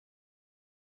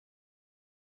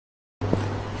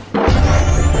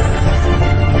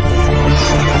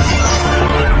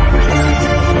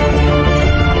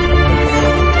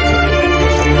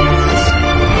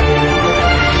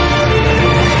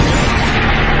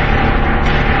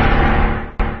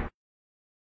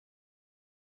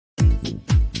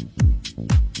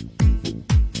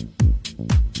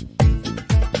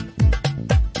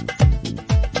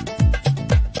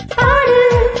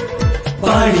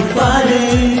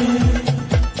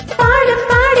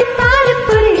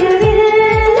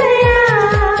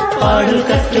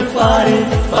பாரு,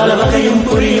 பல வகையும்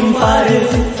புரியும் பாரு.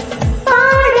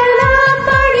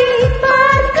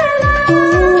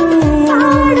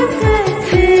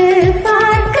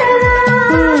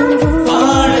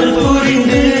 பாடல்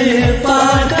புரிந்து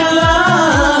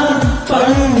பார்க்கலாம்,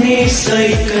 பண்ணி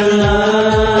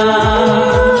சைக்கலாம்,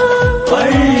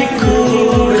 பள்ளிக்கூடமின்றி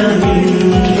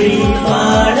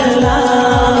பாடலாம்.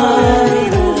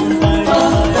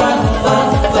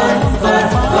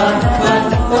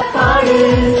 பாடு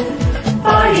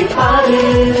பாடி பாடு,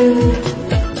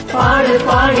 பாடு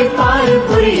பாடி பாடு,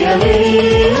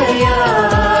 புரியலையா?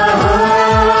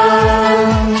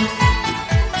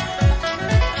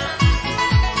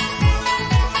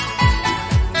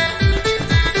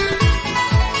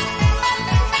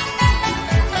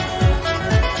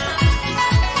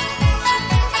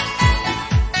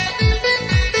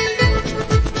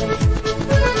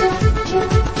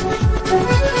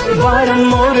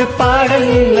 வாரம் ஒரு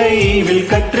பாடல் லைவில்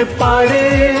கற்றுப்பாடு,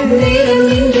 நேரம்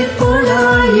இன்று கூட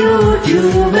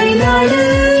யூடியூபை நாடு,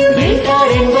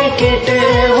 வேண்டாரென்பை கேட்டு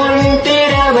உன்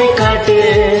திறமை காட்டு,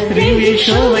 ரிவ்யூ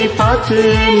ஷோவை பார்த்து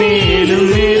மேலும்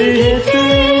மெருகேற்று,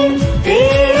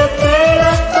 தேட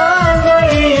தேடத்தான்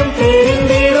வழியும்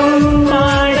தெரிந்திடும்,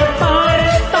 பாட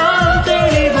பாடத்தான்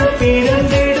தெளிவு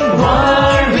பிறந்திடும்,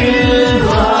 வாழ்வில்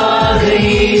வாகை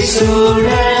சூழ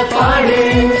பாடு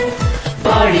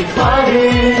பாடி பாடு,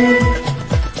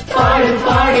 பாடு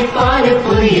பாடி பாடு,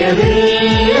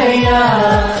 புரியவில்லையா?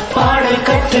 பாடல்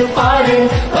கற்று பாடு,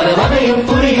 பல வகையும்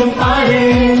புரியும் பாடு.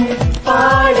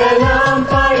 பாடலாம்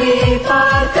பாடி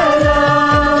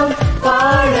பார்க்கலாம்,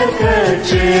 பாடல்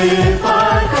கற்று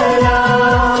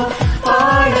பார்க்கலாம்,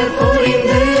 பாடல்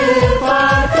புரிந்து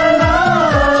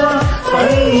பார்க்கலாம்,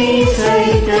 பள்ளி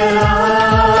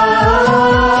சைக்கலாம்,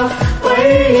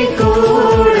 பள்ளிக்கூடமின்றி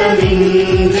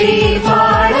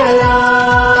பாடலாம்.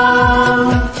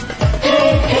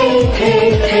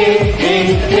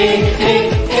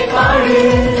 பாடு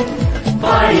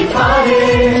பாடி பாடு,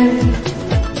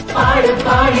 பாடு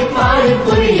பாடி பாடு,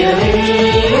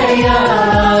 புரியவில்லையா?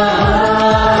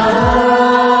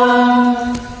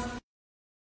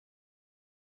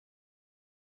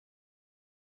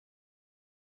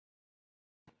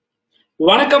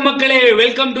 வணக்கம் மக்களே,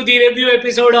 welcome to the review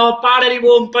episode of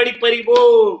பாடறிவோம்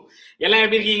படிப்பறிவோம். எல்லாம்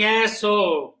எப்படி இருக்கீங்க? சோ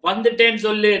வந்துட்டேன்னு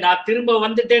சொல்லு, நான் திரும்ப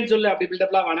வந்துட்டேன்னு சொல்லு, அப்படி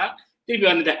பில்டப்லாம் வேணாம், திருப்பி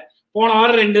வந்துட்டேன். போன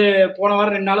வாரம்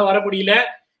ரெண்டு நாள் வர முடியல.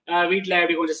 வீட்டுல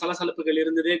அப்படி கொஞ்சம் சலசலப்புகள்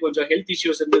இருந்தது, கொஞ்சம் ஹெல்த்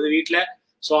இஷ்யூஸ் இருந்தது வீட்டுல.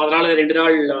 ஸோ அதனால 2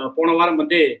 நாள் போன வாரம்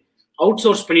வந்து அவுட்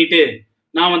சோர்ஸ் பண்ணிட்டு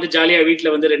நான் வந்து ஜாலியா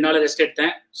வீட்டுல வந்து 2 நாள் ரெஸ்ட்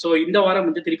எடுத்தேன். ஸோ இந்த வாரம்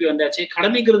வந்து திருப்பி வந்தாச்சு.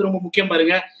 கடமைங்கிறது ரொம்ப முக்கியம்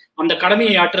பாருங்க. அந்த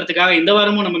கடமையை ஆற்றுறதுக்காக இந்த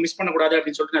வாரமும் நம்ம மிஸ் பண்ணக்கூடாது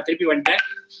அப்படின்னு சொல்லிட்டு நான் திருப்பி வந்துட்டேன்.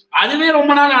 அதுவே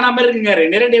ரொம்ப நாள் ஆன மாதிரி இருக்குங்க.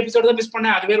 2 எபிசோடு தான் மிஸ்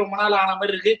பண்ணேன், அதுவே ரொம்ப நாள் ஆன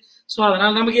மாதிரி இருக்கு. ஸோ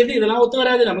அதனால நமக்கு எது இதெல்லாம் ஒத்து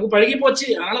வராது, நமக்கு பழகி போச்சு.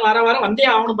 அதனால வாரம் வந்தே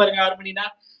ஆகணும் பாருங்க 6 மணினா.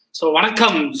 ஸோ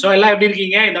வணக்கம். ஸோ எல்லாம் எப்படி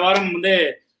இருக்கீங்க? இந்த வாரம் வந்து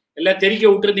எல்லாம் தெரிக்க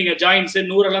விட்டுருந்தீங்க. ஜாயின்ஸ்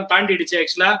 100 எல்லாம் தாண்டிடுச்சு.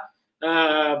 ஆக்சுவலா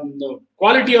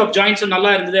குவாலிட்டி ஆஃப் ஜாயின்ஸும் நல்லா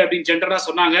இருந்தது அப்படின்னு ஜென்ரலா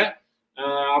சொன்னாங்க.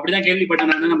 அப்படிதான் கேள்விப்பட்டேன்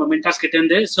நான் நம்ம மென்டார்ஸ் கிட்ட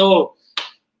இருந்து. So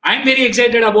I am very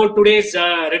excited about today's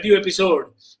review episode.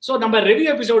 So நம்ம ரிவ்யூ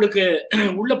எபிசோடுக்கு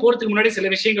உள்ள போறதுக்கு முன்னாடி சில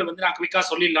விஷயங்கள் வந்து நான் குவிக்கா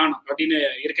சொல்லிடலாம் அப்படின்னு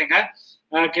இருக்கேங்க.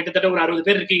 கிட்டத்தட்ட ஒரு 60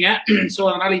 பேர் இருக்கீங்க. ஸோ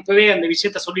அதனால இப்பவே அந்த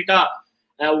விஷயத்த சொல்லிட்டா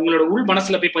உங்களோட உள்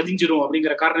மனசுல போய் பதிஞ்சிரும்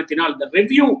அப்படிங்கிற காரணத்தினால் இந்த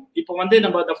ரிவ்யூ இப்போ வந்து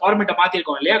நம்ம இந்த ஃபார்மேட்டை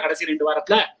மாத்திருக்கோம் இல்லையா கடைசி 2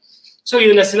 வாரத்துல. ஸோ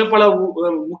இதுல சில பல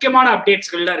முக்கியமான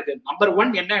அப்டேட்ஸ்கள்லாம் இருக்கு. நம்பர்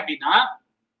 1 என்ன அப்படின்னா,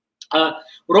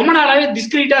 ரொம்ப நாளாவே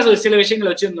டிஸ்கிரீட்டா சில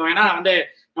விஷயங்கள் வச்சிருந்தோம். ஏன்னா வந்து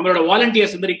நம்மளோட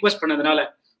வாலண்டியர்ஸ் வந்து ரிக்வெஸ்ட் பண்ணதுனால.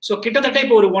 ஸோ கிட்டத்தட்ட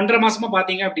இப்போ ஒரு 1.5 மாசமா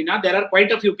பாத்தீங்க அப்படின்னா there are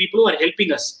quite a few people who are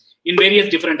helping us in various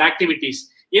different activities.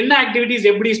 என்ன ஆக்டிவிட்டிஸ்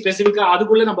எப்படி ஸ்பெசிஃபிக்கா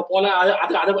அதுக்குள்ள நம்ம போல அது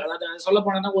சொல்ல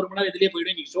போனா 1 மணி நேரம் இதுலயே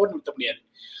போயிடும், நீங்க ஷோட் நிறுத்த முடியாது.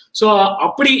 ஸோ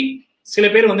அப்படி சில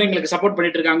பேர் வந்து எங்களுக்கு சப்போர்ட்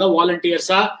பண்ணிட்டு இருக்காங்க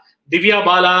வாலண்டியர்ஸா. திவ்யா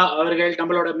பாலா அவர்கள்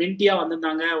நம்மளோட மென்டியா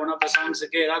வந்திருந்தாங்க ஒன் ஆஃப் த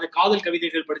சாங்ஸுக்கு. ஏதாவது காதல்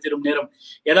கவிதைகள் படித்திரும் நேரம்,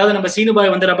 ஏதாவது நம்ம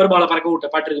சீனுபாய் வந்து ரப்பர் பாலை பறக்க விட்ட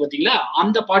பாட்டு இருக்கு பாத்தீங்களா,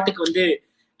 அந்த பாட்டுக்கு வந்து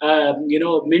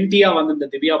மென்டியா வந்திருந்த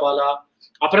திவ்யா பாலா.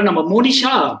 அப்புறம் நம்ம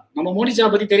மோனிஷா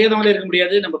பத்தி தெரியாதவங்களே இருக்க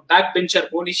முடியாது, நம்ம back bencher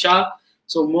Monisha.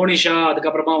 So Monisha,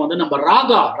 அதுக்கப்புறமா வந்து நம்ம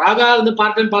ராகா வந்து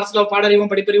பார்ட் அண்ட் பார்சல் ஆஃப்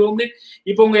பாடறிவோம் படிப்பறிவோம்னு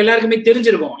இப்போ உங்க எல்லாருக்குமே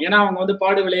தெரிஞ்சிருக்கும். ஏன்னா அவங்க வந்து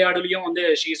பாடு விளையாடுலையும் வந்து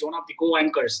she is one of the go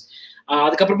anchors.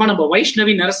 அதுக்கப்புறமா நம்ம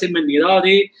வைஷ்ணவி நரசிம்மன்,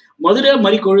 ஏதாவது மதுரை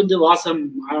மறி கொழுந்து வாசம்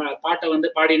பாட்டை வந்து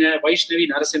பாடின வைஷ்ணவி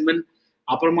நரசிம்மன்.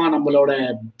 அப்புறமா நம்மளோட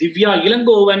திவ்யா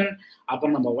இளங்கோவன்,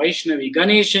 அப்புறம் நம்ம வைஷ்ணவி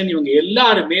கணேசன், இவங்க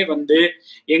எல்லாருமே வந்து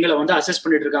எங்களை வந்து அசஸ்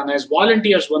பண்ணிட்டு இருக்காங்க.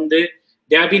 வாலண்டியர்ஸ் வந்து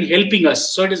they have been helping us.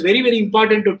 So it is very, very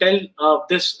important to tell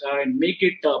this and make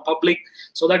it public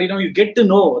so that, you get to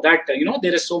know that,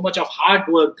 there is so much of hard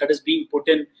work that is being put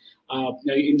in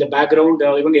இந்த background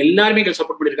இவங்க எல்லாருமே எங்களுக்கு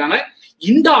support பண்ணிருக்காங்க.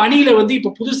 இந்த அணியில வந்து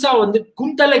இப்ப புதுசா வந்து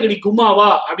குந்தலகிரி குமாவா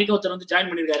அப்படின்னு ஒருத்தர் வந்து ஜாயின்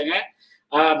பண்ணிருக்காருங்க.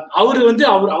 அவரு வந்து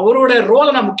அவரோட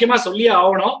ரோலை நான் முக்கியமா சொல்லியே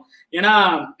ஆகணும். ஏன்னா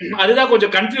அதுதான்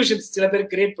கொஞ்சம் கன்ஃபியூஷன் சில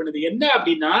பேர் கிரியேட் பண்ணுது. என்ன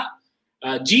அப்படின்னா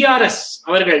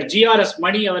ஜிஆர்எஸ்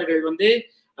மணி அவர்கள் வந்து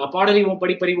பாடறிவோம்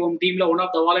படிப்பறிவோம் டீம்ல ஒன்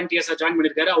ஆஃப் த வாலண்டியர்ஸா ஜாயின்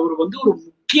பண்ணிருக்காரு. அவர் வந்து ஒரு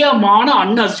முக்கியமான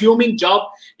அன்அஸ்யூமிங் ஜாப்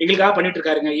எங்களுக்காக பண்ணிட்டு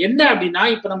இருக்காருங்க. என்ன அப்படின்னா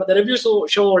இப்ப நம்ம இந்த ரிவ்யூ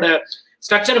ஷோவோட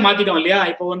ஸ்ட்ரக்சர் மாத்திட்டோம் இல்லையா?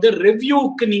 இப்போ வந்து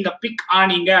ரிவ்யூக்கு நீங்க பிக்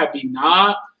ஆனீங்க அப்படின்னா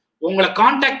உங்களை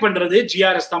கான்டாக்ட் பண்றது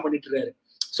ஜிஆர்எஸ் தான் பண்ணிட்டு இருக்காரு.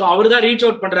 ஸோ அவர் தான் ரீச்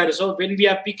அவுட் பண்றாரு. So when we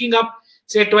are picking up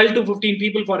say 12 to 15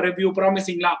 people for review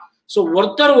ப்ராமிசிங்லாம், so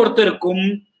ஒருத்தருக்கும்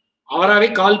அவராகவே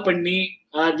கால் பண்ணி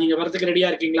நீங்க வரதுக்கு ரெடியா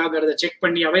இருக்கீங்களாங்கிறத செக்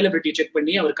பண்ணி அவைலபிலிட்டி செக்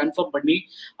பண்ணி அவர் கன்ஃபார்ம் பண்ணி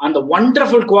அந்த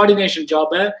ஒண்டர்ஃபுல் கோஆர்டினேஷன்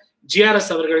ஜாபை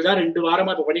ஜிஆர்எஸ் அவர்கள் தான் 2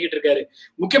 வாரமா இப்ப பண்ணிக்கிட்டு இருக்காரு.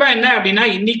 முக்கியமா என்ன அப்படின்னா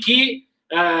இன்னைக்கு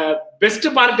பெஸ்ட்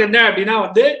பார்ட் என்ன அப்படின்னா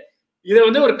வந்து இதை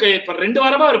வந்து ஒரு இப்ப 2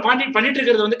 வாரமா அவர் பண்ணிட்டு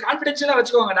இருக்கிறது வந்து கான்பிடென்ஷியலா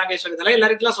வச்சுக்கோங்க. நாங்க இதெல்லாம்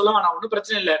எல்லாருக்குலாம் சொல்ல வேணாம், ஒன்றும்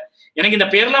பிரச்சனை இல்லை, எனக்கு இந்த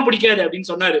பேர்லாம் பிடிக்காது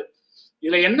அப்படின்னு சொன்னாரு.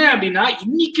 இதுல என்ன அப்படின்னா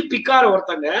இன்னைக்கு பிக்கார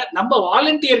ஒருத்தங்க நம்ம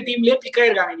வாலண்டியர் டீம்லயே பிக்கா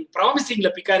இருக்காங்க. இன்னைக்கு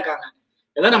ப்ராமிசிங்ல பிக்கா இருக்காங்க.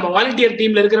 ஏதாவது நம்ம வாலண்டியர்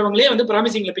டீம்ல இருக்கிறவங்களே வந்து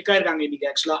ப்ராமிசிங்ல பிக்கா இருக்காங்க இன்னைக்கு.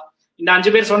 ஆக்சுவலா இந்த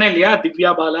 5 பேர் சொன்னேன் இல்லையா,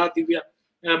 திவ்யா பாலா, திவ்யா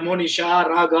மோனிஷா,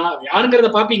 ராகா, யாருங்கிறத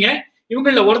பாப்பீங்க.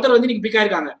 இவங்கள ஒருத்தர் வந்து இன்னைக்கு பிக்கா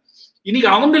இருக்காங்க. இன்னைக்கு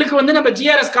அவங்களுக்கு வந்து நம்ம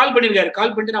ஜிஆர்எஸ் கால் பண்ணிருக்காரு.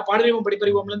 கால் பண்ணிட்டு நான் பாடறிவோம்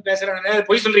படிப்பறிவோம்னு பேசுறேன்,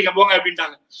 பொய் சொல்றீங்க போங்க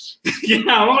அப்படின்ட்டாங்க.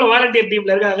 ஏன்னா அவங்களும் வாலண்டியர்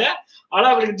டீம்ல இருக்காங்க. ஆனா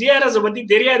அவங்களுக்கு ஜிஆர்எஸ் பத்தி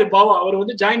தெரியாது பாவம். அவர்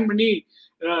வந்து ஜாயின் பண்ணி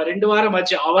 2 வாரம்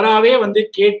ஆச்சு. அவராவே வந்து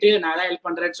கேட்டு நான் தான் ஹெல்ப்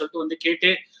பண்றேன்னு சொல்லிட்டு வந்து கேட்டு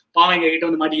பாவம் எங்க கிட்ட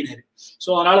வந்து மாட்டிக்கினாரு. ஸோ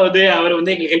அதனால வந்து அவர்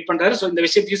வந்து எங்களுக்கு ஹெல்ப் பண்றாரு. ஸோ இந்த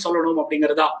விஷயத்தையும் சொல்லணும்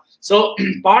அப்படிங்கறதா. ஸோ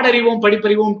பாடறிவோம்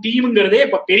படிப்பறிவோம் டீமுங்கிறதே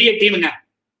இப்ப பெரிய டீமுங்க.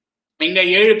 எங்க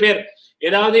 7 பேர்,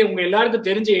 ஏதாவது உங்க எல்லாருக்கும்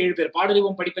தெரிஞ்ச 7 பேர்,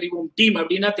 பாடறிவோம் படிப்பறிவோம் டீம்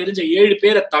அப்படின்னா தெரிஞ்ச 7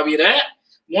 பேரை தவிர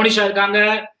மோனிஷா இருக்காங்க,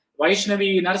 வைஷ்ணவி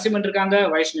நரசிம்மன் இருக்காங்க,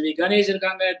 வைஷ்ணவி கணேஷ்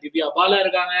இருக்காங்க, திவ்யா பாலா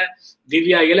இருக்காங்க,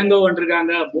 திவ்யா இளங்கோவன்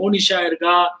இருக்காங்க, மோனிஷா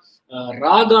இருக்கா,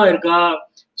 ராகா இருக்கா.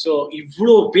 ஸோ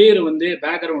இவ்வளோ பேர் வந்து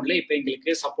பேக்ரவுண்ட்ல இப்ப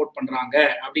எங்களுக்கு சப்போர்ட் பண்றாங்க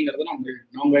அப்படிங்கறத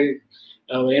நாங்கள்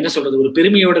என்ன சொல்றது ஒரு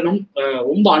பெருமையுடனும்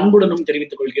ரொம்ப அன்புடனும்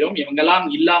தெரிவித்துக் கொள்கிறோம். இவங்கெல்லாம்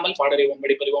இல்லாமல் பாடறிவோம்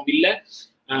படிப்பறிவோம் இல்லை.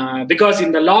 பிகாஸ்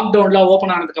இந்த லாக்டவுன்ல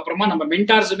ஓப்பன் ஆனதுக்கு அப்புறமா நம்ம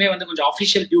மென்டார்ஸுமே வந்து கொஞ்சம்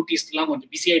அஃபிஷியல் டியூட்டிஸ் எல்லாம்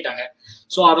கொஞ்சம் பிஸி ஆயிட்டாங்க.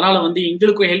 ஸோ அதனால வந்து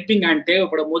எங்களுக்கும் ஹெல்பிங் ஹேண்ட்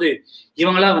தேவைப்படும் போது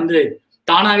இவங்களாம் வந்து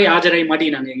தானாவே ஆஜராகி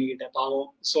மாட்டிக்கினாங்க எங்ககிட்ட பாவம்.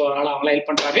 ஸோ அதனால அவங்களாம் ஹெல்ப்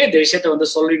பண்றாங்க. இந்த விஷயத்த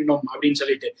வந்து சொல்லிடணும் அப்படின்னு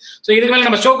சொல்லிட்டு ஸோ இதுக்கு மேலே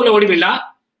நம்ம ஷோக்குள்ள ஓடி போயிடலாம்.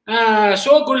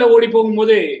 ஷோக்குள்ள ஓடி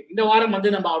போகும்போது இந்த வாரம் வந்து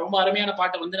நம்ம ரொம்ப அருமையான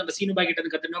பாட்டை வந்து நம்ம சீனு பாய் கிட்ட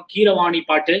இருந்து கத்துனோம். கீரவாணி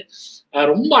பாட்டு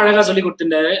ரொம்ப அழகா சொல்லி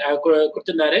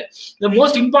கொடுத்திருந்தாரு. இந்த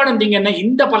மோஸ்ட் இம்பார்ட்டன்ட் திங் என்ன,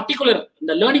 இந்த பர்டிகுலர்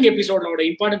இந்த லேர்னிங் எபிசோடோட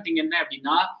இம்பார்ட்டன்ட் திங் என்ன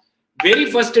அப்படின்னா very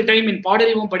first time in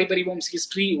பாடறிவோம் படிப்பறிவோம்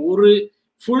history ஒரு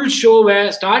ஃபுல் ஷோவை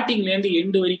ஸ்டார்டிங்ல இருந்து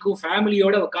எண்டு வரைக்கும்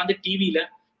ஃபேமிலியோட உட்காந்து டிவியில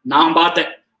நான்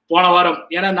பார்த்தேன் போன வாரம்.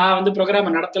 ஏன்னா நான் வந்து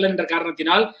ப்ரோக்ராம் நடத்தலைன்ற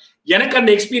காரணத்தினால் எனக்கு அந்த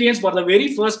experience for the very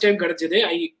first time கிடைச்சது.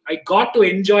 I got to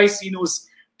enjoy சீனூஸ்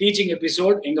teaching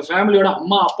episode. எங்க ஃபேமிலியோட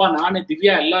அம்மா அப்பா நானு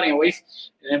திவ்யா எல்லாரும் என் ஒய்ஃப்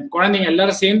குழந்தைங்க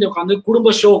எல்லாரும் சேர்ந்து உட்காந்து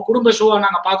குடும்ப ஷோவா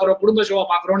நாங்க பாக்குறோம், குடும்ப ஷோவா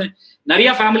பாக்குறோம்னு நிறைய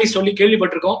ஃபேமிலி சொல்லி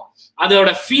கேள்விப்பட்டிருக்கோம்.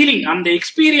 அதோட ஃபீலிங் அந்த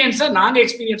எக்ஸ்பீரியன்ஸை நாங்க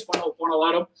எக்ஸ்பீரியன்ஸ் பண்ணோம் போன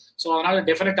வாரம். ஸோ அதனால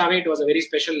டெஃபினட்டாவே it was a very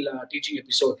special teaching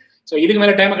episode. So இதுக்கு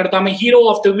மேல time கிடைத்தாம hero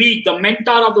of the week, the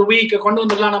mentor of the week கொண்டு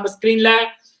வந்துடலாம் நம்ம ஸ்கிரீன்ல.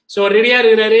 ஸோ ரெடியா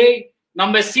இருக்கிறாரு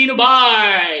நம்ம சீனு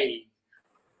பாய்.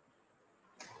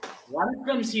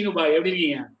 வணக்கம் சீனு பாய், எப்படி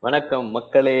இருக்கீங்க? வணக்கம்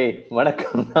மக்களே,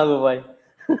 வணக்கம் நாகு பாய்.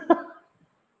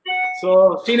 சோ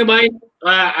சீனு பாய்,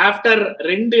 ஆஃப்டர்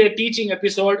 2 டீச்சிங்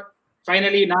எபிசோட்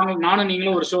ஃபைனலி நானும்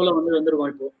நீங்களும் ஒரு ஷோல வந்து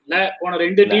வந்திருக்கோம். இப்போ இல்ல போன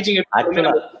 2 teaching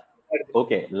episode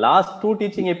okay, last 2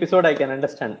 teaching episode I can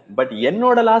understand. But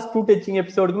என்னோட லாஸ்ட் 2 டீச்சிங்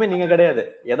எபிசோடுக்குமே நீங்க கிடையாது.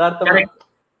 யதார்த்தமா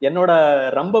என்னோட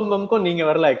ரம்பம்பம்க்கும் நீங்க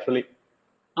வரல ஆக்சுவலி.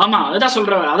 ஆமா, அதான்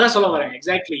சொல்ல வரேன்.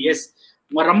 Exactly S.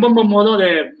 ரம்பம்பம் போதும் அது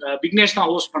விக்னேஷ் தான்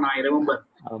ஹோஸ்ட் பண்ணா, ஐ ரிமெம்பர்.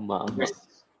 ஆமா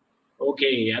ஓகே,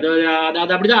 அது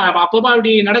அப்படிதான் அப்பப்பா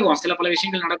அப்படி நடக்கும். சில பல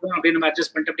விஷயங்கள் நடக்கும். அப்படியே நம்ம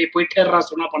அட்ஜஸ்ட் பண்ணிட்டு அப்படியே போயிட்டே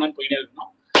சொன்னா பண்ணான்னு போயிட்டே இருக்கணும்.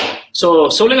 சோ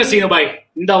சொல்லுங்க சீனு பாய்,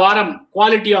 இந்த வாரம்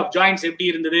குவாலிட்டி ஆஃப் ஜாயின்ஸ்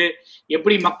எப்படி இருந்தது?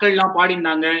 எப்படி மக்கள் எல்லாம்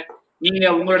பாடினாங்க? நீங்க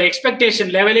உங்களோட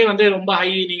எக்ஸ்பெக்டேஷன் லெவலே வந்து ரொம்ப ஹை.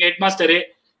 நீங்க ஹெட் மாஸ்டரு,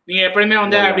 நீங்க எப்பவுமே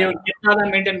வந்து அப்படியே ஒரு கெத்தா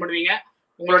தான் மெயின்டைன் பண்ணுவீங்க.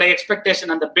 உங்களோட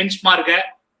எக்ஸ்பெக்டேஷன் அந்த பெஞ்ச் மார்க்க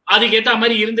அதுக்கு ஏத்த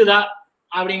மாதிரி இருந்ததா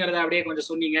அப்படிங்கறத அப்படியே கொஞ்சம்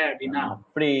சொன்னீங்க அப்படின்னா.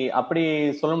 அப்படி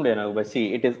சொல்ல முடியாது.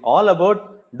 It is all about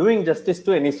doing justice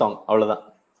to any song. அவ்வளவுதான்.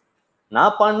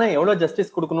 நான் பாடினா எவ்வளவு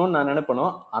ஜஸ்டிஸ் கொடுக்கணும்னு நான்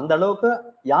நினைப்பணும், அந்த அளவுக்கு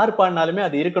யார் பாடினாலுமே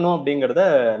அது இருக்கணும் அப்படிங்கறத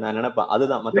நான் நினைப்பேன்.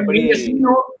 அதுதான். மற்றபடி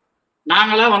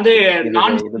நாங்களாம் வந்து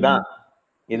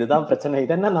இதுதான் பிரச்சனை.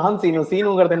 இதென்ன நான்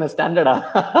சீனுங்கிறது என்ன ஸ்டாண்டர்டா?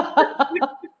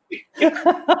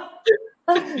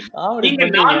 நீங்க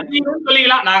நான் சீனுன்னு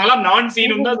சொல்லிக்கலாம், நாங்களாம் நான்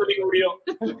சீனுன்னு தான் சொல்லிக்க முடியும்.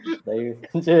 தயவு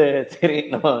செஞ்சு சரி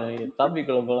நம்ம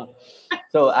டாபிக் போலாம்.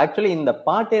 ஸோ ஆக்சுவலி இந்த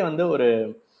பாட்டே வந்து ஒரு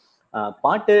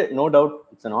பாட்டு no doubt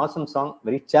it's an awesome song,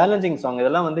 very challenging song.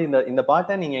 இதெல்லாம் வந்து இந்த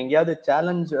பாட்டை நீங்க எங்கேயாவது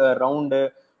சேலஞ்ச் ரவுண்டு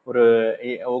ஒரு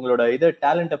உங்களோட இது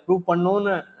டேலண்ட்டை ப்ரூவ்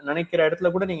பண்ணணும்னு நினைக்கிற இடத்துல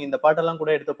கூட நீங்க இந்த பாட்டெல்லாம்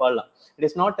கூட எடுத்து பாடலாம். It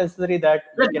is not necessary that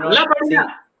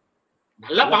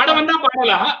நல்லா பாட வந்தா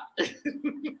பாடலாம்.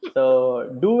 ஸோ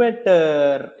டூவெட்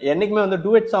என்னைக்குமே வந்து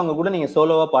டூவெட் சாங் கூட நீங்க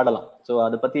சோலோவா பாடலாம். ஸோ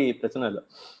அதை பத்தி பிரச்சனை இல்லை.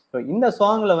 ஸோ இந்த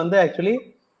சாங்ல வந்து ஆக்சுவலி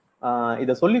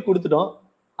இதை சொல்லி கொடுத்துட்டோம்.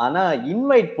 ஆனா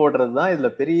இன்வைட் போடுறது தான் இதுல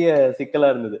பெரிய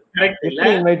சிக்கலா இருந்தது.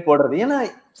 எப்படி இன்வைட் போடுறது? ஏன்னா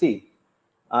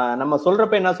நம்ம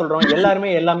சொல்றப்ப என்ன சொல்றோம், எல்லாருமே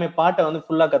எல்லாமே பாட்டை வந்து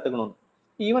ஃபுல்லா கத்துக்கணும்.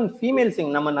 ஈவன் ஃபீமேல் சிங்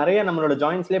நம்ம நிறைய நம்மளோட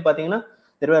ஜாயின்ஸ்லயே பாத்தீங்கன்னா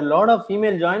there were a lot of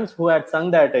female joints who had sung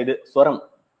that இது ஸ்வரம்.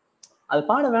 அது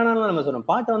பாட வேணாம்னு நம்ம சொல்றோம்,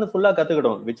 பாட்டை வந்து ஃபுல்லா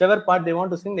கத்துக்கிட்டோம். whichever part they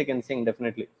want to sing they can sing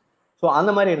definitely. So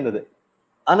அந்த மாதிரி இருந்தது.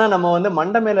 ஆனா நம்ம வந்து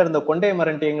மண்டை மேல இருந்த கொண்டைய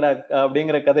மரண்டிங்களா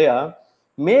அப்படிங்கிற கதையா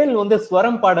மேல் வந்து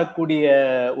ஸ்வரம் பாடக்கூடிய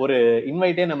ஒரு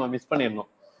இன்வைட்டே நம்ம மிஸ் பண்ணிருந்தோம்.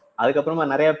 அதுக்கப்புறமா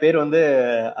நிறைய பேர் வந்து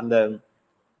அந்த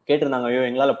கேட்டிருந்தாங்க, ஐயோ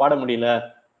எங்களால பாட முடியல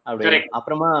அப்படி.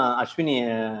 அப்புறமா அஸ்வினி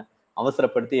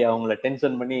அவசரப்படுத்தி அவங்கள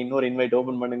டென்ஷன் பண்ணி இன்னொரு இன்வைட்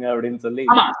ஓபன் பண்ணுங்க அப்படின்னு சொல்லி.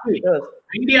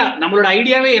 ஐடியா நம்மளோட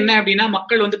ஐடியாவே என்ன அப்படின்னா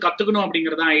மக்கள் வந்து கத்துக்கணும்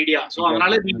அப்படிங்கறது தான் ஐடியா. சோ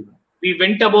அதனால we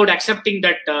went about accepting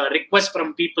that request from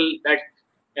people that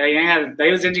ஏங்க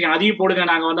தயவு செஞ்சு அதையும் போடுங்க,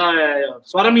 நாங்க வந்து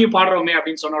ஸ்வரமையும் பாடுறோமே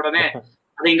அப்படின்னு சொன்ன உடனே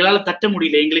அதை எங்களால தட்ட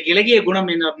முடியல. எங்களுக்கு இலகிய குணம்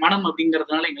இந்த மனம்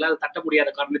அப்படிங்கறதுனால எங்களால தட்ட முடியாத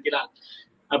காரணத்தினால்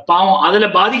பாவம் அதுல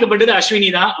பாதிக்கப்பட்டது அஸ்வினி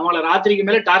தான். அவங்கள ராத்திரிக்கு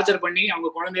மேல டார்ச்சர் பண்ணி அவங்க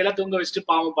குழந்தையெல்லாம் தூங்க வச்சுட்டு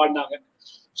பாவம் பாடினாங்க.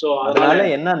 சோ அதனால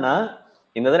என்னன்னா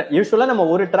இந்த தடவை யூஸ்வலா நம்ம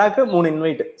ஒரு ட்ராக்கு 3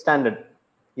 இன்வைட் ஸ்டாண்டர்ட்,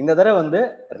 இந்த தடவை வந்து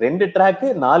 2 ட்ராக்கு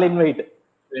 4 இன்வைட்,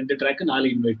 2 ட்ராக்கு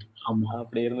 4 இன்வைட். ஆமா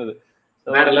அப்படி இருந்தது.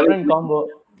 டிஃபரண்ட் காம்போ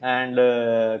அண்ட்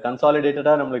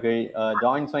கன்சாலிடேட்டடா நம்மளுக்கு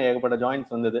ஜாயின்ஸும் ஏகப்பட்ட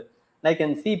ஜாயின்ஸ் வந்தது. I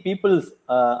can see people's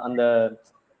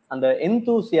அந்த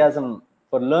enthusiasm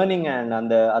for learning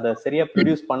and அதை சரியா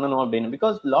ப்ரொடியூஸ் பண்ணணும் அப்படின்னு.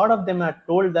 Because lot of them had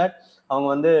told that அவங்க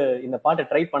வந்து இந்த பாட்டை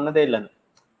ட்ரை பண்ணதே இல்லைன்னு.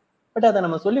 பட் அதை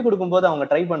நம்ம சொல்லி கொடுக்கும்போது அவங்க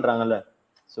ட்ரை பண்றாங்கல்ல,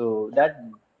 so that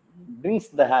brings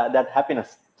that happiness.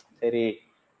 சரி,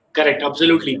 கரெக்ட்,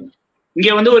 அப்சல்யூட்லி. இங்க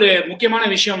வந்து ஒரு முக்கியமான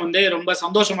விஷயம் வந்து ரொம்ப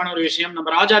சந்தோஷமான ஒரு விஷயம், நம்ம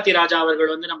ராஜாதி ராஜா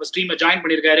அவர்கள் வந்து நம்ம ஸ்ட்ரீமை ஜாயின்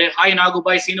பண்ணிருக்காரு. ஹாய்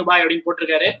நாகுபாய் சீனுபாய் அப்படின்னு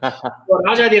போட்டிருக்காரு.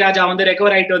 ராஜாதி ராஜா வந்து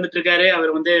ரெக்கவர் ஆயிட்டு வந்துட்டு இருக்காரு.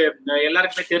 அவர் வந்து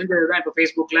எல்லாருக்குமே தெரிஞ்சதுதான், இப்ப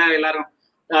Facebookல எல்லாரும்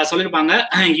சொல்லிருப்பாங்க.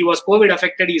 he was COVID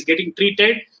affected, he is getting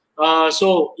treated. So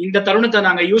இந்த தருணத்தை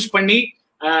நாங்க யூஸ் பண்ணி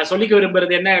சொல்லிக்க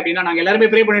விரும்புறது என்ன அப்படின்னா, நாங்க எல்லாருமே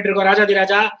ப்ரே பண்ணிட்டு இருக்கோம், ராஜாதி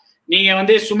ராஜா நீங்க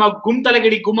வந்து சும்மா கும்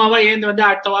தலைக்கடி குமாவா ஏந்து வந்து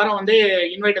அடுத்த வாரம் வந்து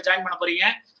இன்வைட்டை ஜாயின் பண்ண போறீங்க.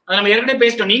 அதை நம்ம ஏற்கனவே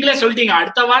பேசிட்டோம், நீங்களே சொல்லிட்டீங்க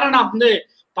அடுத்த வாரம் நான் வந்து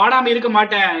பாடாம இருக்க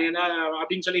மாட்டேன்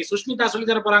அப்படின்னு சொல்லி. சுஷ்மிதா சொல்லி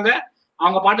தர போறாங்க,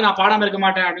 அவங்க பாட்டு நான் பாடாம இருக்க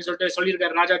மாட்டேன் அப்படின்னு சொல்லிட்டு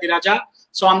சொல்லியிருக்காரு ராஜாதி ராஜா.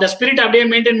 சோ அந்த ஸ்பிரிட் அப்படியே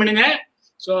மெயின்டைன் பண்ணுங்க.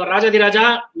 சோ ராஜாதி ராஜா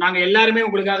நாங்க எல்லாருமே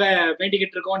உங்களுக்காக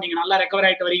வேண்டிக்கிட்டு இருக்கோம், நீங்க நல்லா ரெக்கவர்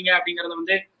ஆயிட்டு வரீங்க அப்படிங்கறத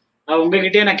வந்து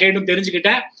உங்ககிட்டயே நான் கேட்டும்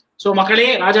தெரிஞ்சுக்கிட்டேன். சோ மக்களே,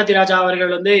 ராஜாதி ராஜா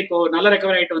அவர்கள் வந்து இப்போ நல்ல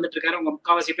ரெக்கவர் ஆயிட்டு வந்துட்டு இருக்காரு. உங்க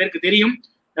முக்காவாசி பேருக்கு தெரியும்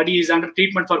that he is under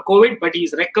treatment for COVID, but he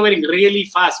is recovering really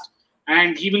fast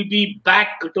and he will be back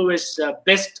to his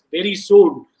best very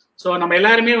soon. So நம்ம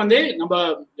எல்லாருமே வந்து நம்ம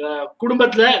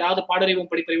குடும்பத்துல, அதாவது பாடறிவோம்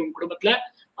படிப்பறிவோம் குடும்பத்துல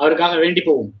அவருக்காக வேண்டி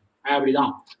போவோம்.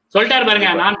 அப்படிதான் சொல்லிட்டாரு பாருங்க,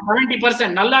 நான்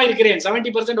 70% நல்லா இருக்கிறேன்,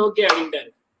 70% ஓகே அப்படின்ட்டாரு.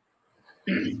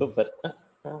 Super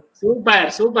super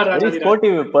super. Very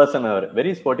sportive person அவர்,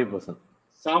 வெரி ஸ்போர்ட்டிவ் பர்சன்,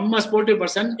 செம்ம ஸ்போர்ட்டிவ்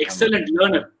பர்சன், எக்ஸலென்ட்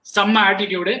லேர்னர், செம்ம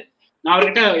ஆட்டிடியூடு. நான்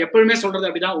அவர்கிட்ட எப்பவுமே சொல்றது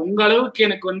அப்படிதான், உங்க அளவுக்கு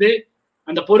எனக்கு வந்து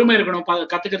அந்த பொறுமை இருக்கணும்,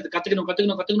 கத்துக்கணும்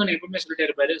எப்பவுமே சொல்லிட்டே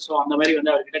இருப்பாரு. சோ அந்த மாதிரி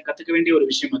வந்து அவர்கிட்ட கத்துக்க வேண்டிய ஒரு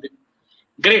விஷயம் அது.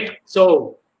 கிரேட். சோ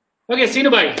ஓகே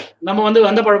சீனுபாய், நம்ம வந்து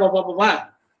வந்த பழப்பா பாப்போமா?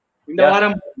 இந்த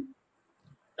வாரம்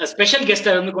ஸ்பெஷல்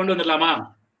கெஸ்ட வந்து கொண்டு வந்துடலாமா?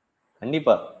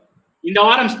 கண்டிப்பா. இந்த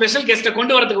வாரம் ஸ்பெஷல் கெஸ்ட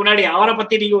கொண்டு வரதுக்கு முன்னாடி அவரை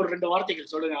பத்தி நீங்க ஒரு 2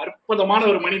 வார்த்தைகள் சொல்லுங்க. அற்புதமான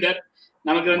ஒரு மனிதர்,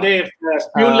 நமக்கு வந்து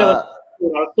ஸ்மியூல்ல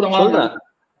ஒரு அற்புதமான,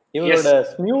 இவரோட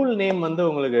ஸ்மியூல் நேம் வந்து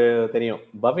உங்களுக்கு தெரியும்,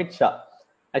 பவிட்ஷா.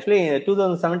 ஆக்சுவலி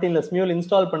 2017 ஸ்மியூல்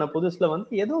இன்ஸ்டால் பண்ண புதுசுல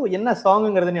வந்து ஏதோ என்ன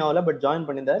சாங்குங்கிறது ஞாபகம், பட் ஜாயின்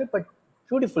பண்ணியிருந்தாரு. பட்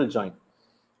பியூட்டிஃபுல் ஜாயின்,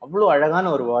 அவ்வளோ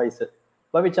அழகான ஒரு வாய்ஸ்.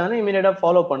 பவிட்சான்னு இமீடியட்டா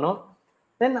ஃபாலோ பண்ணோம்.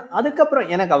 தென் அதுக்கப்புறம்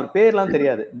எனக்கு அவர் பேர்லாம்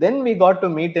தெரியாது. Then we got to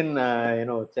meet in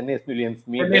Chennai ஸ்மியூலியன்ஸ்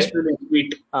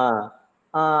meet.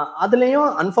 அதுலயும்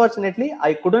unfortunately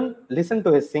I couldn't listen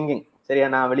to his singing. சரியா,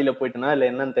 நான் வெளியில போயிட்டேனா இல்ல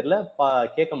என்னன்னு தெரியல,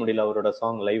 கேட்க முடியல அவரோட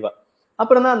சாங் லைவா.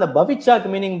 அப்புறம் தான் அந்த பவிட்சாக்கு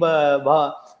மீனிங்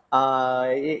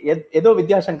ஏதோ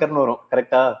வித்யாசங்கர்னு வரும்,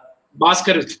 கரெக்டா?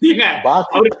 பாஸ்கர்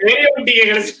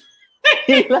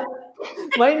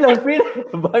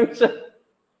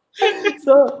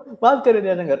பாஸ்கர்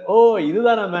வித்யாசங்கர். ஓ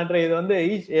இதுதான் மேட்ரு. இது வந்து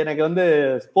எனக்கு வந்து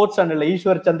ஸ்போர்ட்ஸ் சேனல்ல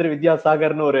ஈஸ்வர் சந்திர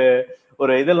வித்யாசாகர்னு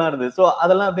ஒரு இதெல்லாம் இருந்தது. ஸோ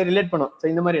அதெல்லாம் அப்படியே ரிலேட் பண்ணும். ஸோ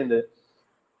இந்த மாதிரி இருந்தது.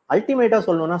 அல்டிமேட்டா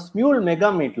சொல்லணும்னா ஸ்மியூல் மெகா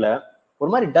மீட்ல ஒரு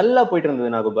மாதிரி டல்லா போயிட்டு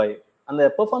இருந்தது நாகுபாய். அந்த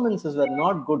பெர்ஃபார்மன்சஸ் ஆர்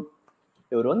நாட் குட்.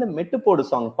 இவர் வந்து மெட்டு போடு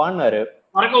சாங் பாடினாரு,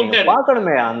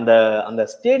 பார்க்கணுமே. அந்த அந்த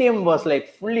stadium was like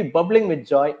fully bubbling with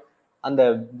Joy. அந்த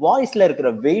வாய்ஸ்ல இருக்கிற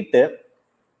வெயிட்,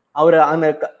 அவர் அந்த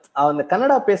அந்த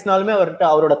கன்னடா பேசினாலுமே அவர்கிட்ட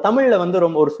அவரோட தமிழ்ல வந்து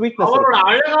ரொம்ப ஒரு ஸ்வீட்னஸ், அவரோட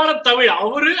அழகான தமிழ்.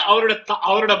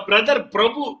 அவரோட பிரதர்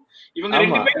பிரபு, இவங்க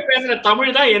ரெண்டு பேரும் பேசுற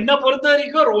தமிழ் தான் என்ன பொறுத்த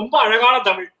வரைக்கும் ரொம்ப அழகான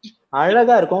தமிழ்.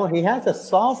 அழகா இருக்கும். he has a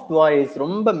soft voice.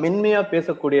 ரொம்ப மென்மையா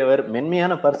பேசக்கூடியவர்,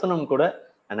 மென்மையான பர்சனும் கூட.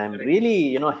 and I'm really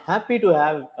happy to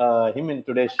have him in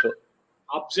today's show.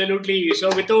 Absolutely. So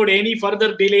without any further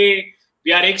delay,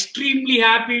 we are extremely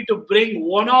happy to bring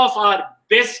one of our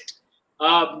best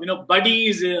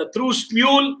buddies through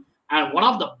Smule, and one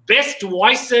of the best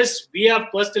voices we have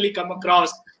personally come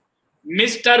across,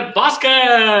 Mr. Bhaskar.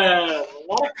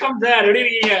 Welcome there. Ready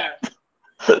இருக்கீங்க?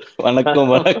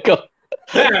 வணக்கம்.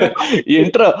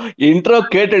 Intro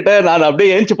கேட்டுட்டு நான்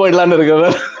அப்படியே ஏஞ்சி போயிடலான்னு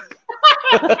இருக்கேன்.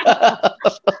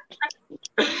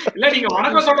 இல்ல, நீங்க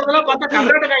வணக்கம் சொல்றதெல்லாம் பார்த்தா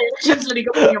கர்நாடகா எலெக்ஷன்ஸ்ல நிக்க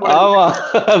போறீங்க. ஆமா,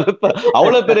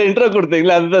 அவ்வளவு பெரிய இன்ட்ரோ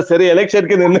கொடுத்தீங்களா, அதுதான் சரி,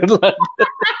 எலெக்ஷனுக்கு நின்னுடலாம்.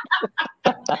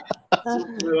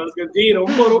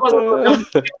 ரொம்ப ரொம்ப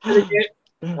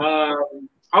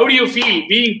how do you feel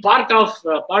being part of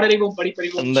பாடறிவோம்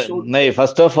படிப்பறிவோம் show?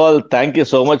 First of all, thank you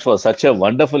so much for such a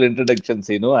wonderful introduction,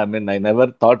 Seenu. I mean, I never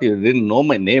thought you didn't know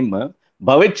my name.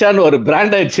 பவிட்சான்னு ஒரு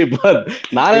brand ஆயிடுச்சு.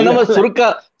 நான் என்னமா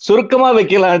சுருக்கமா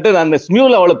வைக்கலான்ட்டு, நான்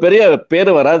ஸ்மியூல அவ்வளவு பெரிய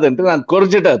பேரு வராதுன்ட்டு நான்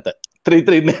குறைச்சிட்டேன்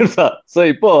 3 names. So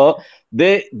இப்போ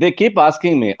they keep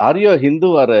asking me, are you a Hindu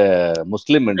or a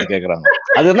Muslim என்று கேக்குறாங்க.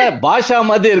 அது என்ன பாஷா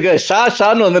மாதிரி இருக்கு,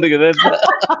 ஷான்னு வந்திருக்குது.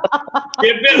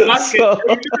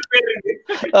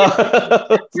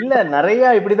 இல்ல, நிறைய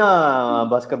இப்படிதான்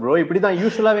பாஸ்கர் ப்ரோ, இப்படிதான்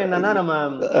யூசுவலாவே என்னன்னா, நம்ம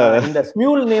இந்த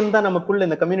ஸ்மியூல் நேம் தான் நமக்குள்ள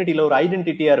இந்த கம்யூனிட்டில ஒரு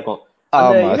ஐடென்டிட்டியா இருக்கும்.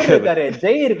 இருக்காரு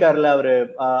ஜெய் இருக்காருல்ல,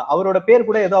 அவரோட பேர்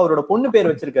கூட ஏதோ அவரோட பொண்ணு பேர்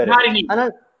வச்சிருக்காரு. ஆனா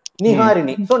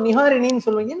நிஹாரினி. சோ நிஹாரினின்னு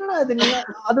சொல்லுவாங்க. என்னடா அது,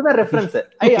 அதுதான் reference.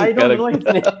 I don't know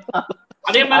it's name.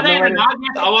 அதே மாதிரி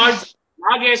Nagesh awards,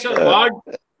 Nageswar award,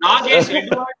 Nagesh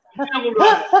Edward,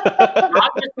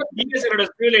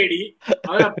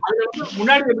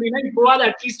 முன்னாடி எப்படின்னா, இப்போவாது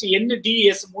அட்லீஸ்ட்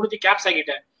NDS மூணுத்தி கேப்ஸ்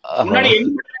ஆகிட்டேன். முன்னாடி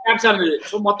கேப்ஸ் இருந்தது.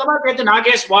 சோ மொத்தமா சேர்த்து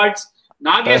நாகேஷ் அவார்ட்ஸ்,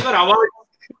 நாகேஸ்வர் அவார்ட்,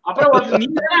 அப்புறம்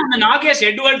நீங்க அந்த நாகேஷ்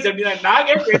எட்வர்ட்ஸ். அப்படிதான்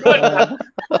Nagesh Edwards.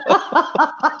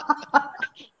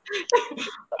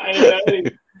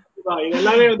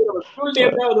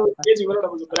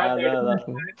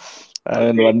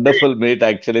 Wonderful meet,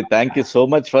 actually. Thank you so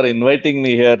much for inviting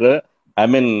me here. I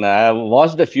mean, I have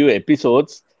watched a few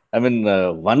episodes. I mean,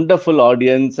 wonderful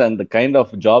audience, and the kind of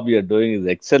job you are doing is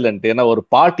excellent. You know, or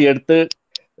part எடுத்து,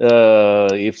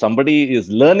 if somebody is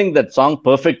learning that song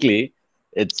perfectly,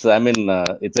 it's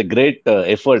a great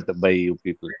effort by you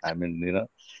people. I mean,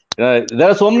 there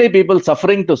are so many people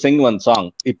suffering to sing one song.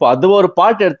 இப்போ அது ஒரு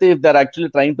பாட்டு எடுத்து, if they're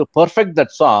actually trying to perfect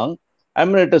that song, I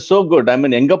mean, it is so good. I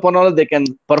mean, எங்க போனாலும் they can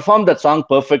perform that song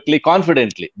perfectly,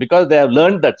 confidently, because they have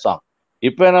learned that song.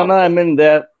 இப்போ என்னன்னா, I mean,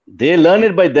 they learn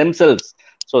it by themselves,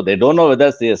 so they don't know whether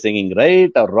they are singing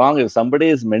right or wrong. If somebody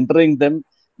is mentoring them,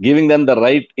 giving them the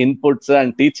right inputs and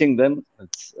teaching them,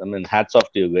 it's, I mean, hats off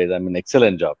to you guys. I mean,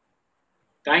 excellent job.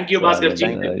 Thank you, Bhaskar ji.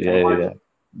 Yeah.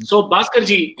 So Bhaskar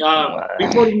ji,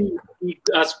 before we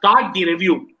start the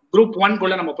review, group 1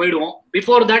 kulla nama poiduvom.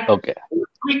 Before that, okay,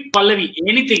 quick pallavi,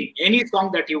 anything, any song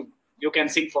that you can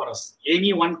sing for us,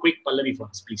 any one quick pallavi for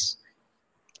us, please.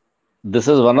 This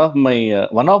is one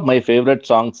of my favorite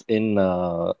songs in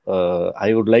I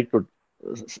would like to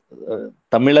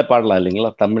Tamil paadala illingla,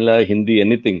 Tamil, Hindi,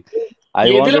 anything. I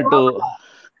wanted to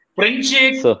French,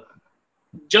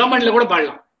 German la kuda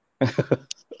paadalam.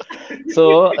 So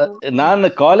நான்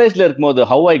காலேஜ்ல இருக்கும்போது,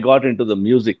 how I got into the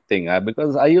music thing,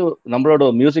 because நம்மளோட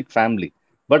music family,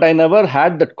 but I never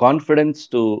had that confidence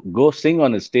to go sing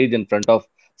on a stage in front of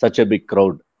such a big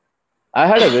crowd. I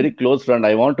had a very close friend,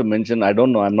 I want to mention, I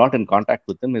don't know, I'm not in contact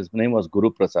with him. His name was Guru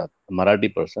Prasad, a Marathi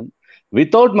person.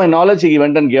 Without my knowledge, he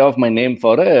went and gave off my name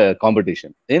for a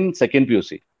competition in second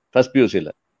PUC, first PUC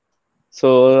la. So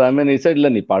I mean, he said, "La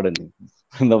ni paadu ni."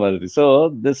 So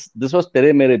this was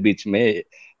Tere Mere Beach Mein,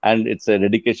 and it's a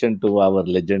dedication to our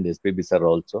legend SPB sir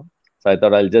also. So I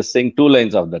thought I'll just sing 2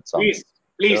 lines of that song.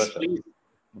 Please.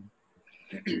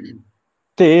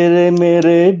 Tere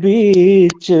mere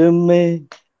beech mein,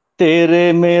 tere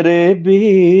mere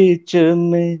beech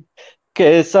mein,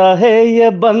 kaisa hai ye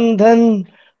bandhan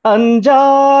anjana,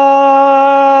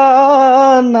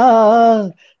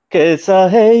 kaisa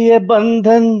hai ye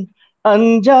bandhan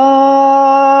anjana,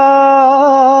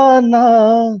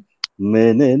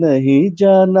 मैंने नहीं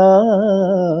जाना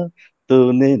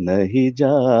तूने नहीं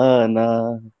जाना,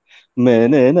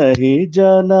 मैंने नहीं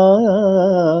जाना,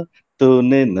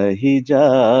 तूने नहीं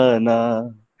जाना,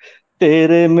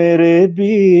 तेरे मेरे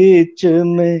बीच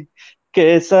में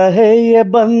कैसा है ये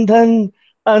बंधन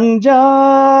अनजाना.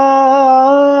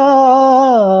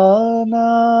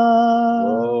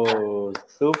 Oh,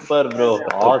 super bro.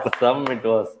 Awesome it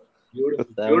was.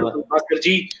 Beautiful,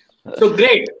 Bhaskarji. So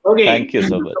great. Okay. Thank you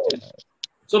so much.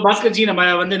 So Bhaskarji, நம்ம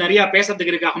வந்து நிறைய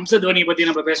பேசுறதுக்கு இருக்கு. ஹம்சத்வனி பத்தி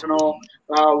நம்ம பேசணும்,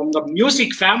 உங்க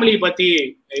மியூசிக் ஃபேமிலி பத்தி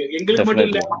எங்களுக்கு மட்டும்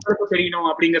இல்ல மக்களுக்கும் தெரியணும்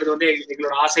அப்படிங்கிறது வந்து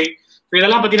எங்களோட ஆசை.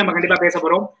 இதெல்லாம் பத்தி நம்ம கண்டிப்பா பேச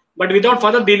போறோம். But without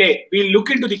further delay we'll look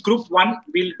into the group 1,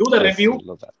 we'll do the review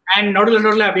and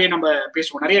நடுவுல அப்படியே நம்ம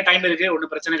பேசுவோம். நிறைய டைம் இருக்கு,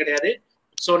 ஒன்னும் பிரச்சனை கிடையாது.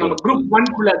 சோ நம்ம group 1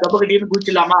 குள்ள டபுள்கிட்டே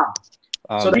குதிச்சலாமா?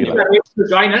 So thank you for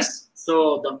join us. So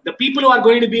the people who are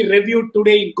going to be reviewed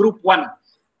today in group 1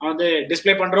 வந்து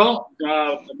டிஸ்ப்ளே பண்றோம்.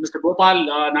 Mister Gopal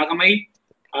Nagamai,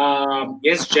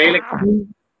 S Jayalakshmi,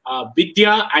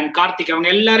 Vidya and Karthik, அவங்க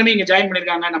எல்லாருமே இங்க ஜாயின்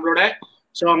பண்ணிருக்காங்க நம்மளோட.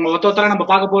 சோ அவங்க ஒருத்தர நம்ம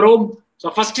பார்க்க போறோம். சோ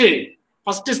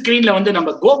ஃபர்ஸ்ட் ஸ்கிரீன்ல வந்து நம்ம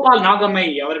கோபால் நாகமை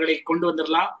அவர்களை கொண்டு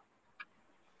வந்துடலாம்.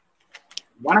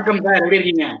 வணக்கம் சார், எப்படி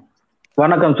இருக்கீங்க?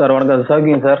 வணக்கம் சார். வணக்கம்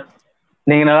சார். சார்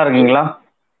நீங்க நல்லா இருக்கீங்களா?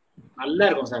 நல்லா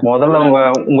இருக்கும் சார். முதல்ல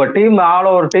உங்க டீம் ஆல்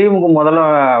ஓவர் டீமுக்கு முதல்ல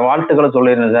வாழ்த்துக்களை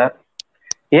சொல்லிடுறேன் சார்.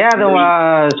 ஏன் அதை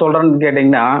சொல்றேன்னு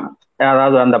கேட்டீங்கன்னா,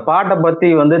 அதாவது அந்த பாட்டை பத்தி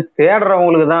வந்து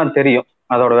தேடுறவங்களுக்கு தான் தெரியும்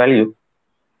அதோட வேல்யூ.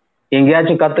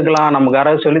 எங்கேயாச்சும் கத்துக்கலாம், நமக்கு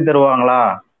யாராவது சொல்லி தருவாங்களா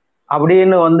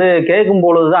அப்படின்னு வந்து கேட்கும்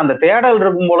பொழுதுதான், அந்த தேடல்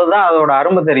இருக்கும் பொழுதுதான் அதோட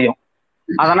அருமை தெரியும்.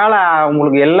 அதனால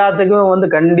உங்களுக்கு எல்லாத்துக்கும் வந்து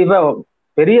கண்டிப்பா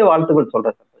பெரிய வாழ்த்துக்கள்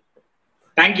சொல்றேன் சார்.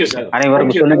 Thank you sir.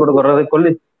 அனைவருக்கும் சொல்லிக்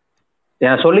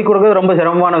கொடுக்கறது ரொம்ப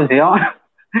சிரமமான விஷயம்.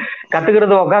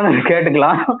 கத்துக்கிறது உட்காந்து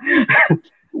கேட்டுக்கலாம்.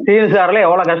 சீனு சார்ல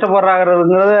எவ்வளவு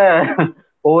கஷ்டப்படுறாங்கிறதுங்கிறத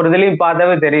ஒவ்வொரு இதுலயும்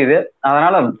பார்த்தாவே தெரியுது.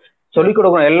 அதனால சொல்லிக்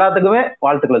கொடுக்கணும் எல்லாத்துக்குமே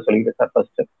வாழ்த்துக்களை சொல்லிக்கிறேன் sir.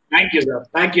 First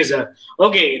thank you sir.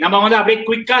 Okay, நம்ம வந்து அப்படியே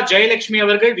குயிக்கா ஜெயலட்சுமி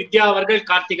அவர்கள், வித்யா அவர்கள்,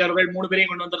 கார்த்திக் அவர்கள் 3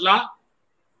 பேரையும் கொண்டு வந்துடலாம்.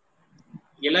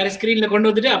 எல்லாரும் ஸ்கிரீன்ல கொண்டு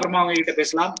வந்துட்டு அப்புறமா அவங்க கிட்ட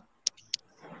பேசலாம்.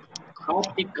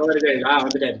 கார்த்திக் அவர்கள்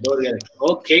வந்துட்டாரு.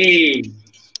 ஓகே,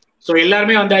 சோ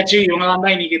எல்லாருமே வந்தாச்சு. இவங்க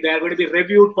தான் இன்னைக்கு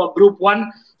ரிவ்யூ ஃபார் குரூப் 1.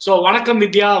 சோ வணக்கம்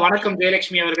வித்யா, வணக்கம்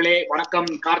ஜெயலட்சுமி அவர்களே, வணக்கம்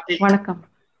கார்த்திக். வணக்கம்.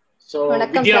 சோ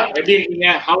வித்யா, எப்படி இருக்கீங்க?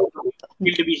 How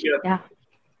feel to be here?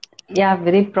 Yeah,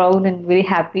 very proud and very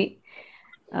happy.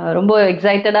 ரொம்ப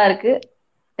எக்ஸைட்டடா இருக்கு,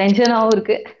 டென்ஷனாவும்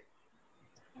இருக்கு.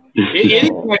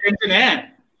 எதுக்கு டென்ஷன்?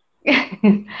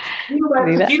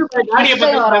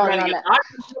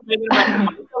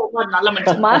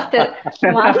 மாஸ்டர்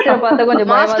பார்த்தா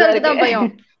கொஞ்சம் மாஸ்டருக்கு தான் பயம்.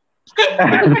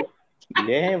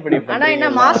 ஆனா என்ன,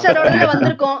 மாஸ்டரோட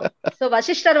வந்திருக்கோம். சோ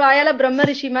வசிஷ்டர் வாயால பிரம்ம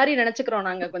ரிஷி மாதிரி நினைச்சுக்கிறோம்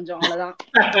நாங்க கொஞ்சம், அவ்வளவுதான்.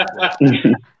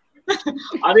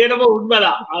 அது என்னமோ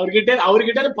உண்மைதான்.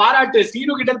 அவர்கிட்ட பாராட்டு,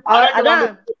 சீனு கிட்ட அதான்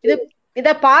இத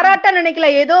பாராட்ட நினைக்கல,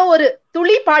 ஏதோ ஒரு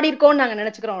துளி பாடி இருக்கோம்னு நாங்க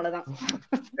நினைச்சுக்கிறோம், அவ்வளவுதான்.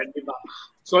 கண்டிப்பா.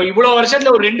 சோ இவ்வளவு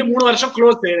வருஷத்துல ஒரு 2-3 வருஷம்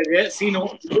க்ளோஸ் இருக்கு சீனு.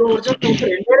 இவ்வளவு வருஷம்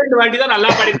 2 வாட்டி தான் நல்லா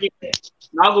பாடிருக்கீங்க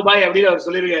நாகுபாய் அப்படின்னு அவர்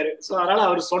சொல்லிருக்காரு. சோ அதனால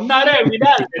அவர் சொன்னாரு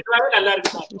அப்படின்னா நல்லா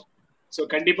இருக்கு. சோ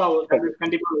கண்டிப்பா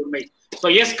உண்மை. சோ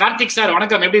எஸ் கார்த்திக் சார்,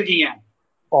 வணக்கம், எப்படி இருக்கீங்க?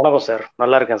 வணக்கம் சார்,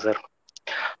 நல்லா இருக்கேன் சார்.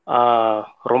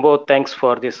 ரொம்ப thanks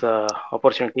for this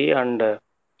opportunity and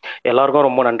எல்லாருக்கும்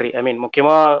ரொம்ப நன்றி. ஐ மீன்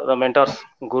முக்கியமா மென்டார்ஸ்,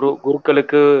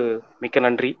 குருக்களுக்கு மிக்க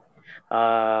நன்றி.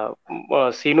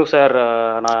 சீனு சார்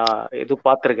நான் இது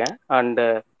பார்த்துருக்கேன், அண்ட்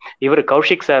இவர்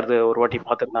கௌஷிக் சார் ஒரு வாட்டி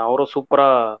பார்த்துருந்தேன். அவரும் சூப்பரா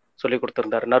சொல்லி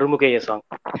கொடுத்துருந்தாரு நறுமுகைய சாங்.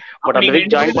 பட் அந்த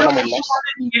வீக் ஜாயின் பண்ண முடியல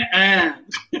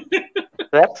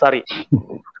சார், சாரி.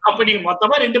 அப்ப நீங்க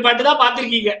மொத்தமா 2 பாட்டு தான்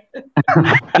பாத்திருக்கீங்க.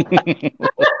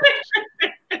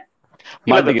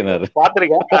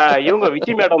 பாத்திருக்கேன். இவங்க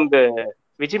விஜய்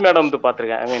மேடம்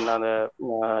பாத்திருக்கேன். ஐ மீன் அந்த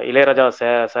இளையராஜா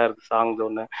சார் சாங்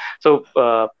ஒண்ணு. ஸோ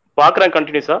பாக்குறேன்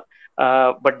கண்டினியூஸா.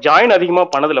 பட் ஜாயின் அதிகமா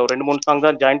பண்ணதில்லை, ஒரு 2-3 சாங்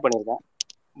தான் ஜாயின் பண்ணிருக்கேன்.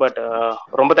 பட்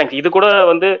ரொம்ப தேங்க்ஸ். இது கூட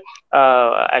வந்து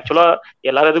ஆக்சுவலா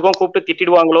எல்லாரும் எதுக்கும் கூப்பிட்டு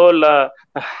திட்டிடுவாங்களோ இல்ல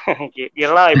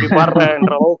எல்லாம் எப்படி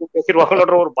பாடுறன்ற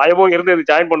பேசிடுவாங்களோன்ற ஒரு பயமும் இருந்தது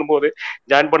ஜாயின் பண்ணும்போது.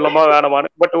 ஜாயின் பண்ணலாமா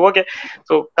வேணாமான்னு. பட் ஓகே,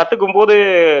 ஸோ கத்துக்கும் போது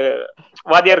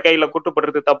வாத்தியார் கையில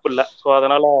கூட்டுப்படுறது தப்பு இல்லை. ஸோ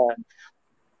அதனால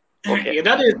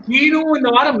ஏதாவது சீனும் இந்த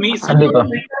வாரம்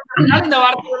இந்த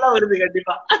வாரத்துலாம் வருது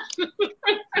கண்டிப்பா.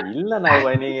 இல்ல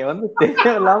நான் நீங்க வந்து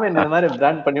தேவையில்லாம இந்த மாதிரி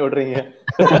பிராண்ட் பண்ணி விடுறீங்க.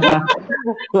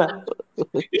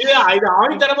 இது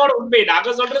ஆணித்தரமான உண்மை, நாங்க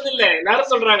சொல்றது இல்ல,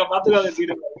 எல்லாரும் சொல்றாங்க. பாத்துக்காங்க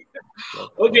Seenu.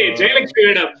 Okay Jayalakshmi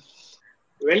madam,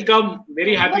 welcome,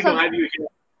 very happy to have you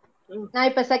here. நான்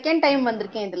இப்ப செகண்ட் டைம்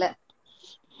வந்திருக்கேன் இதுல.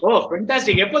 ஓ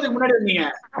ஃபேண்டாஸ்டிக். எப்போதுக்கு முன்னாடி வந்தீங்க?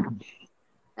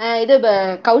 இது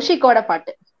கௌஷிக்கோட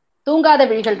பாட்டு தூங்காத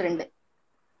விழிகள் 2.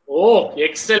 ஓ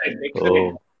excellent,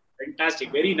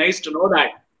 fantastic, very nice to know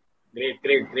that.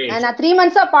 நான் 3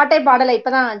 months பாட்டே பாடல,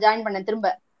 இப்பதான் ஜாயின் பண்ணேன் திரும்ப.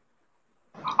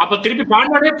 அப்ப திருப்பி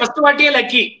பாடினே ஃபர்ஸ்ட் வாட்டியே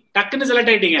லக்கி டக்குன்னு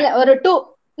செலக்ட் ஆயிட்டீங்க. ஒரு 2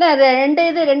 இல்ல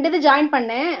 2 இது ஜாயின்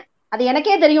பண்ணேன். அது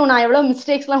எனக்கே தெரியும் நான் எவ்வளவு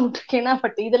மிஸ்டேக்ஸ் எல்லாம் விட்டுருக்கேன்னா.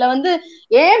 பட் இதுல வந்து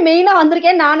ஏன் மெயினா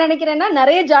வந்திருக்கேன்னு நான் நினைக்கிறேன்னா,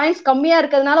 நிறைய ஜாயின்ஸ் கம்மியா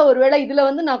இருக்கிறதுனால ஒருவேளை இதுல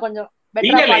வந்து நான் கொஞ்சம்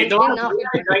பெட்டரா பாடிட்டேன்.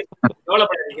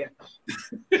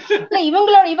 இல்ல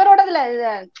இவரோடதுல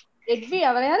எட்வி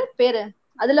அவர் யாரு பேரு,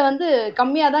 அதுல வந்து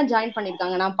கம்மியா தான் ஜாயின்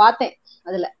பண்ணிருக்காங்க நான் பார்த்தேன்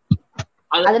அதுல.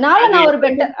 அதனால நான் ஒரு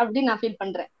பெட்டர் அப்படின்னு நான் ஃபீல்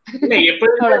பண்றேன். இல்ல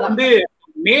எப்பவுமே வந்து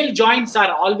மேல் joints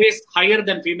are always higher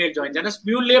then female joints. ஆனா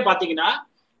ஸ்மியூல்லயே பாத்தீங்கன்னா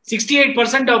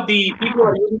 68% of the people who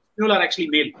are using Smule are actually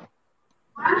male.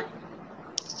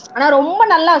 ஆனா ரொம்ப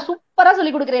நல்லா சூப்பரா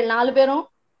சொல்லி கொடுக்குறேன் 4 பேரும்.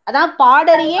 அதான்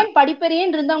பாடறியேன்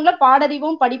படிப்பறியேன் இருந்தவங்கள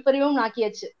பாடறிவும் படிப்பறிவும்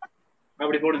ஆக்கியாச்சு.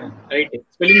 அப்படி போடுங்க. ரைட்.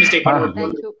 ஸ்பெல்லிங் மிஸ்டேக்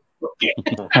பண்ணுங்க.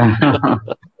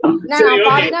 நான்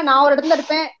பாடினா நான் ஒரு இடத்துல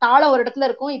இருப்பேன், தாளம் ஒரு இடத்துல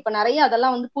இருக்கும். இப்ப நிறைய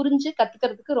அதெல்லாம் வந்து புரிஞ்சு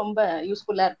கத்துக்கிறதுக்கு ரொம்ப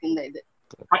யூஸ்ஃபுல்லா இருக்கு இந்த இது.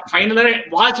 ஃபைனலா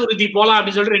வாசுருதி போலாம்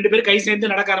அப்படின்னு சொல்லிட்டு 2 பேரும் கை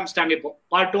சேர்ந்து நடக்க ஆரம்பிச்சிட்டாங்க. இப்போ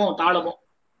பாட்டும் தாளமும்.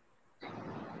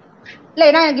 இல்ல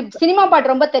ஏன்னா எனக்கு சினிமா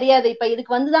பாட்டு ரொம்ப தெரியாது. இப்ப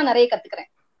இதுக்கு வந்துதான் நிறைய கத்துக்கிறேன்.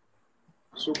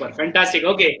 Super, fantastic.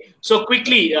 Okay, so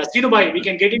quickly Seenu bye, we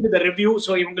can get into the review.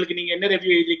 So உங்களுக்கு நீங்க என்ன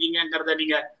ரிவ்யூ எழுதிருக்கீங்கங்கறத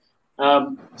நீங்க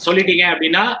சொல்லிட்டீங்க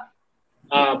அப்படின்னா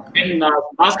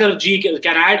Bhaskar G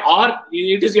can add or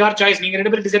it is your choice. நீங்க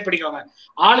 2 பேரும் டிசைட் பண்ணிக்கோங்க.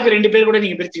 ஆளுக்கு 2 பேர் கூட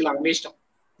நீங்க பிரிச்சுக்கலாம், உங்க இஷ்டம்.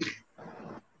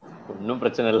 ஒன்னும்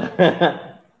பிரச்சனை இல்ல.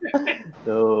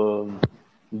 சோ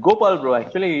கோபால் ப்ரோ,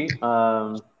 ஆக்சுவலி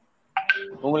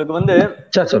உங்களுக்கு வந்து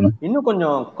இன்னும்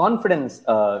கொஞ்சம் கான்ஃபிடன்ஸ்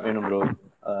வேணும் ப்ரோ.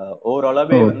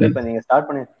 ஓவராலாவே வந்து இப்ப நீங்க ஸ்டார்ட்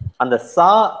பண்ணி அந்த சா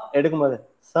எடுக்கும்போது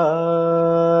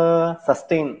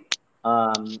சஸ்டெயின்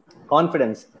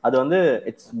கான்ஃபிடன்ஸ், அது வந்து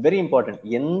இட்ஸ் வெரி இம்பார்ட்டன்ட்.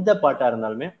 எந்த பாட்டா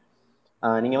இருந்தாலுமே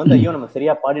நீங்க வந்து ஐயோ நம்ம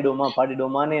சரியா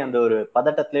பாடிடுவோமான்னு அந்த ஒரு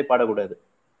பதட்டத்திலே பாடக்கூடாது.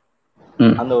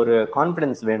 அந்த ஒரு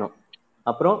கான்ஃபிடன்ஸ் வேணும்.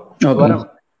 அப்புறம்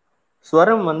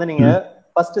ஸ்வரம் வந்து நீங்க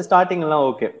ஃபர்ஸ்ட் ஸ்டார்டிங் எல்லாம்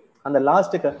ஓகே, அந்த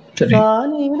லாஸ்ட்டுக்கு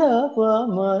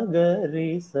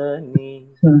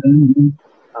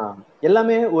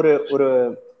எல்லாமே ஒரு ஒரு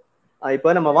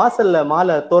இப்ப நம்ம வாசல்ல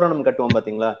மாலை தோரணம் கட்டுவோம்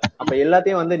பாத்தீங்களா, அப்ப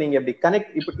எல்லாத்தையும் வந்து நீங்க இப்படி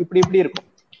கனெக்ட் இப்படி இருக்கும்.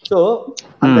 சோ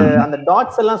அந்த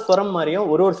டாட்ஸ் எல்லாம் ஸ்வரம் மாதிரியும்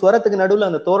ஒரு ஸ்வரத்துக்கு நடுவுல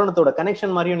அந்த தோரணத்தோட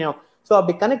கனெக்ஷன் மாதிரியும். சோ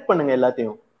அப்படி கனெக்ட் பண்ணுங்க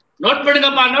எல்லாத்தையும். நோட்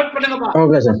பண்ணுங்கப்பா.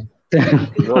 Okay sir.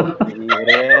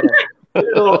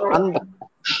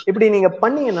 இப்படி நீங்க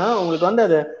பண்ணீங்கன்னா உங்களுக்கு வந்து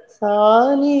அது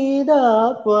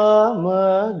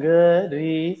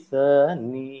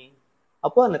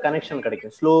அப்போ அந்த கனெக்ஷன்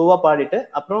கிடைக்கும். ஸ்லோவா பாடிட்டு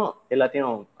அப்புறம்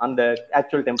எல்லாத்தையும் அந்த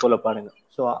ஆக்சுவல் டெம்போல பாடுங்க.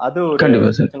 சோ அது ஒரு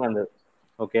பிரச்சனை இருந்தது.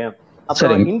 ஓகே,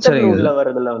 அப்புறம் இன்டர்வியூல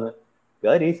வர்றதுல வந்து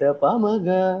கரிச பாமக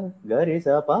கரிச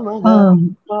பாமக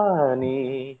பானி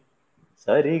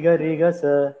சரி கரி கச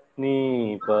நீ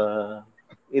பா,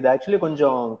 இது ஆக்சுவலி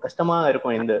கொஞ்சம் கஷ்டமா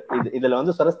இருக்கும். இதுல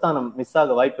வந்து ஸ்வரஸ்தானம் மிஸ்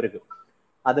ஆக வாய்ப்பு இருக்கு.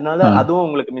 அதனால அதுவும்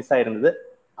உங்களுக்கு மிஸ் ஆயிருந்தது.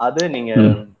 அது நீங்க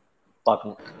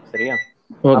பாக்கணும். சரியா?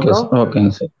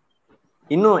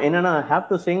 இன்னும் என்னன்னா have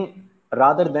to sing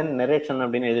rather than narration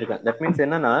அப்படின்னு எழுதிருக்கேன். தட் மீன்ஸ்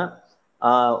என்னன்னா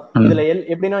இதுல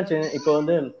எப்படின்னா இப்ப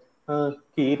வந்து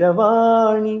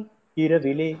கீரவாணி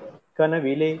இரவிலே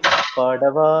கனவிலே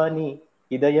பாடவாணி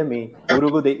இதயமே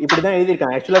உருகுதே இப்படிதான்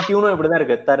எழுதியிருக்காங்க. ஆக்சுவலா டியூனும் இப்படிதான்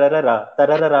இருக்கு, தரரரா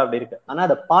தரரரா அப்படி இருக்கு. ஆனா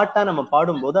அதை பாட்டா நம்ம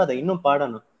பாடும்போது அதை இன்னும்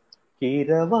பாடணும்.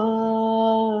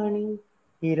 கீரவாணி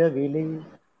இரவிலே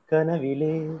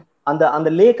கனவிலே அந்த அந்த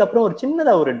லேக் அப்புறம் ஒரு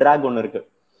சின்னதா ஒரு டிராக் ஒண்ணு இருக்கு.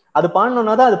 அது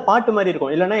பாடணும்னா தான் அது பாட்டு மாதிரி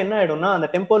இருக்கும். இல்லைன்னா என்ன ஆயிடும்னா அந்த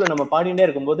டெம்போல நம்ம பாடிட்டே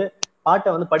இருக்கும்போது பாட்டை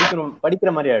வந்து படிக்கிற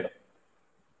மாதிரி ஆயிடும்.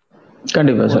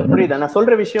 கண்டிப்பா சார். புரியுதா நான்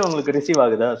சொல்ற விஷயம் உங்களுக்கு ரிசீவ்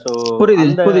ஆகுதா? சோ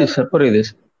புரியுது.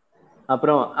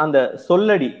 அப்புறம் அந்த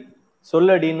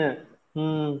சொல்லடின்னு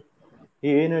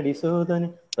ஏனடி சோதனை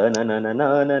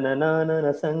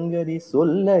சங்கதி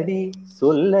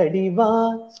சொல்லடி வா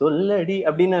சொல்லடி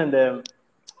அப்படின்னு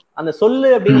அந்த சொல்லு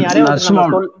அப்படின்னு யாரையும்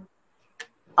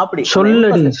அப்படி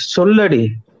சொல்லடி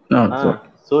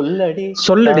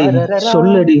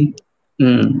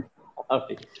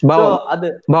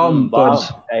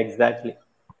எக்ஸாக்ட்லி.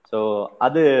 சோ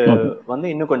அது வந்து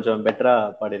இன்னும் கொஞ்சம் பெட்டரா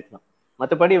பாடிருக்கலாம்.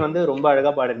 மற்றபடி வந்து ரொம்ப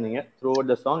அழகா பாடிருந்தீங்க through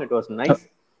out the song. It was nice.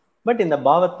 But இந்த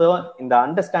பாவத்தை இந்த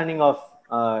அண்டர்ஸ்டாண்டிங் ஆஃப்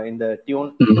இந்த டியூன்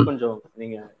இது கொஞ்சம்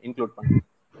நீங்க இன்க்ளூட் பண்ணுங்க.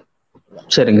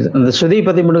 சரிங்க சார். அந்த ஸ்ருதி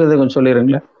பத்தி மட்டும் கொஞ்சம்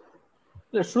சொல்லிடுறீங்களா?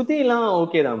 இல்ல ஸ்ருதி எல்லாம்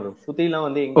ஓகே தான் ப்ரோ. ஸ்ருதி எல்லாம்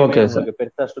வந்து எங்க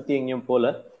பெருசா ஸ்ருதி எங்கேயும் போல,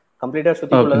 கம்ப்ளீட்டா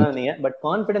ஸ்ருதிக்குள்ள தான் இருந்தீங்க. பட்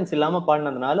கான்பிடன்ஸ் இல்லாம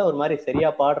பாடினதுனால ஒரு மாதிரி சரியா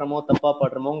பாடுறோமோ தப்பா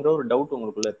பாடுறோமோங்கிற ஒரு டவுட்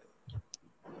உங்களுக்குள்ள இருக்கு.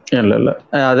 இல்ல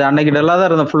அது அன்னைக்கு நல்லா தான்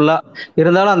இருந்தேன் ஃபுல்லா.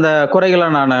 இருந்தாலும் அந்த குறைகளை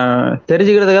நான்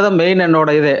தெரிஞ்சுக்கிறதுக்காக தான் மெயின் என்னோட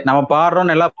இதே. நம்ம பாடுறோம்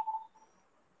நல்லா,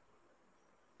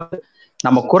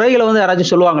 நம்ம குறைகளை வந்து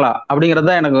யாராச்சும் சொல்லுவாங்களா அப்படிங்கிறது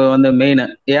தான் எனக்கு வந்து மெயின்.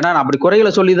 ஏன்னா நான் அப்படி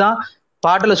குறைகளை சொல்லிதான்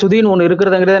பாட்டுல சுதின்னு ஒண்ணு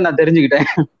இருக்கிறதுங்கிறத நான் தெரிஞ்சுக்கிட்டேன்.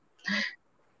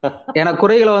 எனக்கு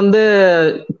குறைகளை வந்து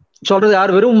சொல்றது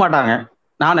யாரும் விரும்ப மாட்டாங்க.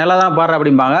 நான் நல்லா தான் பாடுறேன்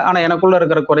அப்படிம்பாங்க. ஆனா எனக்குள்ள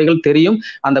இருக்கிற குறைகள் தெரியும்.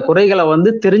 அந்த குறைகளை வந்து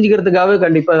தெரிஞ்சுக்கிறதுக்காகவே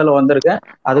கண்டிப்பா இதுல வந்திருக்கேன்.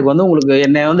 அதுக்கு வந்து உங்களுக்கு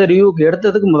என்னை வந்து ரிவ்யூக்கு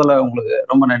எடுத்ததுக்கு முதல்ல உங்களுக்கு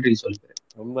ரொம்ப நன்றி சொல்லிக்கிறேன்.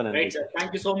 ரொம்ப நன்றி. Right, sir.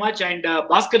 Thank you so much. And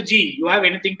Bhaskar ji, you have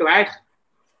anything to add?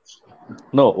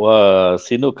 No,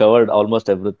 Seenu covered almost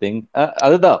everything.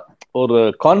 அதுதான் ஒரு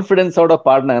கான்ஃபிடென்ஸோட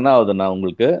பாடினா என்ன ஆகுதுன்னா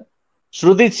உங்களுக்கு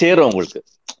ஸ்ருதி சேரும் உங்களுக்கு.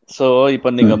 ஸோ இப்போ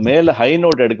நீங்க மேல ஹை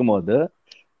நோட் எடுக்கும்போது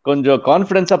கொஞ்சம்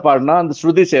கான்ஃபிடென்ஸா பாடினா அந்த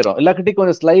ஸ்ருதி சேரும். இல்லாட்டி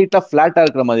கொஞ்சம் ஸ்லைட்டா ஃபிளாட்டா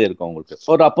இருக்கிற மாதிரி இருக்கும் உங்களுக்கு.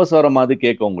 ஒரு அப்பஸ் வர மாதிரி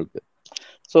கேட்கும் உங்களுக்கு.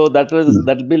 So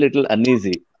that be little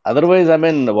uneasy. Otherwise I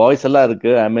mean voice எல்லாம்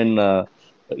இருக்கு. ஐ மீன்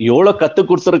எவ்வளோ கத்து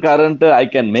கொடுத்துருக்காருன்ட்டு I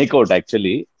can make out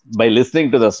actually by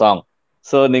listening to the song.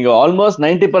 So நீங்க ஆல்மோஸ்ட்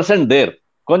 90% தேர்.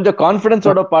 கொஞ்சம்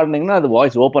கான்ஃபிடன்ஸோட பாடினீங்கன்னா அது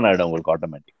வாய்ஸ் ஓப்பன் ஆயிடும் உங்களுக்கு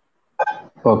automatic.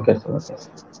 Okay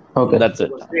okay, that's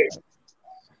it.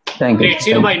 Thank you.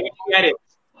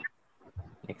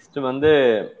 Next வந்து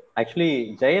ஆக்சுவலி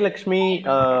ஜெயலட்சுமி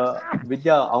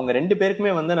வித்யா அவங்க ரெண்டு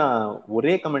பேருக்குமே வந்து நான்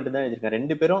ஒரே கமெண்ட் தான் எழுதியிருக்கேன்.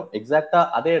 ரெண்டு பேரும் எக்ஸாக்டா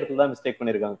அதே இடத்துல தான் மிஸ்டேக்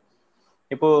பண்ணிருக்காங்க.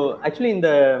 இப்போ ஆக்சுவலி இந்த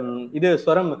இது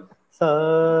ஸ்வரம் சா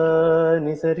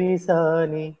நி சரி சா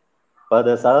நி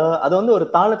பதசா, அது வந்து ஒரு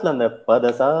தாளத்துல அந்த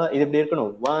பதசா இது இப்படி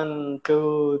இருக்கணும். 1 2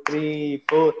 3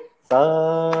 4 சா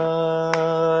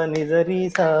நி சரி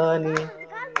சா நி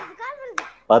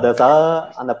பதசா,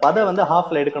 அந்த பத வந்து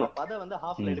ஹாஃப்ல எடுக்கணும்.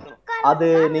 அது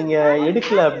நீங்க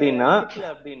எடுக்கல அப்படின்னா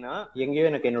எங்கேயோ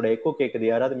எனக்கு என்னோட எக்கோ கேக்குது.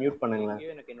 யாராவது மியூட் பண்ணுங்களேன்.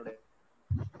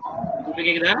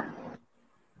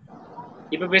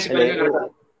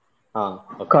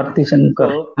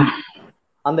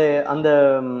 அந்த அந்த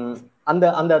அந்த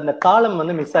அந்த அந்த காலம்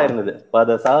வந்து மிஸ் ஆயிருந்தது.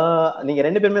 பதசா நீங்க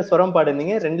ரெண்டு பேருமே சுரம்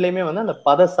பாடுனீங்க, ரெண்டுலயுமே வந்து அந்த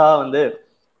பதசா வந்து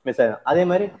மிஸ் ஆயிரும். அதே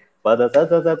மாதிரி பதசா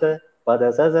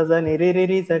பதசா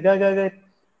நிரி சக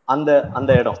அந்த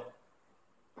அந்த இடம்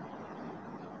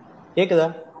கேக்குதா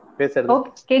பேசுறது?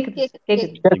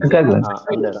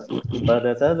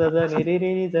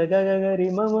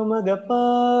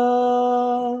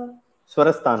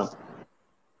 ஸ்வரஸ்தானம்.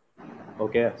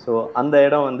 ஓகே, சோ அந்த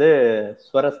இடம் வந்து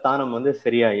ஸ்வரஸ்தானம் வந்து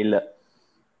சரியா இல்ல.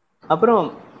 அப்புறம்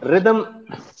ரிதம்,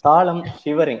 தாளம்,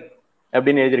 ஷிவரிங்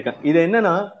அப்படின்னு எழுதியிருக்கேன். இது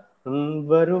என்னன்னா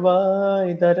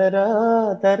வருவாய் தரரா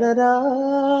தரரா,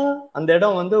 அந்த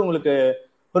இடம் வந்து உங்களுக்கு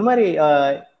ஒரு மாதிரி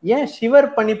ஏன் ஷிவர்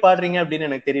பண்ணி பாடுறீங்க அப்படின்னு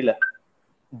எனக்கு தெரியல.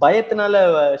 பயத்தினால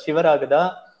ஷிவர் ஆகுதா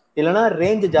இல்லனா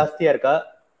ரேஞ்ச் ஜாஸ்தியா இருக்கா,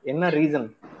 என்ன ரீசன்?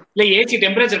 இல்ல ஏசி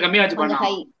டெம்பரேச்சர் கம்மியா வச்சு பண்ணா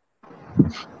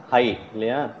ஹை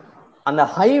இல்லையா? அந்த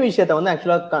ஹை விஷயத்த வந்து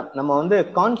ஆக்சுவலா நம்ம வந்து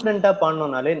கான்ஃபிடென்ட்டா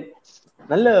பாடணும்னாலே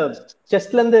நல்ல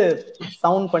செஸ்ட்ல இருந்து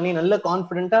சவுண்ட் பண்ணி நல்ல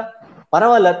கான்ஃபிடென்ட்டா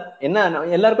பரவாயில்ல. என்ன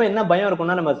எல்லாருக்கும் என்ன பயம்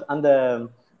இருக்கும்னா நம்ம அந்த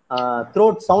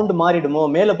த்ரோட் சவுண்ட் மாறிடுமோ,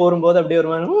 மேல போகும்போது அப்படியே ஒரு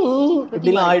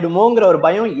இப்படிலாம் ஆயிடுமோங்கிற ஒரு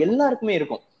பயம் எல்லாருக்குமே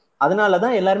இருக்கும்.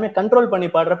 அதனாலதான் எல்லாருமே கண்ட்ரோல் பண்ணி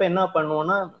பாடுறப்ப என்ன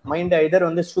பண்ணுவோம்னா மைண்ட் ஐதர்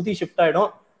வந்து ஸ்ருதி ஷிஃப்ட்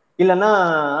ஆயிடும், இல்லைன்னா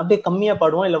அப்படியே கம்மியா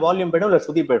பாடுவோம், இல்ல வால்யூம் போயிடும், இல்ல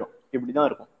ஸ்ருதி போயிடும். இப்படிதான்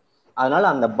இருக்கும். அதனால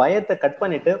அந்த பயத்தை கட்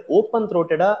பண்ணிட்டு ஓப்பன்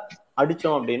த்ரோட்டடா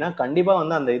அடிச்சோம் அப்படின்னா கண்டிப்பா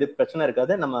வந்து அந்த இது பிரச்சனை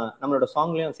இருக்காது. நம்மளோட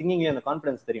சாங்லயும் சிங்கிங்லயும் அந்த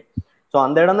கான்ஃபிடன்ஸ் தெரியும். ஸோ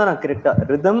அந்த இடம் தான் நான் கரெக்டா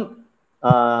ரிதம்,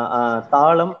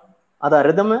 தாளம், அதான்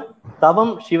ரிதம்,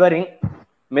 தவம், ஷிவரிங்,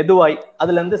 மெதுவாய்,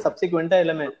 அதுல இருந்து சப்சிக்வெண்டா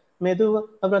எல்லாமே மெதுவா,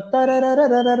 அப்புறம்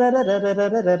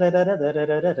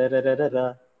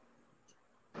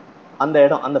அந்த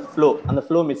இடம் அந்த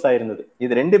ஃப்ளோ மிஸ் ஆயிருந்தது.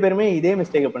 இது ரெண்டு பேருமே இதே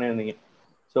மிஸ்டேக் பண்ணியிருந்தீங்க.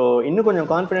 ஸோ இன்னும் கொஞ்சம்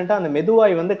கான்ஃபிடென்ட்டா அந்த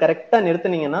மெதுவாய் வந்து கரெக்டா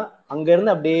நிறுத்தினீங்கன்னா அங்க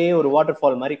இருந்து அப்படியே ஒரு வாட்டர்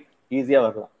ஃபால் மாதிரி ஈஸியா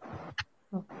வரலாம்.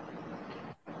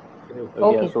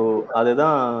 ஸோ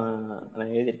அதுதான்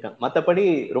நான் எழுதியிருக்கேன். மற்றபடி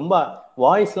ரொம்ப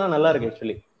வாய்ஸ்லாம் நல்லா இருக்கு.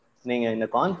 ஆக்சுவலி நீங்க இந்த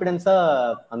கான்ஃபிடென்ஸா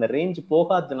அந்த ரேஞ்ச்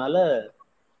போகாததுனால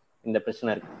இந்த பிரச்சனை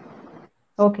இருக்கு.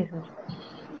 Okay sir.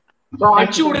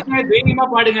 அச்சு விடுங்க, தைரியமா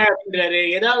பாடுங்க அப்படின்றாரு.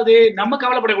 ஏதாவது நம்ம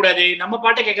கவலைப்படக்கூடாது, நம்ம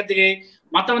பாட்டை கேட்கறதுக்கு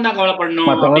மத்தவன் தான் கவலைப்படணும்.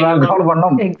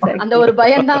 அந்த ஒரு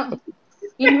பயம் தான்.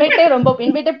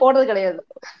 இன்வைட்டே போடுறது கிடையாது.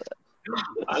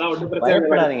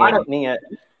 நீங்க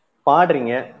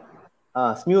பாடுறீங்க,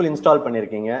 ஸ்மியூல் இன்ஸ்டால்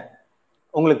பண்ணிருக்கீங்க,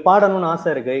 உங்களுக்கு பாடணும்னு ஆசை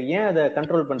இருக்கு, ஏன் அதை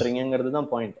கண்ட்ரோல் பண்றீங்கிறது தான்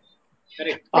பாயிண்ட்.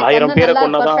 1000 பேரை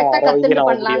கொன்னதான்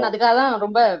அதுக்காக தான்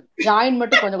ரொம்ப ஜாயின்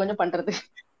மட்டும் கொஞ்சம் கொஞ்சம் பண்றது.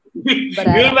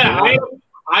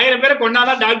 1000 பேரை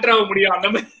கொண்டாதான் டாக்டர் ஆக முடியும். அந்த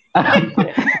மாதிரி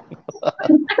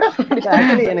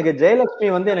எனக்கு ஜெயலட்சுமி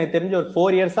வந்து எனக்கு தெரிஞ்ச ஒரு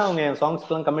 4 இயர்ஸா அவங்க என்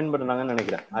சாங்ஸ்க்கு எல்லாம் கமெண்ட் பண்றாங்கன்னு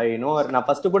நினைக்கிறேன். I know. நான்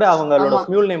ஃபர்ஸ்ட் கூட அவங்களோட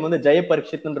ஸ்மியூல் நேம் வந்து ஜெய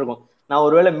பரீட்சித்னு இருக்கும். நான்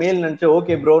ஒருவேளை மேல் நினைச்சு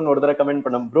ஓகே ப்ரோன்னு ஒரு தடவை கமெண்ட்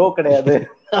பண்ணேன். ப்ரோ கிடையாது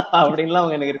அப்படின்லாம்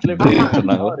அவங்க எனக்கு ரிப்ளை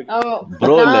பண்ணாங்க.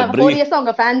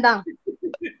 அவங்க ஃபேன் தான்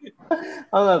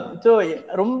அவங்க. ஸோ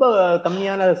ரொம்ப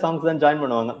கம்மியான சாங்ஸ் தான் ஜாயின்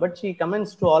பண்ணுவாங்க. But she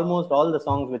comments to almost all the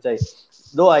songs which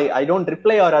I don't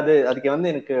reply. R அதுக்கு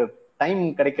வந்து எனக்கு டைம்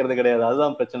கிடைக்கிறது கிடையாது.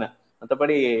 அதுதான் பிரச்சனை.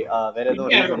 மத்தபடி வேற எதுவும்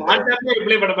reason கிடையாது. வாட்ஸ்அப்ல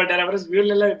ரிப்ளை பண்ண மாட்டாரு, அப்புறம்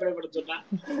வியூல எல்லாம் ரிப்ளை பண்ண சொன்னா.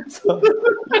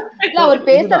 இல்ல அவர்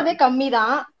பேசுறதே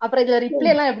கம்மிதான், அப்புறம் இதுல ரிப்ளை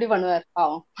எல்லாம் எப்படி பண்ணுவார்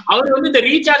பாவம். அவர் வந்து இந்த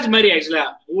ரீசார்ஜ் மாதிரி ஆக்சுவலா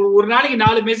ஒரு நாளைக்கு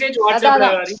 4 மெசேஜ் வாட்ஸ்அப்ல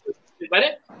ரீசார்ஜ் இருப்பாரு,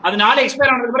 அது 4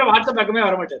 எக்ஸ்பயர் ஆனதுக்கு அப்புறம் வாட்ஸ்அப் பக்கமே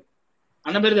வர மாட்டாரு.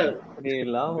 அந்த மாதிரி தான் அப்படி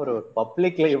எல்லாம் ஒரு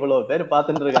பப்ளிக்ல இவ்வளவு பேர்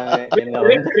பாத்துட்டு இருக்காங்க.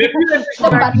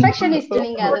 பர்ஃபெக்ஷனிஸ்ட்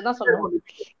நீங்க அதுதான் சொல்லணும்.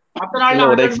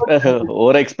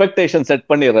 ஒரு எக்ஸ்பெக்டேஷன் செட்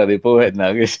பண்ணிடுறாரு இப்போவே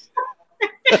Nagesh.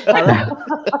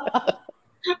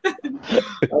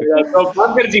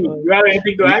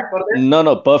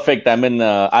 No, perfect. I mean,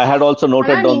 I had also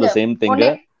noted down the same thing.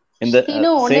 In the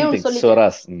same thing,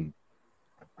 Swaras.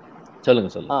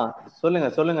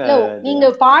 சொல்லுங்க. நீங்க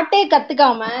பாட்டே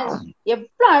கத்துக்காம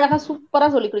எவ்வளவு அழகா சூப்பரா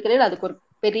சொல்லி கொடுக்கறீங்க, அதுக்கு ஒரு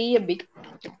பெரிய பிக்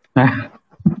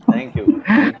Thank you.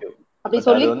 அப்படி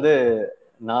சொல்லி வந்து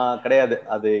நான் கிடையாது,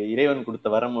 அது இறைவன் கொடுத்த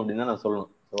வரம் அப்படின்னு தான் நான்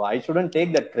சொல்லணும். So I shouldn't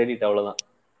take that credit. அவ்வளவுதான்.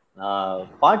 நான்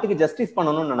பாட்டுக்கு ஜஸ்டிஸ்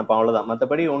பண்ணணும்னு நினைப்பேன், அவ்வளவுதான்.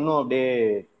 மற்றபடி ஒன்றும்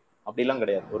அப்படிலாம்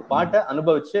கிடையாது. ஒரு பாட்டை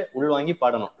அனுபவிச்சு உள்வாங்கி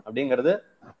பாடணும் அப்படிங்கிறது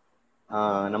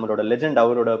நம்மளோட லெஜெண்ட்.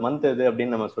 அவரோட மந்த் இது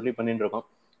அப்படின்னு நம்ம சொல்லி பண்ணிட்டு இருக்கோம்.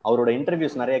 அவரோட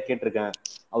இன்டர்வியூஸ் நிறைய கேட்டிருக்கேன்,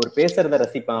 அவர் பேசுறத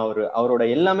ரசிப்பேன், அவரோட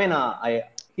எல்லாமே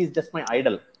he's just my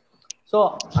Idol. So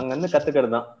அங்கிருந்து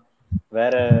கத்துக்கிறது தான்,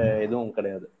 வேற எதுவும்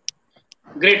கிடையாது.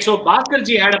 Great. So Bhaskar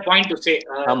ji had a point to say.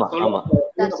 Ama.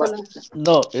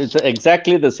 No, it's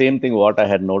exactly the same thing what I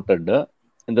had noted.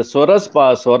 In the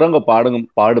Swaranga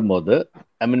பாடும்போது,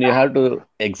 I mean, you have to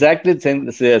exactly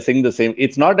sing the same.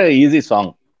 It's not an easy song.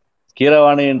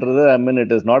 Keeravaani என்றது, I mean,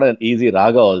 it is not an easy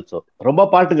raga also. ரொம்ப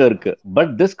பாட்டுங்க இருக்கு. But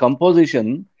this composition,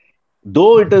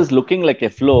 though it is looking like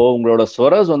a flow, உங்களோட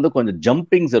ஸ்வரஸ் வந்து கொஞ்சம்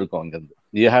ஜம்பிங்ஸ் இருக்கும் அங்கிருந்து.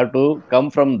 You have to come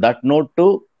from that note to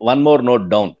one more note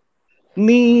down.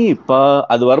 நீ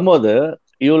அது வரும்போது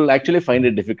you will actually find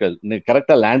it difficult. நீங்க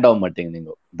கரெக்டா லேண்ட் ஆக மாட்டீங்க நீங்க.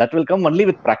 That will come only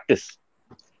with practice.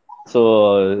 So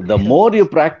the more you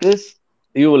practice,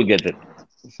 you will get it.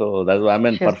 So that's, I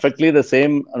mean, perfectly the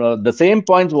same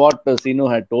points what Seenu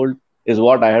had told is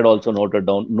what I had also noted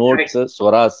down. Notes,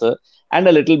 swaras, and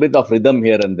a little bit of rhythm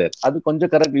here and there. Adu konja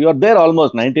correct. You are there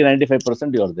almost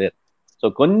 90-95% you are there. So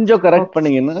konja correct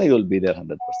பண்ணீங்கன்னா you will be there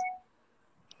 100%.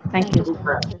 Thank you.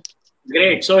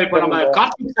 Great. So இப்போ நம்ம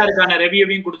கார்த்திக் சாருக்கான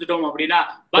ரிவ்யூவையும் கொடுத்துட்டோம் அப்படினா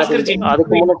Bhaskar ji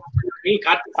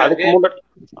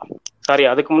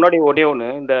அதுக்கு முன்னாடி ஒரே ஒண்ணு,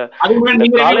 இந்த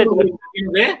காலேஜ்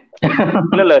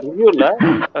இல்ல ரிவ்யூ இல்ல,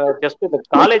 ஜஸ்ட் இந்த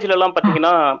காலேஜ்ல எல்லாம்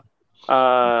பாத்தீங்கன்னா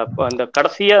அந்த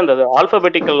கடைசியா அந்த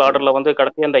ஆல்பபெட்டிக்கல் ஆர்டர்ல வந்து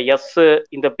கடைசியா அந்த எஸ்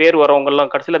இந்த பேர் வரவங்க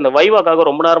எல்லாம் கடைசியில இந்த வைவாக்காக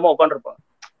ரொம்ப நேரமா உட்காந்துருப்பாங்க.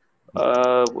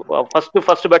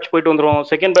 ஃபர்ஸ்ட் பேட்ச் போயிட்டு வந்துரும்,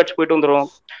 செகண்ட் பேட்ச் போயிட்டு வந்துரும்.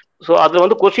 ஸோ அதுல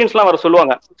வந்து கொஸ்டின்ஸ் எல்லாம் வர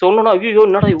சொல்லுவாங்க. சொன்னோன்னா ஐயோ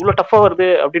என்னடா இவ்வளவு டஃபா வருது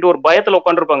அப்படின்ட்டு ஒரு பயத்துல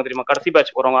உட்காந்துருப்பாங்க தெரியுமா, கடைசி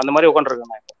பேட்ச் போறவங்க அந்த மாதிரி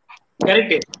உட்காந்துருக்காங்க.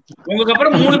 கரெக்ட். உங்களுக்கு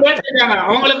அப்புறம் 3 பேட்ச் இருக்காங்க,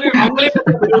 அவங்களே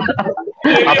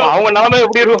அப்ப அவங்க நிலைமை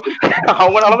எப்படி இருக்கும்,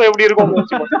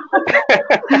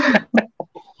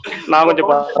 நான் கொஞ்சம்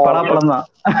பலாப்பழம் தான்.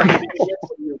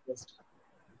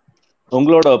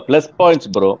 உங்களோட plus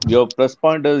points bro, your plus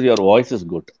point is your voice is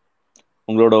good.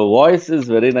 உங்களோட voice is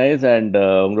very nice and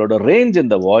உங்களோட ரேஞ்ச்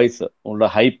இன் த வாய்ஸ், உங்களோட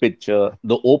high pitch,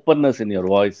 the openness in your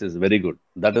voice is very good.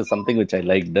 That is something which I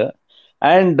liked.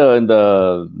 And இந்த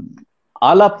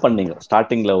ஆலாப் பண்ணீங்க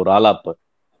ஸ்டார்டிங்ல ஒரு alaap.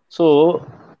 So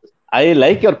I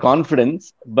like your confidence,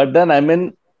 but then I mean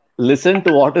listen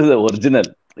to what is the original.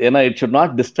 ஏன்னா it should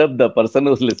not disturb the person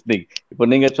who's listening. இப்போ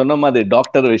நீங்க சொன்ன மாதிரி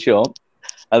doctor விஷயம்,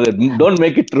 அது don't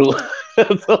make it true.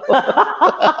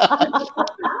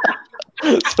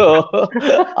 So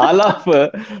alap,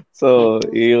 so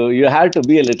you have to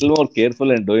be a little more careful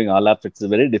in doing alap. It's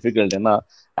very difficult,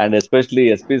 and especially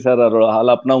SP sir or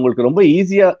alap na ungalku romba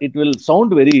easy, it will sound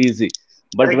very easy,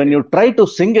 but when you try to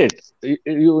sing it,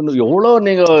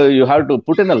 you have to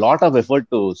put in a lot of effort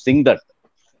to sing that.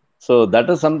 So that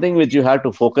is something which you have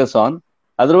to focus on.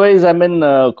 Otherwise, I mean,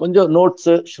 konja notes,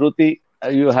 shruti,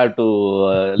 you have to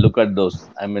look at those.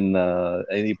 I mean,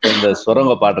 ipo inda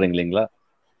swaranga paadringla,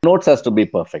 notes has to be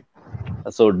perfect.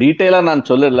 So detail நான்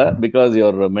சொல்லல, because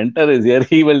your mentor is here,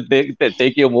 he will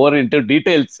take you more into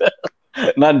details.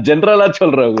 நான் ஜெனரலா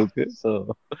சொல்றேன் உங்களுக்கு. So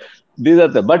these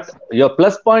are the, but your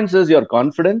plus points is your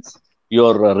confidence,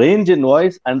 your range in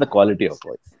voice and the quality of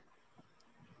voice.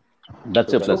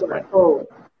 That's your plus point. Oh,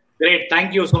 great. Thank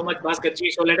you so much, Bhaskar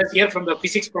ji. So let us hear from the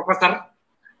physics professor.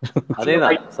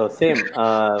 அதேதான். So same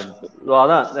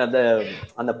அதான்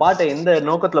அந்த பாட்டை எந்த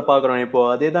நோக்கத்துல பாக்குறோம் இப்போ,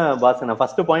 அதேதான் pass. நான்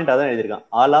ஃபர்ஸ்ட் பாயிண்ட் அதான் எழுதியிருக்கேன்,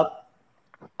 ஆலாப்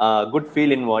குட்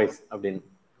ஃபீல் இன் வாய்ஸ் அப்படின்னு.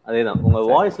 அதேதான், உங்க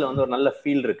வாய்ஸ்ல வந்து ஒரு நல்ல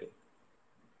ஃபீல் இருக்கு,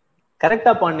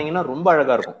 கரெக்டா பாடினீங்கன்னா ரொம்ப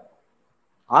அழகா இருக்கும்.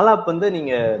 ஆலாப் வந்து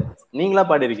நீங்களா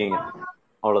பாடிருக்கீங்க,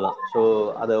 அவ்வளவுதான். ஸோ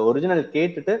அதை ஒரிஜினல்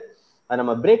கேட்டுட்டு அதை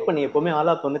நம்ம பிரேக் பண்ணி, எப்பவுமே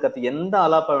ஆலாப் வந்து எந்த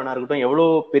ஆலாப்பா வேணா இருக்கட்டும்,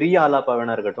 எவ்வளவு பெரிய ஆலாப்பா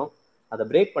வேணா இருக்கட்டும், அதை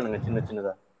பிரேக் பண்ணுங்க சின்ன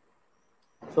சின்னதா.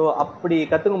 ஸோ அப்படி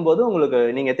கத்துக்கும் போது உங்களுக்கு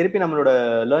நீங்க திருப்பி நம்மளோட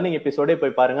லேர்னிங் எபிசோடே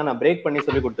போய் பாருங்க, நான் பிரேக் பண்ணி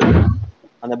சொல்லி கொடுத்துருக்கேன்.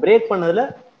 அந்த பிரேக் பண்ணதுல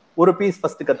ஒரு பீஸ்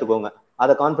ஃபர்ஸ்ட் கத்துக்கோங்க,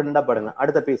 அதை கான்ஃபிடென்ட்டா பாடுங்க.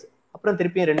 அடுத்த பீஸ் அப்புறம்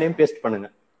திருப்பியும் ரெண்டையும் பேஸ்ட் பண்ணுங்க,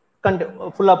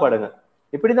 ஃபுல்லா பாடுங்க.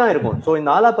 இப்படிதான் இருக்கும். ஸோ இந்த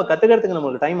ஆலாப்பை கத்துக்கிறதுக்கு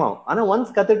நம்மளுக்கு டைம் ஆகும். ஆனா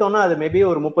ஒன்ஸ் கத்துட்டோம்னா அது மேபி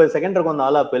ஒரு 30 செகண்ட் இருக்கும் அந்த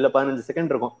ஆலாப்பு, இல்ல 15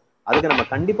 செகண்ட் இருக்கும். அதுக்கு நம்ம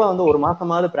கண்டிப்பா வந்து ஒரு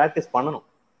மாசமாவது பிராக்டிஸ் பண்ணணும்.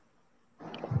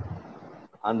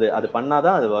 அது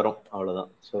பண்ணாதான் அது வரும், அவ்வளவுதான்.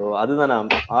 ஸோ அதுதான் நான்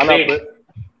ஆலாப்பு.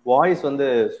 வாய்ஸ் வந்து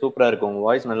சூப்பரா இருக்கு, உங்க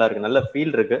வாய்ஸ் நல்லா இருக்கு, நல்ல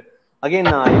ஃபீல் இருக்கு. அகைன்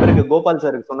நான் இவருக்கு கோபால்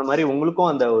சாருக்கு சொன்ன மாதிரி உங்களுக்கும்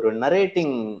அந்த ஒரு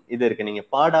நரேட்டிங் இது இருக்கு, நீங்க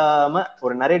பாடாம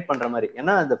ஒரு நரேட் பண்ற மாதிரி.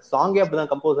 ஏன்னா அந்த சாங்கே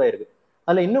அப்படிதான் கம்போஸ் ஆயிருக்கு.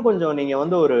 அதுல இன்னும் கொஞ்சம் நீங்க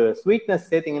வந்து ஒரு ஸ்வீட்னஸ்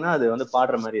சேர்த்தீங்கன்னா அது வந்து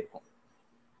பாடுற மாதிரி இருக்கும்.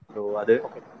 ஸோ அது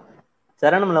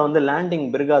சரணம்ல வந்து லேண்டிங்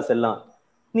பிர்காஸ் எல்லாம்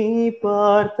நீ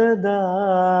பார்த்ததா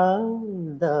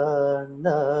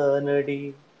நடி,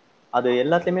 அது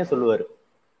எல்லாத்தையுமே சொல்லுவாரு.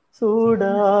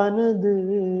 சூடானது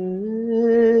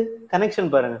கனெக்ஷன்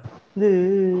பாருங்க,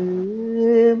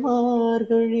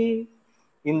 மார்கழி,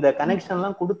 இந்த கனெக்ஷன்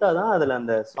எல்லாம் கொடுத்தாதான் அதுல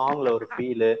அந்த சாங்ல ஒரு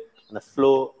ஃபீல், அந்த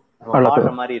ஃப்ளோ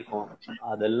பாடுற மாதிரி இருக்கும்,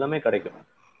 அது எல்லாமே கிடைக்கும்.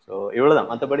 ஸோ இவ்வளவுதான்,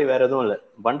 மற்றபடி வேற எதுவும் இல்லை.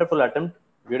 Wonderful attempt,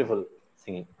 beautiful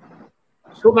singing.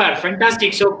 Super,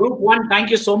 fantastic. So group 1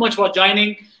 thank you so much for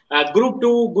joining. Group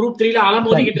 2 group 3ல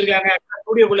அலமோதிக்கிட்டு இருக்காங்க,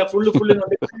 ஸ்டுடியோக்குள்ள ஃபுல்லு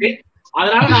வந்து.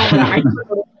 அதனால நான்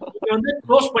உங்களை வந்து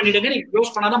க்ளோஸ் பண்ணிடுங்க, நீங்க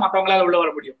க்ளோஸ் பண்ணாதான் மத்தவங்களால உள்ள வர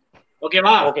முடியும்.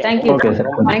 ஓகேவா? Thank you.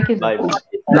 Thank you.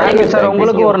 Thank you sir,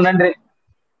 உங்களுக்கு ஒரு நன்றி.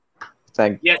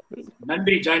 Thank you. Yes,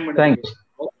 நன்றி ஜாயின் பண்ணதுக்கு.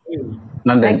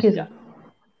 நன்றி. Thank you sir.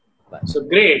 So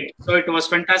great. So it was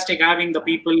fantastic having the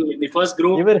people in the first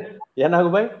group. இவர்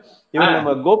ஏனாகுபாய், இவர்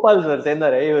நம்ம கோபால் சார்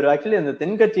சேர்ந்தாரு. இவர் ஆக்சுவலி அந்த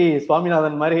தென்கட்சி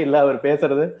சுவாமிநாதன் மாதிரி இல்ல அவர்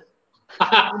பேசுறது.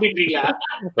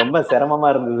 ரொம்ப சிரமமா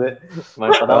இருந்தது.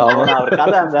 அவர்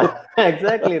கதை அந்த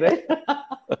எக்ஸாக்ட்லி ரைட்.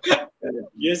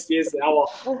 எஸ் எஸ் ஆமா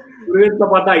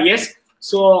பார்த்தா எஸ்.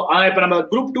 சோ இப்ப நம்ம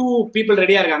குரூப் 2 பீப்புள்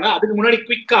ரெடியா இருக்காங்க. அதுக்கு முன்னாடி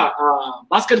குவிக்கா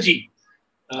Bhaskar G,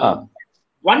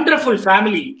 wonderful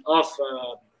family of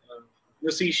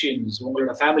musicians,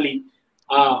 உங்களோட ஃபேமிலி,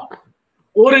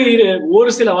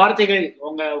 ஒரு சில வார்த்தைகள்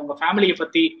உங்க ஃபேமிலியை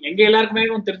பத்தி எங்க எல்லாருக்குமே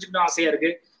தெரிஞ்சுக்கணும் ஆசையா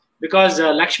இருக்கு. பிகாஸ்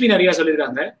லக்ஷ்மி நிறைய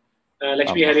சொல்லியிருக்காங்க,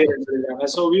 Lakshmi Harrier சொல்லியிருக்காங்க.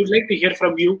 So we would like to hear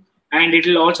from you, and it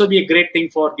will also be a great thing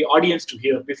for the audience to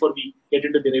hear before we get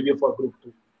into the review for group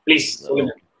 2. Please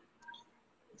சொல்லுங்க.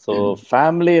 So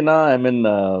family na, I mean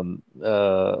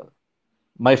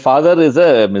my father is a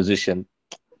musician.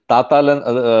 Tata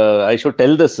I should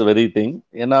tell this very thing,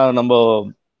 ஏன்னா நம்ம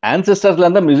ancestors la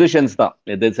musicians தான்.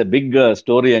 There's a big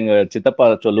story எங்க சித்தப்பா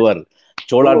சொல்லுவார்.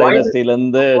 சோழா டைனாஸ்டில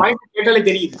இருந்து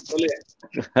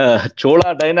சோழா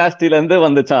டைனாஸ்டில இருந்து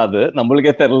வந்துச்சான், அது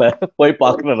நம்மளுக்கே தெரியல, போய்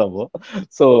பார்க்கணும் நம்ம.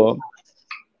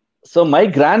 So my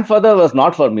grandfather was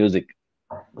not for music.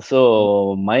 So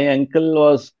my uncle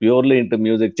was purely into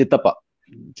music.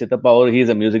 Chittappa, or he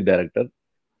is a music director.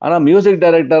 ஆனா music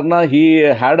டைரக்டர்னா he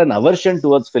had an aversion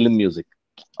towards film music.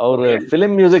 Our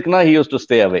film music na he used to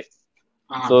stay away.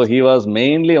 So he was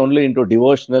mainly only into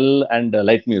devotional and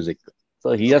light music. So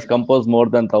he has composed more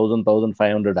than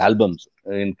 1,500 albums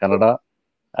in Kannada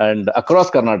and across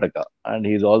Karnataka, and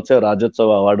he is also a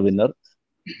Rajyotsava award winner.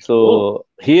 So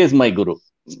he is my guru.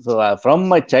 So from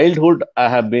my childhood I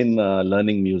have been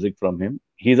learning music from him.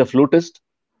 He is a flutist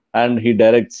and he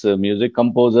directs music,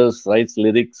 composes, writes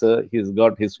lyrics. He's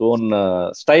got his own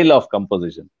style of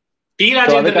composition.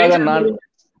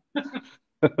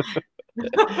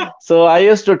 So I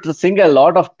used to sing a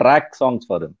lot of track songs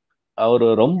for him.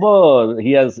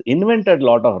 He has invented a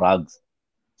lot of rags.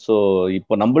 So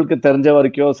இப்போ நம்மளுக்கு தெரிஞ்ச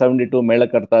வரைக்கும் 72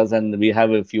 மேளகர்த்தாஸ் and we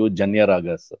have a few janya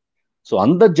ragas. So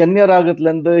அந்த janya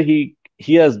ராகத்துல இருந்து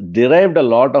he has derived a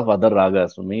lot of other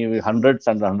ragas, maybe hundreds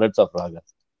and hundreds of ragas.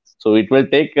 So it will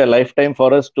take a lifetime for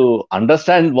us to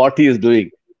understand what he is doing.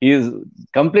 He is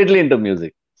completely into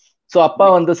music. So appa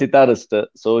வந்து sitarist.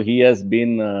 So he has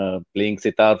been playing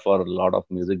sitar for a lot of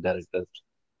music directors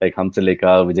like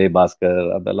Hamsalekha, Vijay Bhaskar,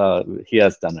 adala he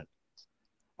has done it.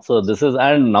 So this is,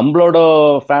 and நம்மளோட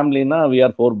family na we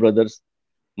are 4 brothers.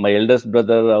 My eldest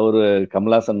brother அவரு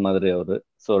கமலாசன் மாதிரி அவரு.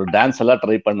 So dance எல்லாம்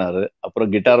try பண்ணாரு,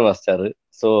 அப்புறம் guitar வாசிச்சாரு.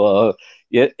 So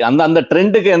அந்த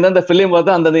ட்ரெண்டுக்கு எந்தெந்த ஃபிலிம்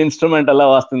பார்த்தா அந்த இன்ஸ்ட்ருமெண்ட்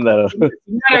எல்லாம் வாசிச்சிருந்தாரு.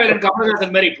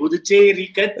 கமலஹாசன் மாதிரி புதுச்சேரி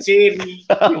கச்சேரி.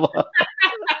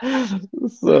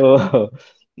 So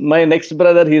my next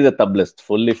brother, he is a tablist,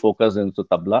 fully focused into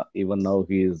tabla. Even now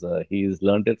he is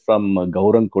learned it from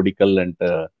Gaurang Kodikal and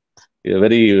a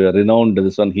very renowned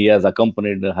this one. He has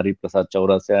accompanied Hari Prasad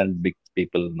Chaurasya and big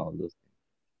people and all this.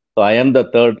 So I am the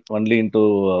third, only into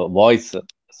voice.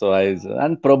 So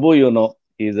and Prabhu, you know,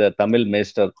 he is a Tamil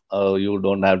master. You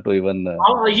don't have to even.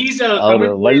 He's a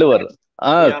Valluvar.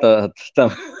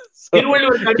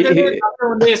 Thiruvalluvar அடுத்தது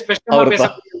வந்து ஸ்பெஷலா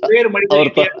பேசக்கூடிய வேறு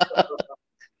மனிதர்.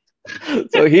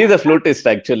 So he's a flutist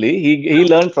actually. He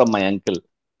learned from my uncle,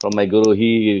 from my guru. He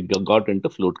got into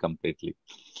flute completely.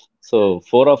 So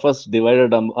 4 of us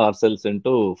divided ourselves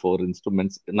into 4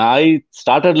 instruments. And I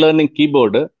started learning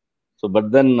keyboard. So, but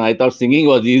then I thought singing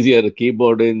was easier.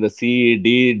 Keyboard in the C,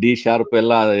 D sharp,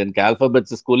 and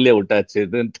alphabets school le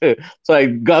uttachu. So I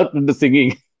got into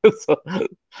singing.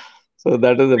 So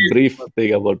that is a brief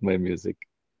thing about my music.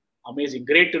 Amazing,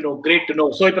 great to know.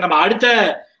 So ipo nama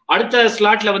அடுத்த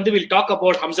ஸ்லாட்ல வந்து we'll talk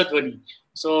about Hamsadvani.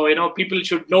 So people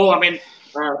should know. I mean,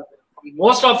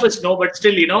 most of us know, but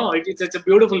still it's a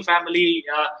beautiful family.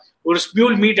 ஒரு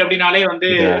ஸ்பியூல் meet அப்படினாலே வந்து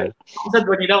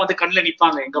Hamsadvani தான் வந்து கண்ணுல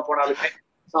நிப்பாங்க எங்க போனாலுமே.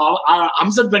 So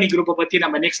Hamsadvani குரூப்பை பத்தி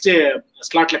நம்ம நெக்ஸ்ட்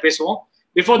ஸ்லாட்ல பேசுவோம்.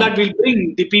 Before that we'll bring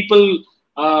the people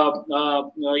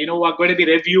who are going to be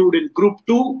reviewed in group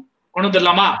 2 கொண்டு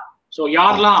வந்துடலாமா? ஸோ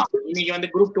யாரெல்லாம் இன்னைக்கு வந்து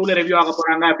group 2ல ரிவ்யூ ஆக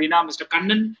போறாங்க அப்படின்னா மிஸ்டர்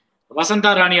கண்ணன், வசந்தா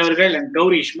ராணி அவர்கள் அண்ட்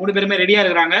கௌரிஷ் 3 பேருமே ரெடியா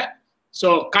இருக்கிறாங்க. சோ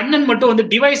கண்ணன் மட்டும் வந்து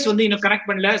டிவைஸ் வந்து இன்னும் கனெக்ட்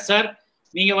பண்ணல. சார்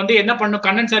நீங்க வந்து என்ன பண்ணணும்,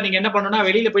 கண்ணன் சார் நீங்க என்ன பண்ணணும்னா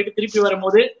வெளியில போயிட்டு திருப்பி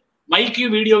வரும்போது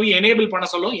மைக்கையும் வீடியோவையும் எனேபிள் பண்ண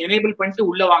சொல்லும். எனேபிள் பண்ணிட்டு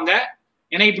உள்ள வாங்க.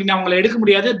 ஏன்னா இப்படி நான் உங்களை எடுக்க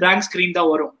முடியாது, பிளாங்க் ஸ்கிரீன்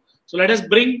தான் வரும். So let us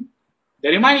bring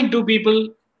the remaining 2 people.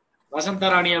 Vasantha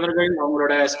ராணி அவர்கள்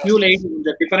அவங்களோட ஸ்பியூ லைட்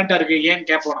இந்த டிஃபரெண்டா இருக்கு, ஏன்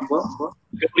கேட்போம் நம்ம.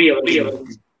 கௌரி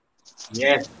அவர்கள்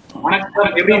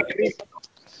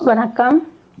வணக்கம்.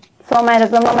 சோமா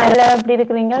இருக்கிறோம். எல்லாம் எப்படி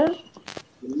இருக்கிறீங்க?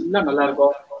 எல்லாம் நல்லா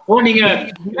இருக்கும். ஓ நீங்க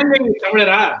இலங்கை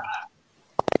தமிழரா?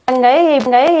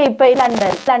 இலங்கை இப்ப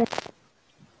லண்டன்.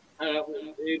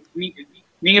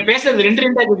 நீங்க பேசுறது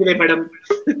 2 கேக்குதே மேடம்.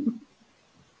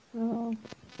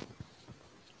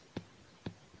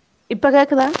 இப்ப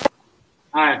கேக்குதா?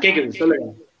 கேக்குது, சொல்லுங்க.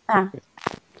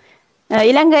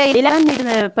 இலங்கை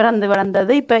பிறந்து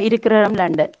வளர்ந்தது, இப்ப இருக்கிற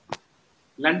லண்டன்.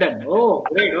 லண்டன். ஓ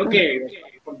கிரேட். ஓகே,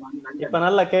 இப்ப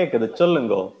நல்லா கேக்குது,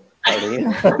 சொல்லுங்க.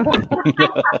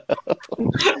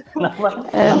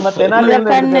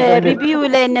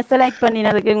 ரிவ்யூல என்ன செலக்ட்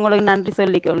பண்ணினதுக்கு உங்களுக்கு நன்றி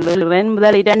சொல்லிக் கொள்கிறேன்.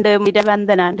 முதல் 2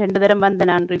 வந்த நான் 2 தரம் வந்த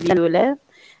நான் ரிவ்யூல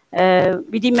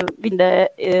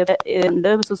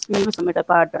சுஸ்மிட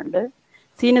பாட்டுண்டு,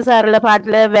 சீனு சார்ல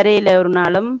பாட்டுல வரையில ஒரு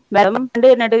நாளும்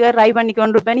நடுக ட்ரை பண்ணி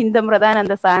கொண்டிருப்பேன். இந்த முறை தான்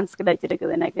அந்த சான்ஸ்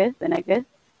கிடைச்சிருக்குது எனக்கு.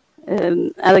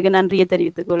 அதுக்கு நன்றியை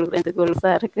தெரிவித்துக் கொள்கிறேன்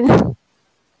சாருக்கு.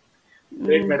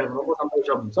 ரொம்ப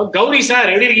சந்தோஷம். சோ கௌரி சார்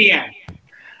எப்படி இருக்கீங்க?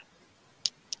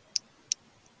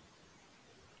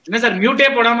 என்ன சார் மியூட்டே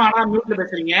போடாம ஆனா மியூட்ல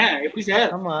பேசுறீங்க, எப்படி சார்?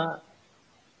 ஆமா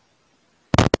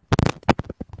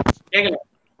கேக்கல.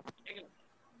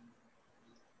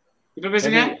 இப்ப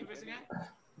பேசுங்க.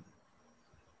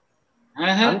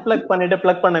 அன்பிளக் பண்ணிட்டு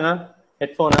பிளக் பண்ணுங்க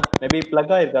ஹெட்போனை. மேபி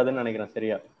பிளக் ஆயிருக்காதுன்னு நினைக்கிறேன்.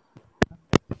 சரியா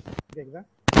கேக்குதா?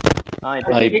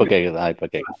 இப்ப கேக்குதா? இப்ப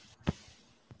கேக்குது.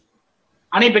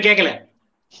 ஆனா இப்ப கேக்கல.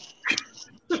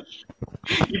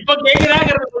 இப்ப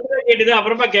கேக்குறாங்கிறது மட்டும் கேட்டுது,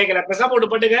 அப்புறமா கேக்கல. பேசாம ஒண்ணு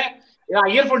பண்ணுங்க,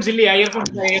 இயர்போன்ஸ் இல்லையா?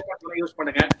 இயர்போன்ஸ் யூஸ்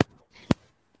பண்ணுங்க.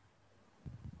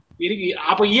 இருக்கு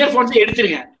அப்ப இயர்போன்ஸ்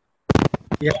எடுத்துருங்க.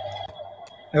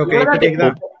 ஓகே, இப்ப கேக்குதா?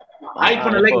 இப்ப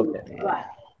நல்லா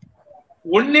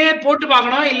ஒண்ணே போட்டு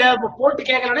பார்க்கணும், இல்ல போட்டு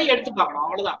கேக்கலனா எடுத்து பார்க்கணும்,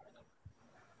 அவ்வளவுதான்.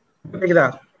 கேக்குதா?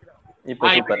 இப்ப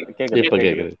சூப்பர் கேக்குது. இப்ப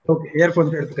கேக்குது. ஓகே,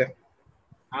 இயர்போன்ஸ் எடுத்துட்டேன்.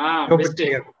 Best.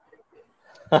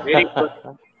 Very good.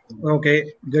 Okay,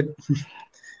 good.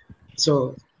 So,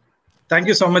 thank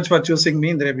you so much for choosing me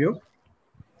in the review.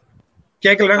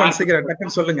 கேக்கல நான் சீக்கிரம்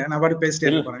டக்குன்னு சொல்லுங்க, நான் பாட்டு பேசிட்டே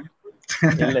இருப்பேன்.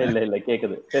 இல்ல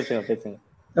கேக்குது, பேசுங்க.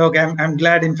 Okay, I'm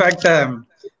glad. In fact,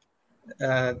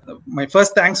 my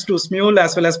first thanks to Smule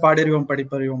as well as பாடறிவோம்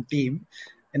படிப்பறிவோம் team.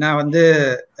 ஏன்னா வந்து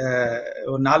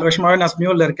ஒரு 4 வருஷமாவே நான்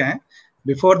ஸ்மியூல்ல இருக்கேன்.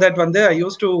 பிஃபோர் தட் வந்து ஐ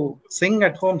use to Singh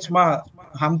at home, சும்மா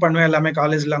ஹம் பண்ணுவேன் எல்லாமே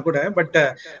காலேஜ்லாம் கூட. But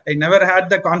I never had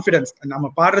the confidence.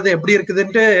 நம்ம பாடுறது எப்படி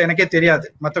இருக்குதுன்ட்டு எனக்கே தெரியாது,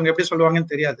 மற்றவங்க எப்படி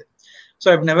சொல்லுவாங்கன்னு தெரியாது. So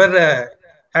I never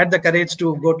had the courage to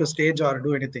go to stage R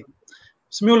two anything.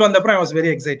 Smule வந்தப்பறம் I was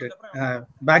very excited.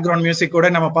 Background music கூட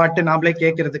நம்ம பாட்டு நாமளே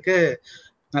கேட்கறதுக்கு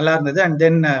நல்லா இருந்தது. And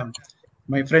then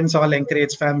my friends all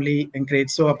encourage, family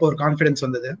encourage. So அப்போ ஒரு கான்ஃபிடன்ஸ்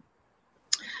வந்தது.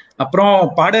 அப்புறம்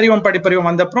பாடறிவோம் படிப்பறிவோம்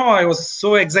வந்தப்புறம் ஐ வாஸ் சோ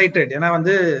எக்ஸைட்டட். ஏன்னா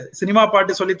வந்து சினிமா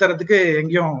பாட்டு சொல்லித்தரதுக்கு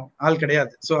எங்கேயும் ஆள்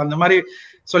கிடையாது. ஸோ அந்த மாதிரி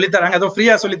சொல்லித்தராங்க, அதோ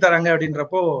ஃப்ரீயா சொல்லித்தராங்க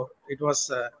அப்படின்றப்போ it was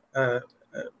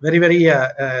very very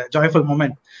joyful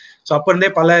moment. So அப்போ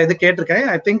இருந்தே பல இது கேட்டிருக்கேன்.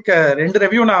 ஐ திங்க் 2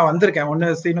 ரெவ்யூ நான் வந்திருக்கேன்.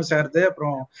 ஒன்று சீனு சார்து,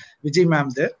 அப்புறம் விஜய்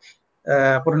மேம்து.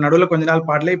 அப்புறம் நடுவில் கொஞ்ச நாள்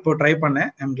பாடல இப்போ ட்ரை பண்ணேன்.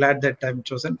 I am glad that I am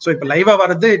chosen. So இப்போ லைவா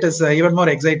வரது it is even more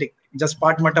exciting. Just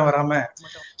பாட்டு மட்டும் வராம.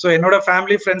 ஸோ என்னோட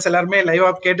ஃபேமிலி ஃப்ரெண்ட்ஸ் எல்லாருமே லைவா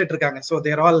கேட்டுட்டு இருக்காங்க. So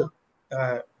there all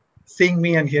seeing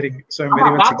me and hearing. So I am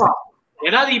very much excited.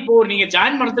 ஏதாவது இப்போ நீங்க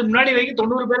ஜாயின் பண்ணதுக்கு முன்னாடி வரைக்கும்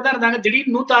 90 பேர் தான் இருந்தாங்க,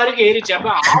 திடீர்னு 106க்கு ஏறிச்சு. அப்ப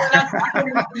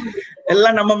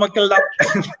எல்லாம் நம்ம மக்கள் தான்.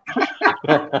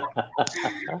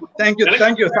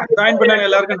 தேங்க்யூ ஜாயின் பண்ணாங்க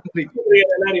எல்லாருக்கும் நன்றி.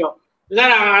 எல்லாரையும்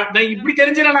நான் இப்படி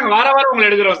தெரிஞ்சுனா நாங்க வார வாரம் உங்களை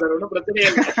எடுக்கிறோம் சார், ஒன்றும் பிரச்சனையே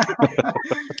இல்லை.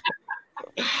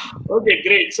 Okay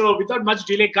great. So without much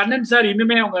delay, Kannan sir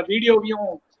இன்னுமே உங்க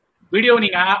வீடியோ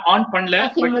நீங்க ஆன் பண்ணல.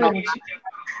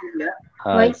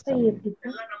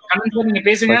 கண்ணன் சார் நீங்க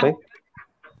பேசுங்க.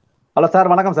 ஹலோ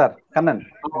சார், வணக்கம் சார். கண்ணன்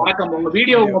வணக்கம்.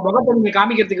 உங்க முகத்தை நீங்க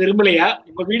காமிக்கிறதுக்கு விரும்பலையா?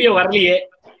 உங்க வீடியோ வரலையே?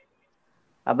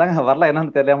 அதாங்க வரல,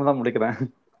 என்னன்னு தெரியாம தான் முடிக்கிறேன்.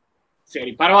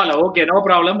 சரி பரவாயில்ல, ஓகே, நோ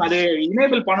ப்ராப்ளம். அது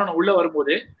எனேபிள் பண்ணணும் உள்ள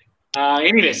வரும்போது.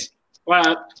 எனிவேஸ்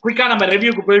குயிக்கா நம்ம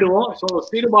ரிவ்யூக்கு போயிடுவோம். So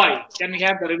சீனுபாய், can we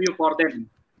have the review for them?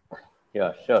 Yeah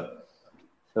sure.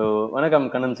 So வணக்கம்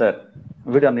கண்ணன் சார்.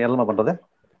 வீடியோ என்ன பண்றது?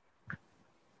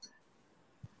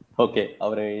 ஓகே,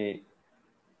 அவரை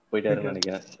போயிட்டாருன்னு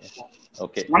நினைக்கிறேன்.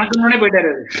 ஓகே, வணக்கம்னே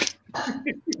போயிட்டாரு.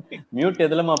 மியூட்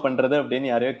எதுலமா பண்றது அப்படின்னு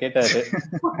யாரையோ கேட்டாரு.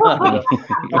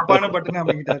 தப்பான பட்டனை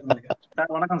அமைக்கிட்டாரு.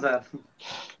 சார் வணக்கம் சார்.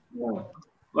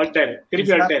 வந்துட்டாரு,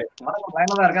 திருப்பி வந்துட்டாரு. வணக்கம்,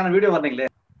 லைன்ல தான் இருக்கேன். வீடியோ வரலீங்களே?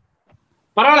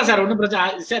 பரவாயில்ல சார், ஒன்றும்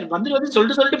பிரச்சனை சார். வந்து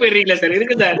சொல்லிட்டு போயிடுறீங்களா சார்?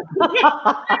 இருக்கு சார்.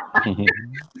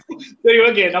 சரி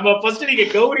ஓகே, நம்ம ஃபர்ஸ்ட் நீங்க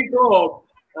கௌரிக்கும்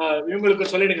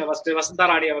இவங்களுக்கும் சொல்லிடுங்க. ஃபர்ஸ்ட் வசந்தா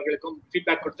ராணி அவர்களுக்கும்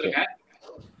ஃபீட்பேக் கொடுத்துருங்க.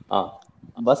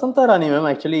 வசந்தா ராணி ma'am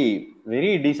actually very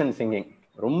decent singing.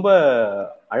 ரொம்ப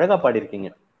அழகா பாடிருக்கீங்க.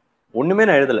 ஒண்ணுமே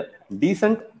நான் எழுதல,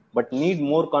 டீசென்ட் பட் நீட்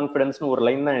மோர் கான்ஃபிடன்ஸ்னு ஒரு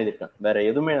லைன் தான் எழுதிருக்கேன், வேற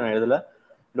எதுவுமே நான் எழுதல.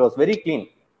 It was very clean.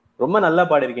 ரொம்ப நல்லா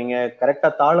பாடிருக்கீங்க. கரெக்டா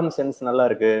தாளம் சென்ஸ் நல்லா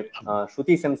இருக்கு,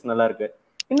 ஸ்ருதி சென்ஸ் நல்லா இருக்கு.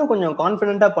 இன்னும் கொஞ்சம்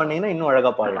கான்ஃபிடென்ட்டா பண்ணீங்கன்னா இன்னும்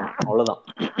அழகா பாடலாம், அவ்வளவுதான்.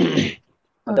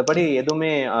 மற்றபடி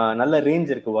எதுவுமே நல்ல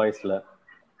ரேஞ்ச் இருக்கு வாய்ஸ்ல.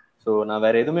 ஸோ நான்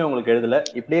வேற எதுவுமே உங்களுக்கு எழுதல.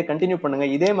 இப்படியே கண்டினியூ பண்ணுங்க.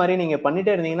 இதே மாதிரி நீங்க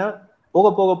பண்ணிட்டே இருந்தீங்கன்னா போக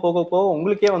போக போக போக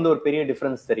உங்களுக்கே வந்து ஒரு பெரிய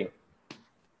டிஃபரன்ஸ் தெரியும்.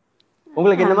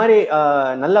 உங்களுக்கு இந்த மாதிரி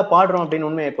நல்லா பாடுறோம் அப்படின்னு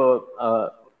உண்மை இப்போ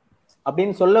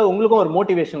அப்படின்னு சொல்ல உங்களுக்கும் ஒரு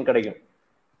மோட்டிவேஷன் கிடைக்கும்.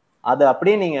 அதை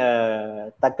அப்படியே நீங்க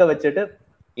தக்க வச்சுட்டு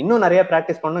இன்னும் நிறைய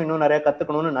ப்ராக்டிஸ் பண்ணணும், இன்னும் நிறைய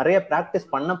கத்துக்கணும்னு நிறைய ப்ராக்டிஸ்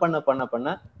பண்ண பண்ண பண்ண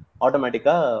பண்ண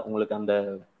ஆட்டோமேட்டிக்கா உங்களுக்கு அந்த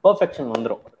பெர்ஃபெக்ஷன்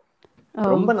வந்துடும்.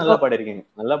 ரொம்ப நல்லா பாடிருக்கீங்க,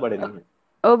 நல்லா பாடிருக்கீங்க.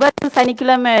 ஒவ்வொரு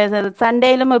சனிக்கிழமை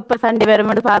சண்டேலும் இப்ப சண்டே வேற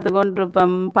மட்டும் பார்த்து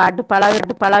கொண்டிருப்போம். பாட்டு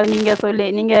பழகு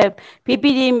நீங்க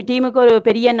பிபிஜி டீமுக்கு ஒரு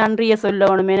பெரிய நன்றியை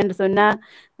சொல்லணும். என்னன்னு சொன்னா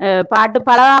பாட்டு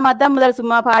பழகாம தான் முதல்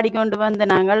சும்மா பாடிக்கொண்டு வந்த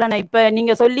நாங்கள். ஆனா இப்ப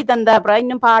நீங்க சொல்லி தந்த அப்புறம்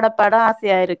இன்னும் பாட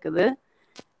ஆசையா இருக்குது.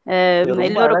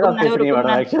 எல்லோருக்கும்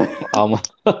ஆமா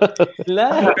இல்ல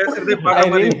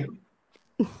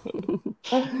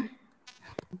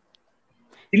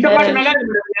இந்த பாட்டு நல்லா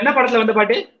என்ன படத்துல வந்த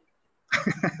பாட்டு?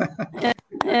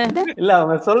 இல்ல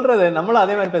அவங்க சொல்றது நம்மளும்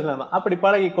அதே மாதிரி பேசலாமா? அப்படி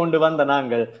பழகி கொண்டு வந்த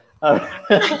நாங்கள்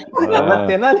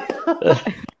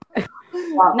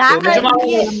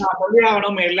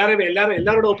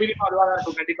எல்லாரோட ஒப்பீனியும் அதுவா தான்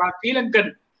இருக்கும். கண்டிப்பா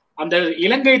ஸ்ரீலங்கன் அந்த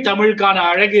இலங்கை தமிழுக்கான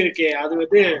அழகு இருக்கே, அது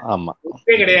வந்து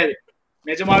கிடையாது.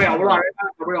 நிஜமாவே அவ்வளவு அழகா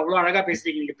தமிழ், அவ்வளவு அழகா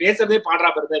பேசுறீங்க. நீங்க பேசுறதே பாடுறா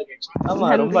மாதிரி தான் இருக்கு. ஆமா,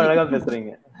 ரொம்ப அழகா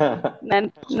பேசுறீங்க.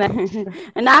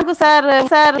 நாக்கு சார்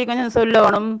கொஞ்சம்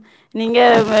சொல்லணும். நீங்க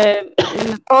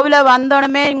கோவில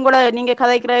வந்தோடனே நீங்க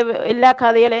கதைக்கிற எல்லா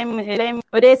கதைகளையும்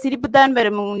ஒரே சிரிப்பு தான்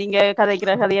வரும். நீங்க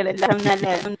கதைக்கிற கதைகள் எல்லாம்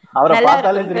நல்லா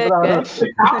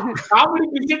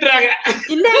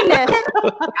இல்ல இல்ல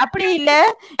அப்படி இல்ல,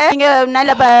 நீங்க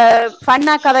நல்ல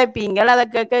ஃபன்னா கதைப்பீங்க. அதை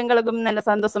கேட்க எங்களுக்கும் நல்ல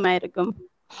சந்தோஷமா இருக்கும்.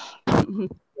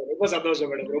 ரொம்ப சந்தோஷம்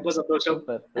மேடம், ரொம்ப சந்தோஷம்.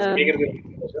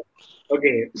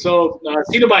 ஓகே, சோ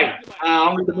சீனுபாய்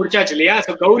அவங்களுக்கு முடிச்சாச்சு இல்லையா?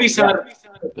 சோ கௌரி சார்,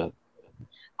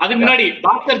 அதுக்கு முன்னாடி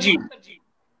doctor G,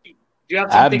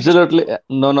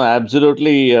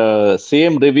 absolutely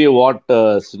same review what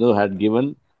Seenu had given.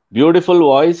 Beautiful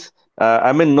voice.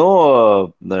 I mean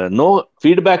no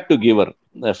feedback to give her.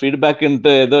 Feedback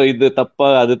into ஏதோ இது தப்பா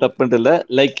அது தப்புன்னு இல்ல.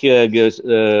 Like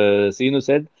Seenu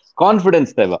said,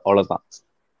 confidence தேவை, அவ்வளவுதான்.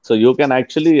 So you can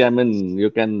actually, you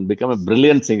can become a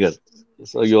brilliant singer.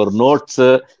 So your notes,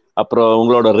 அப்புறம்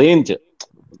உங்களோட range,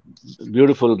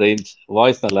 beautiful range,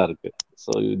 voice நல்லா இருக்கு.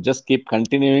 So you just keep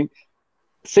continuing,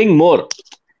 sing more.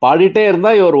 பாடிட்டே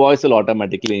இருந்தா your voice will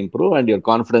automatically improve and your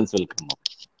confidence will come up.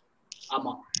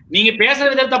 ஆமா, நீங்க பேசுற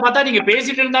விதத்தை பார்த்தா நீங்க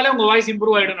பேசிட்டு இருந்தாலே உங்க வாய்ஸ்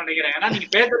இம்ப்ரூவ் ஆயிடும் நினைக்கிறேன். ஏன்னா நீங்க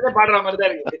பேசுறதே பாடுற மாதிரி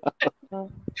தான் இருக்கு.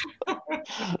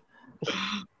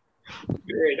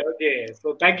 Great, okay. So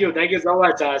thank you so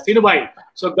much, Seenubai.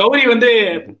 So Gauri வந்து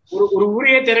ஒரு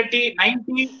ஊரையே திரட்டி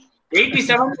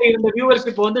 87 இருந்த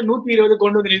வியூவர்ஷிப் வந்து 120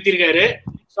 கொண்டு வந்து நிறுத்திருக்காரு.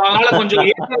 சோ அதனால கொஞ்சம்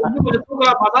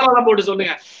சூப்பரா மசாலா போட்டு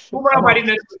சொல்லுங்க. சூப்பரா பாடி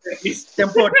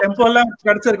டெம்போ எல்லாம்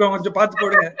கிடைச்சிருக்கோம், கொஞ்சம் பார்த்து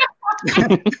போடுங்க.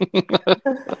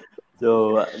 So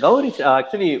Gauri,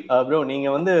 actually bro, நீங்க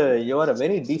வந்து you are a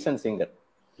very decent singer.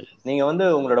 நீங்க வந்து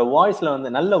உங்களோட வாய்ஸ்ல வந்து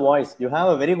நல்ல voice, you have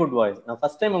a very good voice. நான்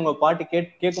ஃபர்ஸ்ட் டைம் உங்க பாட்டு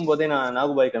கேட்கும் போதே நான்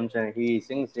நாகுபாய் காமிச்சேன், he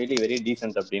Singh really very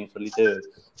decent அப்படின்னு சொல்லிட்டு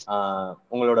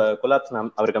உங்களோட கொலாப்ஸ்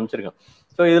நான் அவர் காமிச்சிருக்கேன்.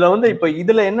 ஸோ இதுல வந்து இப்போ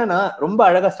இதுல என்னன்னா ரொம்ப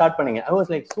அழகா ஸ்டார்ட் பண்ணீங்க. ஐ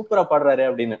வாஸ் லைக் சூப்பரா பாடுறாரு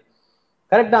அப்படின்னு.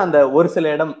 கரெக்டா அந்த ஒரு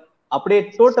சில இடம் அப்படியே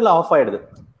டோட்டலா ஆஃப் ஆயிடுது.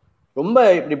 ரொம்ப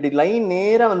இப்படி இப்படி லைன்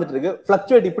நேரா வந்துட்டு இருக்கு,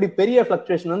 ஃபிளக்சுவேட், இப்படி பெரிய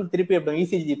ஃபிளக்சுவேஷன் வந்து திருப்பி அப்படி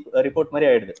இசிஜி ரிப்போர்ட் மாதிரி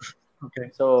ஆயிடுது.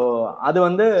 ஸோ அது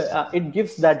வந்து it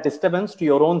gives that disturbance to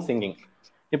your own singing.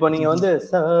 இப்போ நீங்க வந்து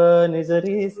ச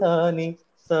நிசரி சானி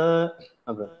ச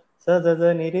அப்புறம் ச ச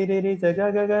ச நிரி ரி ச க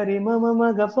க க ரி ம ம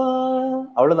ம க பா,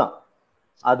 அவ்வளவுதான்.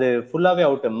 அது ஃபுல்லாவே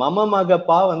அவுட். மம மக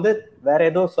பா வந்து வேற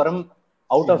ஏதோ ஸ்வரம்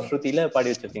அவுட் ஆஃப் ஸ்ருதியில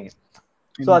பாடி வச்சிருக்கீங்க.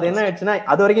 ஸோ அது என்ன ஆயிடுச்சுன்னா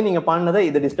அது வரைக்கும் நீங்க பாடினதை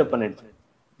இது டிஸ்டர்ப் பண்ணிடுச்சு.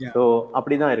 ஸோ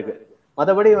அப்படிதான் இருக்கு.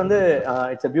 மற்றபடி வந்து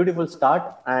it's a beautiful start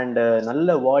and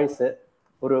நல்ல வாய்ஸ்,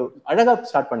 ஒரு அழகா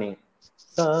ஸ்டார்ட் பண்ணீங்க.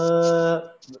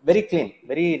 Very clean,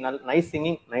 very nice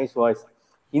singing, nice voice.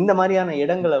 இந்த மாதிரியான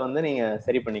இடங்களை வந்து நீங்க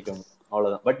சரி பண்ணிக்கோங்க,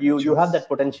 அவ்வளவுதான். But you have that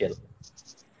potential.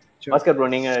 Oscar bro,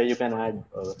 நீங்க you can add.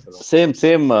 Same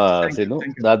Seenu.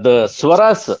 The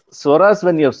swaras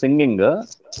when you're singing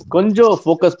கொஞ்சம்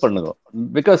focus பண்ணுங்க,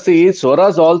 because see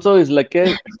swaras also is like a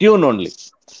tune only.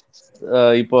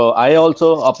 இப்போ I also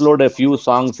upload a few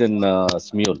songs in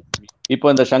Smule. இப்போ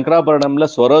இந்த சங்கராபரணம்ல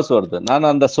ஸ்வராஸ் வருது,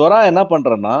 நான் அந்த ஸ்வரா என்ன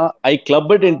பண்றேன்னா I club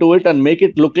it into it and make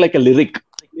it look like a lyric.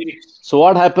 So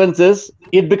what happens is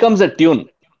it becomes a tune.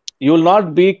 You will not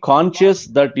be conscious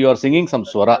that you are singing some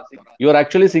swara. You are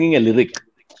actually singing a lyric.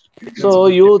 So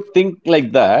you think like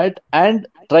that and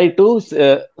try to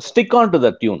stick on to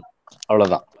the tune.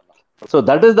 Avladhan. So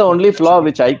that is the only flaw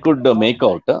which I could make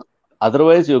out.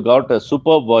 Otherwise you got a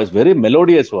superb voice, very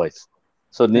melodious voice.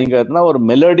 So நீங்க எதனா ஒரு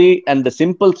melody and a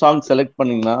simple song select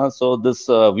பண்ணீங்கன்னா, so this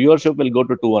viewership will go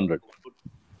to 200.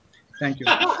 Thank you.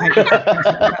 Thank you.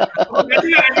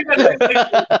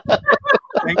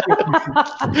 Thank you.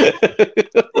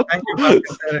 Thank you,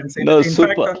 Bhaskar sir. No, in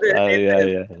super. fact,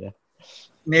 yeah.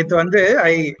 நேத்து வந்து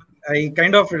I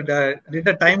kind of did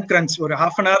a time crunch. ஒரு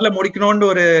half an hourல முடிக்கணும்னு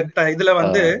ஒரு இதுல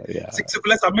வந்து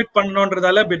 6க்குள்ள submit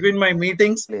பண்ணணும்ன்றதால between my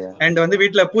meetings and வந்து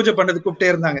வீட்ல பூஜை பண்றது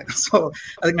கூப்பிட்டே இருந்தாங்க. சோ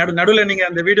அதுக்கு நடுவுல நீங்க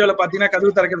அந்த வீடியோல பாத்தீங்கன்னா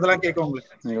கதவு திறக்கிறதெல்லாம் கேட்கும்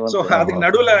உங்களுக்கு. சோ அதுக்கு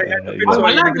நடுவுல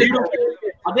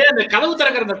அதே அந்த கதவு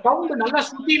திறக்கிற அந்த சவுண்ட் நல்லா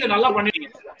சுத்தியில நல்லா பண்ணிட்டீங்க.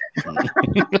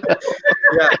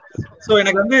 சோ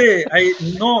எனக்கு வந்து ஐ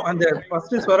நோ அந்த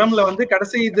ஃபர்ஸ்ட் ஸ்வரம்ல வந்து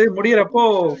கடைசி இது முடியறப்போ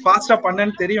ஃபாஸ்டா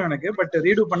பண்ணேன்னு தெரியும் எனக்கு, பட்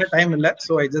ரீடு பண்ண டைம் இல்ல.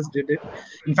 So I just did it.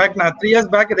 In fact நான் 3 years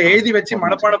பேக் இதை எழுதி வச்சு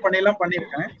மனப்பாடம் பண்ணி எல்லாம்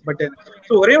பண்ணிருக்கேன். பட்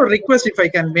சோ ஒரே ஒரு request, if I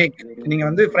can make, நீங்க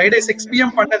வந்து ஃப்ரைடே 6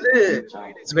 PM பண்ணது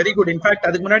இட்ஸ் வெரி குட். இன்ஃபேக்ட்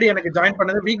அதுக்கு முன்னாடி எனக்கு ஜாயின்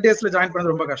பண்ணது வீக் டேஸ்ல ஜாயின்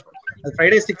பண்ணது ரொம்ப கஷ்டம். அது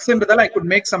Friday 6ன்றதால I could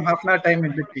make some half an hour time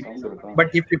in between. But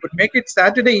if you could make it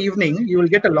Saturday evening, you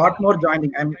will get a lot more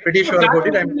joining. I'm pretty sure about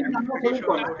it.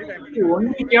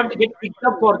 Only if you have to get picked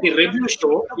up for the review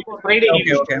show, it's Friday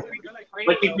evening. Okay.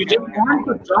 But if you just want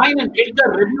to join and get the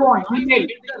review on email,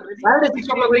 Friday 6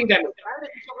 o'clock going time.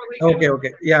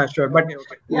 Okay. Yeah, sure. But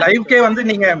live ke வந்து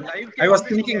நீங்க I was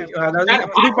thinking அதாவது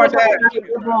புது பாட்ட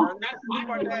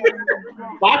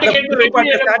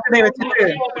Saturday வச்சிட்டு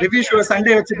review show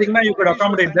Sunday வச்சிட்டீங்கன்னா you could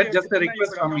accommodate that. Just a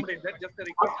request from me.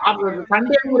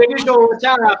 Sunday review show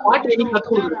வச்சா பாட்டு எங்க கத்து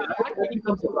கொடுக்குறீங்க?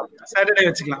 Saturday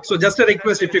வச்சுக்கலாம். So just a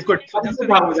request if you could.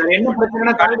 என்ன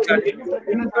பிரச்சனைனா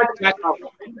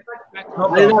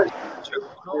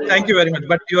Thank you very much.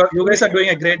 But you guys are doing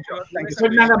a great job. Thank you so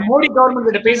much. நாங்க Modi government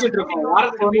கிட்ட பேசிட்டு இருக்கோம்.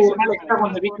 வாரத்துக்கு வந்து ஒரு நாள் எக்ஸ்ட்ரா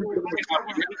கொஞ்சம் வீக்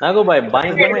கொடுக்கணும். நாகுபாய்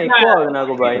பயங்கரமா எக்கோ ஆகுது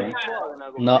நாகுபாய்.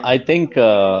 No, I think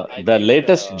the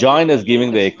latest join is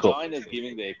giving the echo.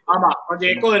 ஆமா, கொஞ்சம்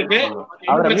எக்கோ இருக்கு.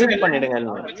 அவரை மியூட் பண்ணிடுங்க.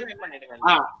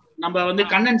 நம்ம வந்து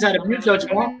கண்ணன் சார் மியூட்ல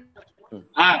வச்சுப்போம்.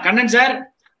 கண்ணன் சார்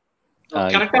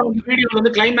கரெக்டா வந்து வீடியோல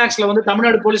வந்து கிளைமேக்ஸ்ல வந்து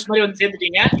தமிழ்நாடு போலீஸ் மாதிரி வந்து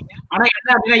சேர்த்துட்டீங்க. ஆனா என்ன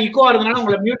அப்படின்னா இக்கோ ஆகுதுனால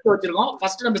உங்களை மியூட்ல வச்சிருக்கோம்.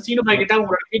 ஃபர்ஸ்ட் நம்ம சீனு பாய் கிட்ட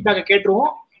உங்களோட ஃபீட்பேக்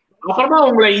கேட்டுருவோம். அப்புறமா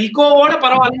உங்களை இக்கோவோட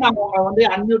பரவாயில்ல நாங்க உங்களை வந்து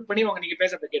அன்மியூட் பண்ணி நீங்க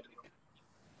பேசுறத கேட்டுருக்கோம்.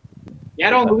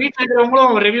 யாரோ உங்க வீட்டுல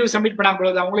இருக்கிறவங்களும் ரிவ்யூ சப்மிட்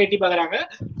பண்ணாங்க, அவங்களே எட்டி பாக்குறாங்க.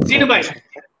 சீனு பாய்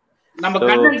நம்ம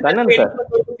கண்ணன் சார்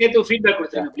சேர்த்து ஃபீட்பேக்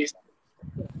கொடுத்துருங்க please.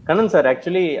 Kannan sir,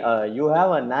 actually you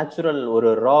have a natural ஒரு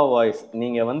ரா வாய்ஸ்.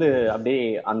 நீங்க வந்து அப்படியே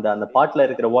அந்த பாட்டுல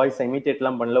இருக்கிற வாய்ஸ் இமிட்டேட்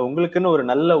எல்லாம் பண்ணல, உங்களுக்குன்னு ஒரு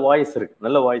நல்ல வாய்ஸ்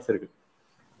இருக்கு.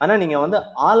 ஆனா நீங்க வந்து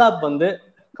ஆலாப் வந்து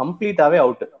கம்ப்ளீட்டாவே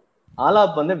அவுட்.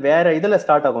 ஆலாப் வந்து வேற இதுல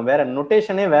ஸ்டார்ட் ஆகும், வேற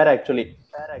நொட்டேஷனே வேற. ஆக்சுவலி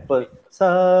இப்போ ச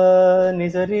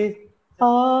நிசரி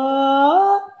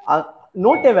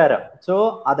நோட்டே வேற. ஸோ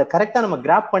அதை கரெக்டா நம்ம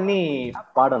கிராப் பண்ணி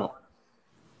பாடணும்.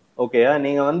 ஓகே,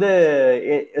 நீங்க வந்து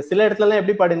சில இடத்துல எல்லாம்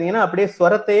எப்படி பாடிருந்தீங்கன்னா அப்படியே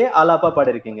ஸ்வரத்தையே ஆலாப்பா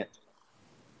பாடிருக்கீங்க.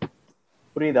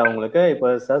 புரியுதா உங்களுக்கு?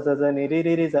 இப்ப ச ச ச நி ரி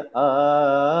ரி ரி ச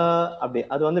அப்படி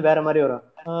அது வந்து வேற மாதிரி வரும்.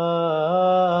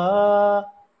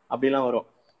 அப்படிலாம் வரும்.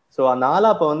 ஸோ அந்த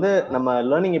ஆலாப்பை வந்து நம்ம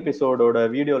லேர்னிங் எபிசோடோட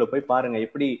வீடியோல போய் பாருங்க,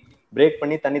 எப்படி பிரேக்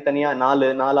பண்ணி தனித்தனியா நாலு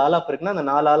ஆலாப் இருக்குன்னா அந்த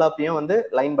 4 ஆலாப்பையும் வந்து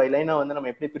லைன் பை லைனா வந்து நம்ம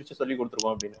எப்படி பிரிச்சு சொல்லி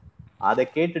கொடுத்துருக்கோம் அப்படின்னு அதை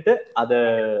கேட்டுட்டு அதை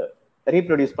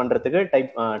ரீப்ரொடியூஸ் பண்றதுக்கு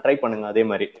ட்ரை பண்ணுங்க அதே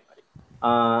மாதிரி.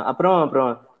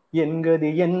 அப்புறம் என்கதி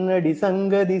என்னடி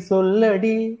சங்கதி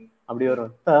சொல்லடி அப்படி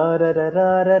வரும்,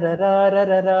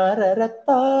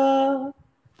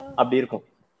 அப்படி இருக்கும்.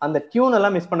 அந்த டியூன்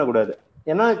எல்லாம் மிஸ் பண்ணக்கூடாது.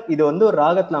 ஏன்னா இது வந்து ஒரு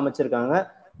ராகத்துல அமைச்சிருக்காங்க,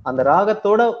 அந்த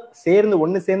ராகத்தோட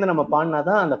ஒண்ணு சேர்ந்து நம்ம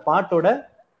பாடினாதான் அந்த பாட்டோட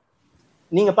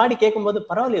நீங்க பாடி கேட்கும்போது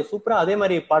பரவாயில்லையே சூப்பரா அதே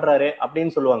மாதிரி பாடுறாரு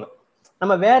அப்படின்னு சொல்லுவாங்க.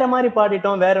 நம்ம வேற மாதிரி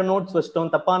பாடிட்டோம், வேற நோட்ஸ்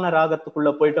வச்சிட்டோம், தப்பான ராகத்துக்குள்ள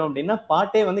போயிட்டோம் அப்படின்னா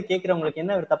பாட்டே வந்து கேட்கிறவங்களுக்கு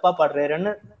என்ன இவர் தப்பா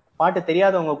பாடுறாருன்னு பாட்டு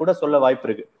தெரியாதவங்க கூட சொல்ல வாய்ப்பு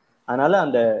இருக்கு. அதனால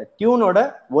அந்த டியூனோட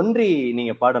ஒன்றி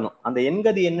நீங்க பாடணும். அந்த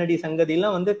என்கதி என்னடி சங்கதி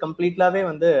எல்லாம் வந்து கம்ப்ளீட்லாவே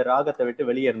வந்து ராகத்தை விட்டு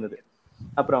வெளியே இருந்தது.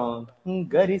 அப்புறம்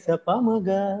கரிச பமக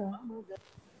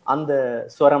அந்த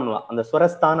ஸ்வரம்லாம், அந்த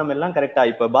ஸ்வரஸ்தானம் எல்லாம் கரெக்டா.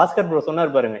 இப்ப பாஸ்கர் ப்ரோ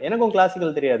சொன்னார் பாருங்க, எனக்கும்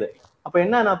கிளாசிக்கல் தெரியாது. அப்ப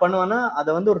என்ன நான் பண்ணுவேன்னா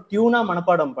அதை வந்து ஒரு டியூனா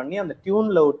மனப்பாடம் பண்ணி அந்த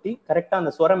டியூன்ல ஒட்டி கரெக்டா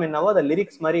அந்த ஸ்வரம் என்னவோ அதை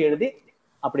லிரிக்ஸ் மாதிரி எழுதி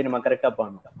அப்படி நம்ம கரெக்டா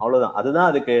பாடணும். அவ்வளவுதான், அதுதான்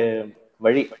அதுக்கு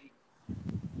வழி.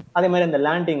 அதே மாதிரி அந்த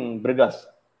லேண்டிங் பிரிகாஸ்,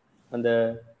 அந்த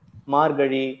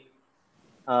மார்கழி,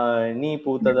 நீ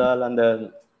பூத்ததால், அந்த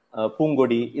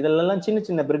பூங்கொடி, இதெல்லாம் சின்ன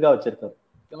சின்ன பிரிகா வச்சிருக்கோம்.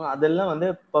 அதெல்லாம் வந்து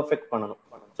பர்ஃபெக்ட் பண்ணணும்.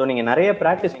 ஸோ நீங்க நிறைய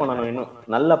பிராக்டிஸ் பண்ணணும் இன்னும்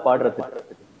நல்லா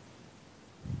பாடுறதுக்கு.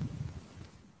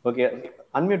 ஓகே,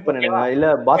 அன்மியூட் பண்ணுங்க, இல்ல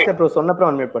பாஸ்கர் ப்ரோ சொன்னப்புறம்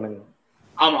அன்மியூட் பண்ணுங்க.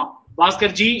 ஆமா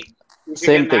பாஸ்கர் ஜி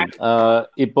சேம் திங்.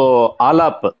 இப்போ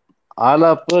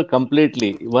alaap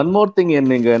completely. One more thing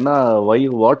என்னங்கன்னா,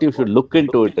 what you should look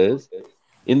into it is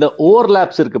இந்த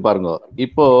ஓவர்லாப்ஸ் இருக்கு பாருங்க.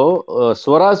 இப்போ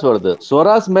ஸ்வராஸ் வருது,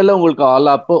 ஸ்வராஸ் மேல உங்களுக்கு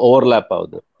ஆலாப் ஓவர்லாப்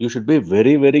ஆகுது. You should be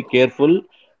very very careful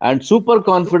and super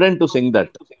confident to Singh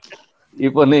that.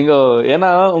 இப்போ நீங்க ஏன்னா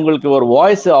உங்களுக்கு ஒரு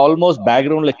வாய்ஸ் ஆல்மோஸ்ட்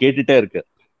பேக்ரவுண்ட்ல கேட்டுட்டே இருக்கு,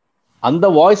 அந்த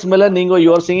வாய்ஸ் மேல நீங்க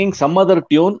you are singing some other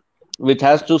tune which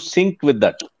has to sync with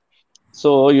that. So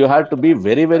you have to be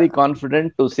very very confident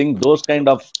to sing those kind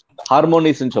of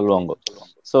harmonies in சொல்லுவாங்க.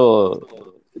 So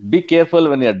be careful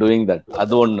when you are doing that.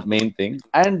 Adu one main thing.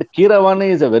 And Keeravaani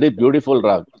is a very beautiful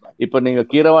rag. இப்போ நீங்க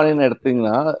கீரவாணின்னு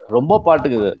எடுத்தீங்கன்னா ரொம்ப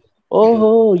பாட்டுக்குது,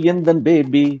 ஓஹோ எந்தன்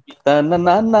baby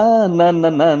தன்னா.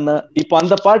 இப்போ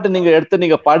அந்த பாட்டு நீங்க எடுத்து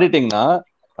நீங்க பாடிட்டீங்கன்னா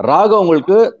ராகம்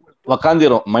உங்களுக்கு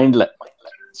உக்காந்திரும் மைண்ட்ல.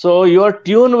 So your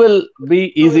tune will be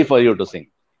easy for you to sing.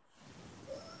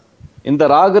 இந்த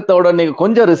ராகத்தோட நீங்க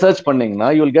கொஞ்சம் ரிசர்ச் பண்ணீங்கன்னா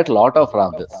you will get lot of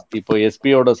Rockerz. இப்போ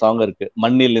எஸ்பியோட சாங் இருக்கு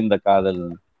மண்ணில் இந்த காதல்,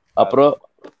 அப்புறம்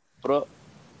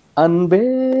அன்பே,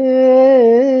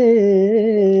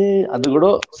 அது கூட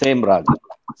சேம் ராக்.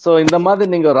 ஸோ இந்த மாதிரி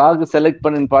நீங்க ராக் செலக்ட்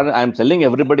பண்ணி பாடு. I am selling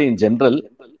everybody in general,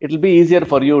 it will be easier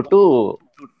for you to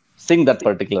Singh that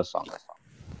particular song.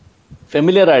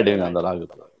 Familiar ஆயிடுவீங்க அந்த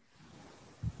ராகத்துல.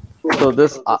 So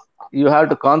this you have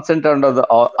to concentrate on the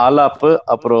alaap.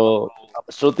 அப்புறம்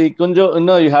ஸ்ருதி கொஞ்சம்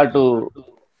இன்னும் you have to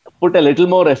put a little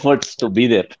more efforts to be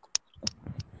there.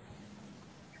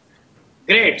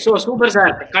 Great. So super sir.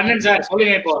 Kannan sir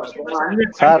சொல்லுங்க. இப்போ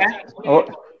sir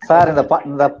sir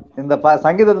இந்த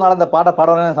சங்கீதத்தினால இந்த பாட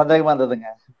பாடணும்னு சந்தேகமா இருந்ததுங்க.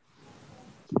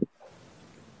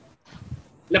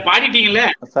 இல்ல பாடிட்டீங்கல்ல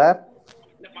சார்?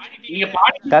 நீங்க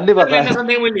பாடி கண்டிப்பா சார், என்ன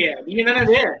சந்தேகமும் இல்லையே. நீங்க தானே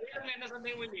அது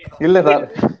இல்ல சார்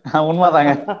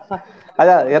உண்மைதாங்க.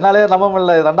 அதான் என்னாலே நம்ப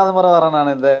முடியல, 2வது முறை வரேன்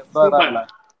நான் இந்த ப்ரோகிராம்ல.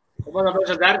 ரொம்ப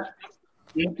சந்தோஷம் சார்.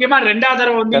 முக்கியமா 2வது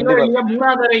தடவை வந்தீங்க இல்ல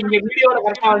 3வது தடவை இங்க வீடியோல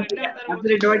கரெக்டா வந்துட்டீங்க.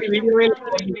 அடுத்த 2 வாட்டி வீடியோவே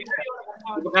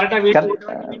இப்போ கரெக்டா வீடியோ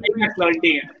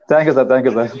வந்துட்டீங்க. Thank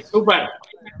you sir. Super.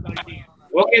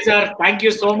 Okay sir, thank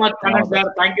you so much Kannan sir.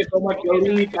 thank you so much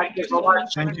Gowri. thank you so much.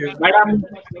 Thank you madam.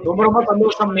 ரொம்ப ரொம்ப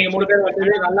சந்தோஷம் நீங்க 3 பேர்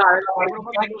வந்தது. நல்லா அழகா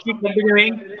பாடுறீங்க. keep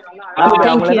continuing.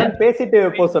 அவங்கள பேசிட்டு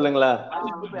போ சொல்லுங்களா?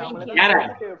 யார?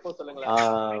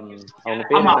 அவங்க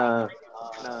பேர்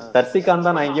தர்சிகாந்த்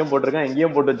தான். நான் எங்கேயும் போட்டிருக்கேன்,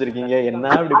 எங்கேயும் போட்டு வச்சிருக்கீங்க,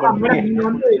 என்ன இப்படி பண்றீங்க? நீங்க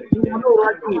வந்து ஒரு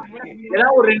வாட்டி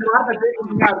ஏதாவது ஒரு 2 வார்த்தை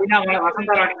பேசுறீங்க அப்படின்னா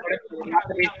வசந்தா ராணி கூட ஒரு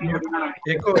வார்த்தை பேசுறீங்க அப்படின்னா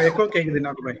எக்கோ கேக்குது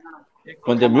நாக்கு பாய்.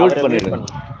 கொஞ்சம் மியூட் பண்ணிடுங்க.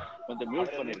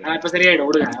 இப்ப சரியாயிடும்.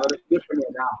 விடுங்க, அவர் மியூட்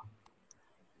பண்ணிடுறா.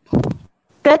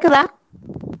 கேக்குதா?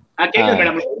 கேக்குது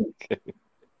மேடம்.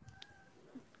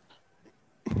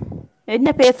 என்ன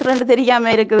பேசுறேன்னு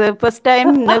தெரியாம இருக்குது. ஃபர்ஸ்ட்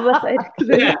டைம் நர்வஸ்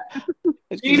இருக்குது.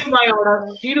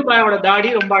 சீனுபாயோட தாடி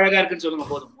ரொம்ப அழகா இருக்குன்னு சொல்லுங்க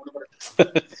போதும்.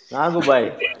 நாகுபாய்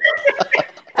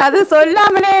அது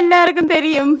சொல்லாமலே எல்லாருக்கும்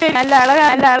தெரியும். நல்ல அழகா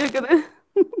நல்லா இருக்குது.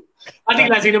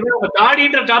 பாத்தீங்களா சீனுபாய், உங்க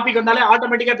தாடின்ற டாபிக் வந்தாலே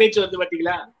ஆட்டோமேட்டிக்கா பேச்சு வந்து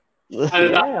பாத்தீங்களா?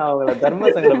 அதுதான் அவங்கள தர்ம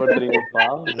சங்கடப்படுறீங்கப்பா.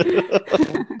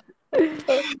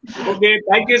 Okay,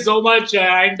 thank you so much.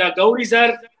 And Gowri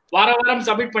sir, வார வாரம்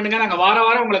சப்மிட் பண்ணுங்க, நாங்க வார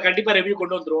வாரம் உங்களை கண்டிப்பா ரிவ்யூ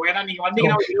கொண்டு வந்துருவோம். ஏன்னா நீங்க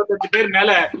வந்தீங்கன்னா 25 பேர்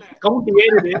மேல கவுண்ட்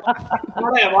ஏறுது.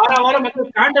 அதனால வார வாரம் வந்து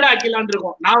ஸ்டாண்டர்டா ஆக்கிடலாம்னு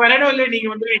இருக்கோம். நான் வரணும் இல்லை, நீங்க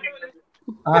வந்துருவீங்க.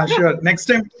 ஷூர்.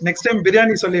 நெக்ஸ்ட் டைம்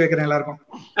பிரியாணி சொல்லி வைக்கிறேன் எல்லாருக்கும்.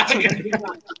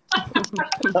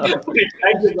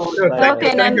 ஓகே,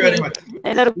 நன்றி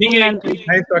எல்லாருக்கும் நன்றி.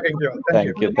 Nice talking to you.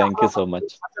 Thank you so much.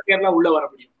 Kerala உள்ள வர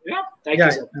முடியும். Thank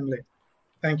you sir.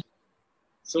 Thank you.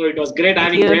 So it was great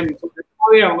having them.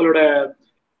 அவங்களோட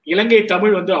இலங்கை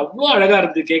தமிழ் வந்து அவ்வளவு அழகா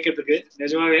இருந்து கேட்கறதுக்கு,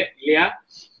 நிஜமாவே இல்லையா?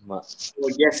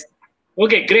 எஸ்.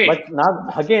 Okay, great. பட் நான்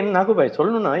அகைன் நாகுபாய்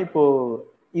சொல்லணும்னா, இப்போ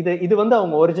இது வந்து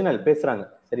அவங்க ஒரிஜினல் பேசுறாங்க,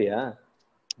 சரியா?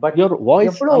 பட் your voice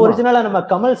எவ்வளவு ஒரிஜினலா நம்ம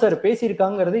கமல் சார்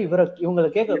பேசியிருக்காங்கிறது இவங்களை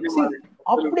கேட்க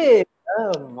அப்படியே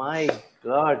மை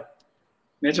காட்,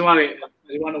 நிஜமாவே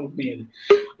நிஜமான உண்மை அது.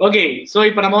 ஓகே, சோ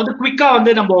இப்போ நம்ம வந்து குவிக்கா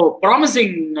வந்து நம்ம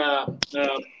ப்ராமிசிங்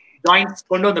ஜாயின்ஸ்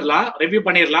கொண்டு வந்துடலாம், ரிவ்யூ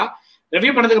பண்ணிடலாம்.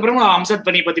 ரிவ்யூ பண்ணதுக்கு அப்புறம் அம்சத்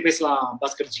பண்ணி பத்தி பேசலாம்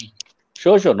Bhaskar G.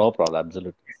 Sure, no problem,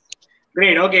 absolutely.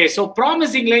 Great. Okay, so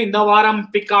ப்ராமிசிங்ல இந்த வாரம்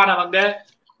பிக் ஆனவங்க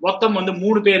மொத்தம் வந்து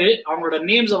 3 பேரு. அவங்களோட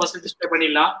நேம்ஸ் ஃபர்ஸ்ட் டிஸ்ப்ளே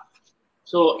பண்ணிடலாம்.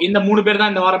 சோ இந்த 3 பேர்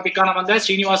தான் இந்த வாரம் பிக் ஆனவங்க.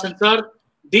 ஸ்ரீனிவாசன் சார்,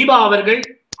 தீபா அவர்கள்,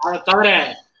 அதை தவிர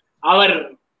அவர்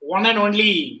ஒன் அண்ட்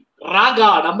ஒன்லி ராகா,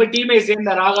 நம்ம டீமை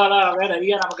சேர்ந்த ராகா தான்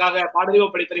நிறைய நமக்காக பாடறிவோ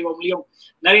படிப்பறிவோம்லயும்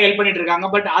நிறைய ஹெல்ப் பண்ணிட்டு இருக்காங்க.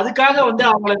 பட் அதுக்காக வந்து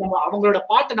அவங்களோட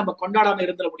பாட்டை நம்ம கொண்டாடாம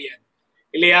இருந்துட முடியாது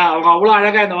இல்லையா? அவங்க அவ்வளவு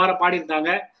அழகா இந்த வாரம்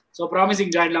பாடியிருந்தாங்க. ஸோ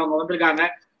ப்ராமிசிங் ஜாயின்ல அவங்க வந்திருக்காங்க.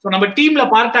 ஸோ நம்ம டீம்ல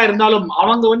பார்ட்டா இருந்தாலும்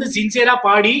அவங்க வந்து சின்சியரா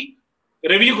பாடி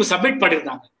ரிவ்யூக்கு சப்மிட்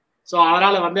பண்ணியிருந்தாங்க. ஸோ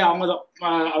அதனால வந்து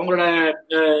அவங்களோட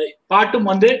பாட்டும்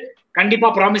வந்து கண்டிப்பா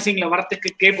ப்ராமிசிங்ல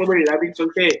வரத்துக்கு கேப்பபிள் அப்படின்னு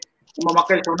சொல்லிட்டு நம்ம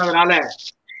மக்கள் சொன்னதுனால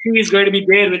he is going to be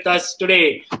there with us today.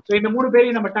 So இந்த 3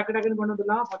 பேரையும் நம்ம டக்குன்னு கொண்டு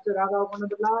வந்துடலாம். ஃபர்ஸ்ட் ராகாவை கொண்டு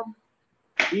வந்துடலாம்,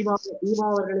 தீபா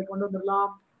அவர்களை கொண்டு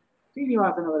வந்துடலாம்,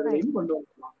 ஸ்ரீனிவாசன் அவர்களையும் கொண்டு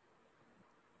வந்துடலாம்.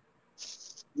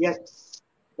 எஸ்,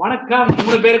 வணக்கம்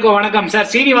 3 பேருக்கும் வணக்கம். சார்,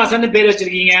 ஸ்ரீனிவாசன் பேர்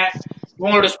வச்சிருக்கீங்க,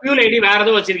 உங்களோட ஸ்பியூல் ஐடி வேற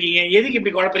ஏதோ வச்சிருக்கீங்க, எதுக்கு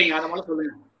இப்படி குழப்பறீங்க? அதை மட்டும்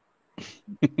சொல்லுங்க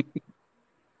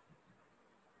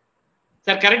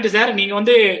சார். கரெக்ட் சார், நீங்க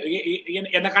வந்து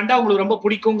என்ன கண்டா உங்களுக்கு ரொம்ப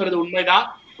பிடிக்குங்கிறது உண்மைதான்.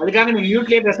 அதுக்காக நீங்க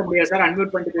மியூட்லயே பேச முடியாது சார்,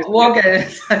 அன்மியூட் பண்ணிட்டு பேசுங்க. Okay,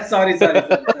 sorry.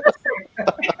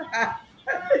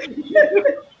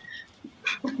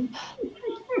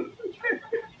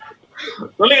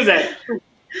 சொல்லுங்க சார்.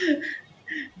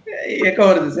 எக்கோ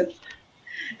வருது sir.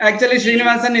 Actually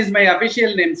Srinivasan is my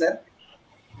official name sir.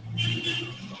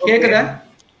 கேக்குதா?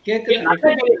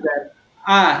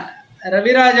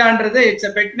 ரவிராஜான்றது it's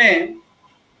a pet name.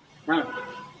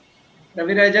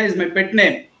 Raviraja is my pet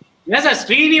name. ஏன் சார்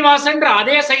ஸ்ரீனிவாசன்ற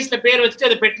அதே சைஸ்ல பேர் வச்சுட்டு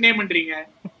அது பெட் நேம்ன்றீங்க?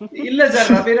 இல்ல sir,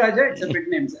 Raviraja it's a pet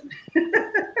name sir.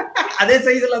 அதே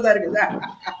சைஸ்ல தான் இருக்கு சார்.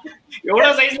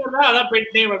 எவ்வளவு சைஸ்ல இருந்தா அதான்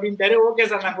பெட் நேம் அப்படின்ட்டாரு. ஓகே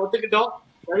சார், நாங்க ஒத்துக்கிட்டோம்.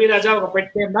 ரவிராஜா உங்க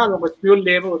பெட் நேம் தான், அது உங்க ஸ்பியூல்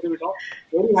நேம் ஒத்துக்கிட்டோம்.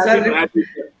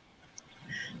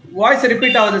 வாய்ஸ்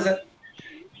ரிப்பீட் ஆகுது சார்.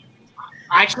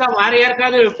 ஆக்சுவலா வேற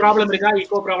யாருக்காவது ப்ராப்ளம் இருக்கா?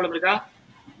 ஈகோ ப்ராப்ளம் இருக்கா?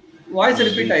 வாய்ஸ்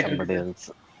ரிப்பீட்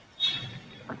ஆயிட்டு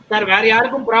சார், வேற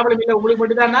யாருக்கும் ப்ராப்ளம் இல்ல, உங்களுக்கு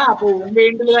மட்டும் தானா? அப்போ உங்க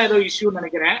எண்ட்ல தான் ஏதோ இஷ்யூ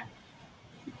நினைக்கிறேன்.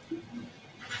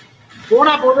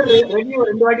 போனா போது ரெவ்யூ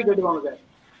 2 வாட்டி கேட்டுவாங்க sir.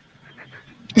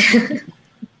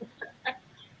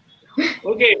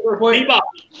 Okay, Deepa,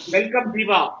 welcome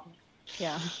Deepa.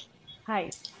 Yeah. Hi.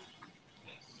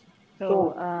 So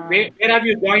where have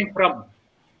you joined from?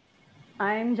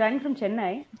 I am joining from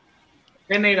Chennai.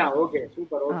 Chennai da. Okay,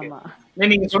 super. Okay.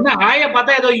 நீங்க சொன்ன ஹாய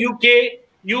பார்த்தா ஏதோ UK,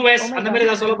 US அந்த மாதிரி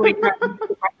ஏதாவது சொல்ல போறீங்க?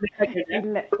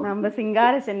 இல்ல, நம்ம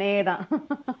சிங்கார சென்னையே தான்.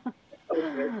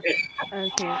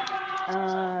 Okay.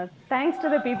 Thanks to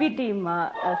the PP team,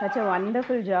 such a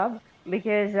wonderful job,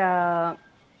 because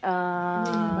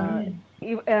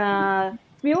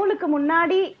ஸ்மியூலுக்கு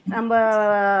முன்னாடி நம்ம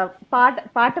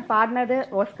பாட்டு பாடினது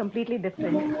வாஸ் கம்ப்ளீட்லி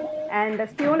டிஃப்ரெண்ட், அண்ட்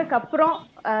ஸ்மியூலுக்கு அப்புறம்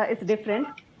it's different.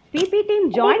 BP team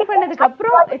join பண்ணதுக்கு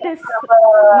அப்புறம் it is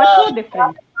much more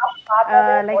different.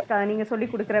 Like நீங்க சொல்லி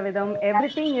கொடுக்குற விதம்,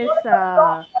 everything is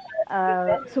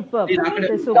super.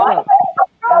 It is super.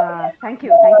 Thank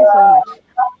you so much.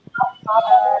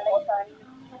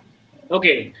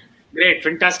 Okay, great,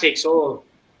 fantastic. So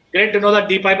great to know that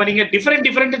Deepa, இப்ப நீங்க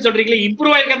different சொல்றீங்களே,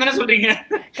 improve ஆயிருக்கான்னு தானே சொல்றீங்க?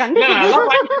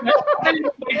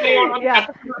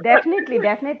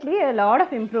 definitely a lot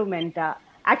of improvement.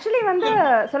 Actually வந்து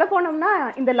சொல்ல போனோம்னா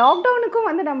இந்த லாக்டவுனுக்கும்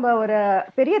வந்து நம்ம ஒரு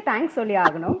பெரிய தேங்க்ஸ் சொல்லி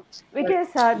ஆகணும்.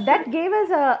 Because that gave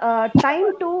us time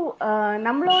to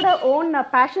நம்மளோட ஓன்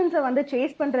பேஷன்ஸை வந்து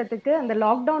சேஸ் பண்றதுக்கு அந்த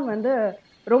லாக்டவுன் வந்து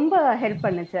ரொம்ப ஹெல்ப்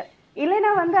பண்ணுச்சு. இல்லைன்னா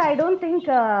வந்து ஐ டோன்ட் திங்க்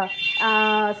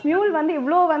ஸ்மியூல் வந்து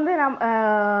இவ்வளோ வந்து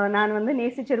நான் வந்து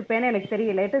நேசிச்சிருப்பேன்னு எனக்கு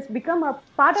தெரியல. It is become a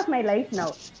part of my life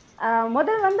now.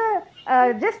 முதல் வந்து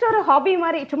ஜஸ்ட் ஒரு ஹாபி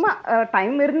மாதிரி சும்மா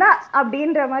டைம் இருந்தா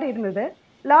அப்படின்ற மாதிரி இருந்தது.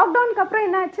 லாக்டவுனுக்கு அப்புறம்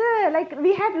என்னாச்சு, like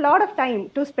we had lot of time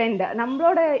to spend.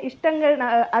 நம்மளோட இஷ்டங்கள்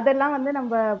அதெல்லாம் வந்து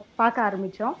நம்ம பார்க்க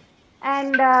ஆரம்பித்தோம்.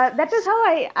 அண்ட் தட் இஸ் ஹவ்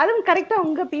அதுவும் கரெக்டாக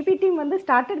உங்கள் பிபி டீம் வந்து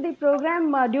started the program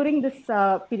during this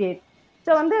period.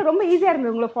 So வந்து ரொம்ப ஈஸியாக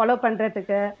இருந்தது உங்களை ஃபாலோ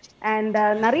பண்ணுறதுக்கு அண்ட்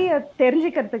நிறைய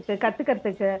தெரிஞ்சுக்கிறதுக்கு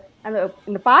கற்றுக்கிறதுக்கு. அந்த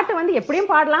இந்த பாட்டு வந்து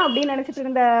எப்படியும் பாடலாம் அப்படின்னு நினச்சிட்டு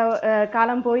இருந்த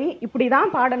காலம் போய் இப்படி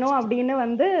தான் பாடணும் அப்படின்னு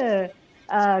வந்து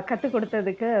கற்றுக்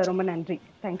கொடுத்ததுக்கு ரொம்ப நன்றி.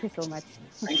 Thank you so much.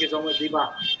 Thank you so much Deepa.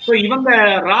 So இவங்க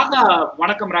ராகா,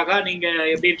 வணக்கம் ராகா, நீங்க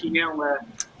எப்படி இருக்கீங்க?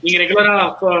 நீங்க ரெகுலரா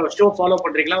ஷோ ஃபாலோ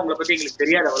பண்றீங்களா? உங்களை பத்தி எங்களுக்கு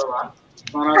தெரியாது அவ்வளவா.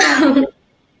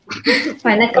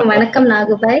 வணக்கம் வணக்கம்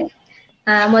நாகுபாய்.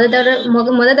 முத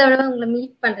தடவை உங்களை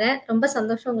மீட் பண்றேன். ரொம்ப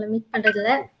சந்தோஷம் உங்களை மீட் பண்றதுல.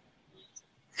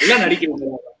 எல்லாம் நடிக்கிறீங்க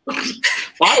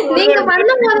நீங்க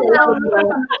பண்ணும்போது.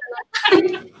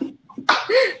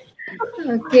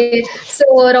 ஓகே, சோ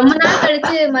ரொம்ப நாள்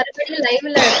கழிச்சு மறுபடியும்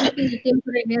லைவ்ல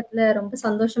நேரத்துல ரொம்ப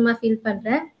சந்தோஷமா ஃபீல்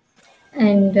பண்றேன்.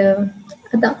 அண்ட்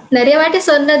அதான் நிறைய வாட்டி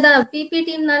சொன்னதான், பிபி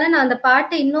டீம்னால நான் அந்த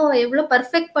பாட்டை இன்னும் எவ்வளவு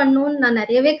பர்ஃபெக்ட் பண்ணணும்னு நான்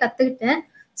நிறையவே கத்துக்கிட்டேன்.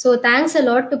 So thanks a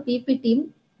lot to BP team.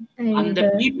 அந்த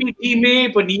பிபி டீமே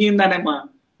இப்ப நீங்க தானேமா,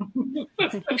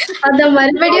 அத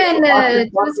மறுபடியும் என்ன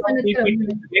சூஸ்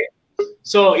பண்ணிட்டு.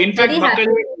 சோ இன்ஃபேக்ட்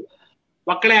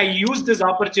மக்களே, I use this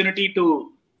opportunity to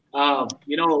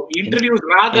introduce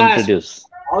Raga as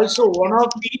also one of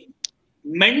the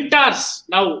mentors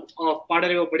now of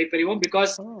Paadarivom Padiparivom,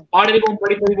 because Paadarivom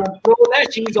Padiparivom Pro,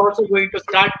 she is also going to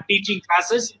start teaching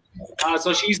classes. So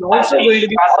she is also going to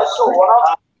be also one of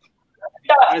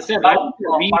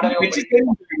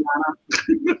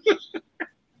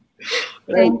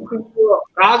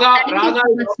Raga is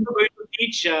also going to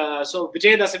teach. So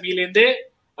Vijay Dasami lende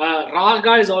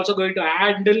Raga is also going to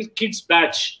handle kids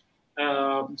batch.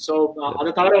 So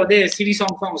அதை தவிர வந்து CD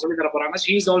songs அவங்க சொல்லி தர போறாங்க.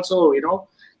 she is also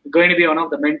going to be one of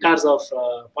the mentors of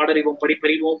பாடறிவோம்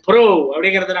படிப்பறிவோம் bro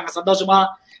அப்படிங்கறத நாங்க சந்தோஷமா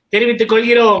தெரிவித்துக்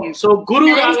கொள்கிறோம். So Guru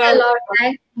Raaga,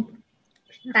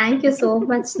 thank you so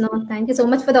much. Thank you so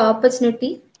much for the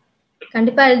opportunity.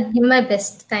 கண்டிப்பா I'll give my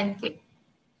best. Thank you.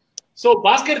 So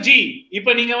Bhaskar G,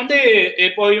 இப்போ நீங்க வந்து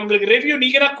இப்போ உங்களுக்கு ரிவ்யூ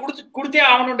நீங்க தான் கொடுத்தே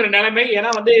ஆகணும்ன்ற நிலைமை.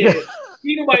 ஏன்னா வந்து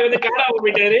சீனு பாய் வந்து கேரளாவை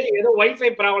போயிட்டாரு, ஏதோ வைஃபை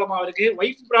ப்ராப்ளமா இருக்கு.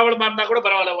 வைஃப் ப்ராப்ளமா இருந்தா கூட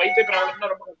பரவாயில்ல, வைஃபை ப்ராப்ளம்னா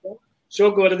ரொம்ப கஷ்டம்,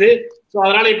 ஷோக்கு வருது. ஸோ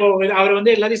அதனால இப்போ அவர்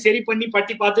வந்து எல்லாத்தையும் சரி பண்ணி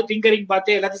பட்டி பார்த்து டிங்கரிங்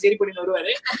பார்த்து எல்லாத்தையும் சரி பண்ணி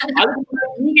வருவாரு. அதுக்கு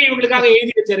நீங்க இவங்களுக்காக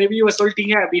எழுதி வச்ச ரிவ்யூவை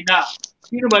சொல்லிட்டீங்க அப்படின்னா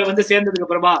சீனு பாய் வந்து சேர்ந்ததுக்கு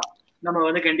அப்புறமா நம்ம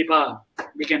வந்து கண்டிப்பா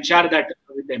we can share that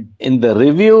with them. In the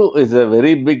review is a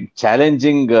very big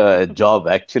challenging job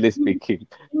actually speaking.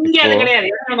 இங்க அது கிடையாது,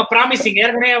 நம்ம ப்ராமிசிங்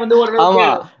ஏற்கனவே வந்து ஒரு ஆமா,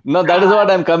 no, that is what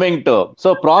I'm coming to. So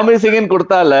promising in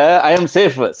கொடுத்தால I am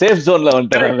safe zone ல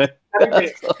வந்துட்டேன்.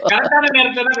 கரெக்டான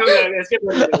நேரத்துல தான் எஸ்கேப்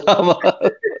பண்ணுங்க.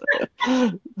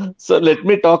 So let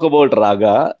me talk about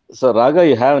Raga. So Raga,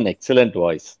 you have an excellent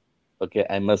voice. Okay,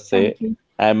 I must say.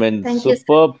 I mean,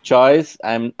 superb choice,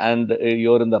 and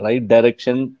you're in the right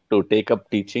direction to take up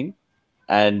teaching.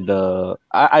 And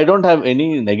I don't have any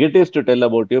negatives to tell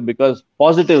about you, because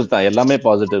positives tha, ellame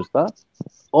positives tha.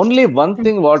 Only one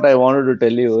thing what I wanted to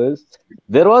tell you is,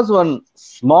 there was one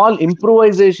small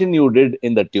improvisation you did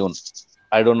in the tune.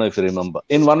 I don't know if you remember.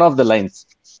 In one of the lines,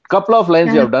 couple of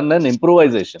lines you have done an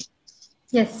improvisation.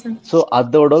 Yes, sir. So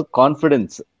adoda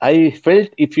confidence, I felt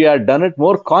if you had done it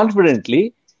more confidently,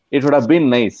 it would have been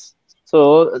nice. So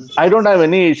I don't have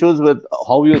any issues with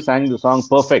how you sang the song.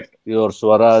 Perfect. Your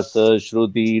swaras,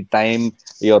 shruti, time,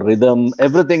 your rhythm,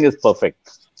 everything is perfect.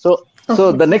 So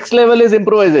the next level is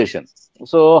improvisation.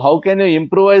 So how can you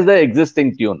improvise the existing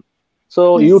tune? So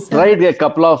you tried a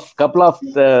couple of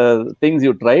things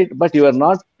you tried, but you are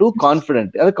not too confident.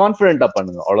 Confident up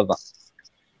pannunga avladha.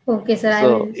 Okay sir, I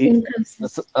will improve.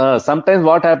 Sometimes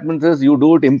what happens is you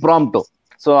do it impromptu.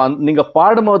 So நீங்க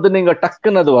பாடும்போது நீங்க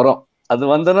டக்குன்னு அது வரும், அது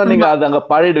வந்தோன்னா நீங்க அது அங்க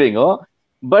பாடிடுவீங்க,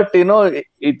 but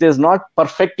it is not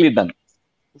perfectly ton.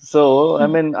 So I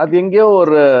மீன் அது எங்கேயோ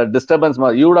ஒரு டிஸ்டர்பன்ஸ்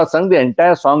மாதிரி. You would have Sangh the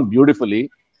entire song beautifully.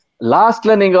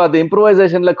 லாஸ்ட்ல நீங்க அது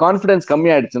இம்ப்ரூவைசேஷன்ல கான்ஃபிடன்ஸ்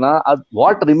கம்மி ஆயிடுச்சுன்னா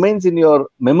what remains in your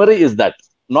memory is that,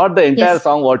 not the entire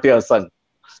song what you have Sangh.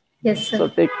 Yes sir. So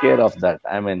take care of that.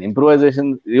 I mean, improvisation,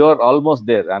 you are almost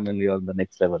there. I mean, you are the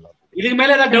next level. இதுக்கு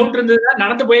மேல ஏதாவது doubt இருந்ததுன்னா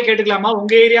நடந்து போய் கேட்டுக்கலாமா?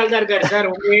 உங்க ஏரியால தான் இருக்காரு சார்,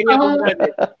 உங்க ஏரியா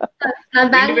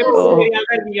நான்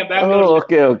பெங்களூர்.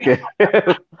 ஓகே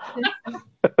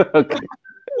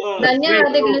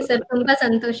ಧನ್ಯವಾದಗಳು ಸರ್, ತುಂಬಾ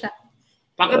ಸಂತೋಷ.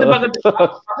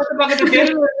 பக்கத்து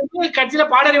தேர்வு கட்சியில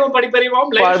பாடறிவோம்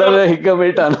படிப்பறிவோம் பாடவே இங்க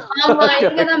மீட் ஆனா. ஆமா,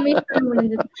 இங்க தான் மீட் பண்ண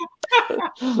முடிஞ்சது.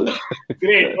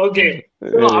 கிரேட். ஓகே,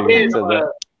 சோ அப்படியே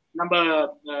நம்ம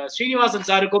ஸ்ரீனிவாசன்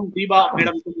சாருக்கும் தீபா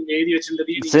மேடம்க்கும் நீங்க எழுதி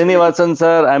வச்சிருந்தது. ஸ்ரீனிவாசன்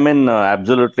சார், ஐ மீன்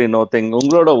அப்சல்யூட்லி நோதிங்.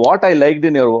 உங்களோட what I liked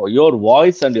in your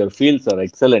voice and your feels R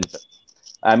excellent.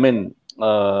 I mean,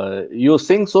 you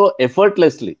sing so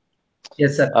effortlessly.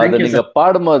 Yes, sir. Thank you, நீங்க sir.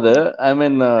 பாடும்போது I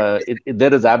mean,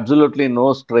 there is absolutely no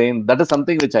strain. That is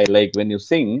something which I like. When you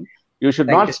sing, you should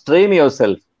Thank not you. strain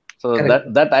yourself. So Correct.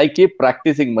 that I keep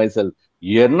practicing myself.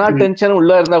 என்ன tension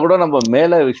உள்ள இருந்தா கூட நம்ம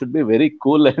மேல we should be very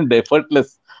cool and effortless.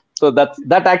 So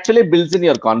that actually builds in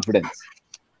your confidence.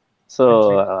 So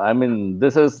I mean,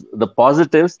 this is the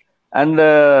positives. And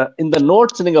in the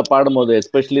notes நீங்க பாடும்போது,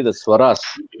 especially the swaras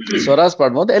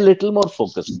பாடும்போது a little more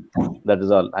focus. That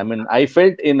is all. I mean, I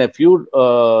felt in a few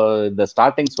the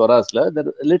starting swarasla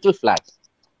they're a little flat.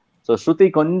 So shruti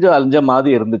கொஞ்சம் அஞ்ச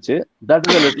மாதிரி இருந்துச்சு. That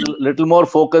is a little more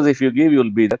focus. If you give,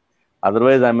 you'll be there.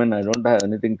 Otherwise, I mean, I don't have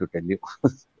anything to tell you.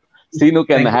 Seenu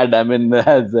can had, I mean,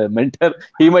 as a mentor,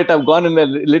 he might have gone in a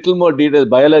little more detail.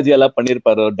 Biology alla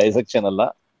பண்ணிருப்பாரு, dissection alla.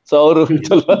 So அவரு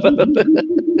சொல்வாரு.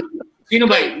 சீனு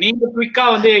பாய், நீங்க குயிக்கா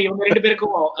வந்து இவங்க ரெண்டு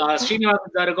பேருக்கும்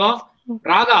ஸ்ரீனிவாசன் சாருக்கும்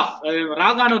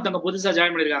ராகான்னு ஒருத்தவங்க புதுசா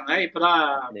ஜாயின் பண்ணிருக்காங்க. இப்பதான்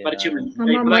பரிச்சயம்.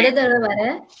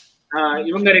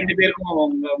 இவங்க ரெண்டு பேருக்கும்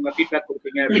உங்க ஃபீட்பேக்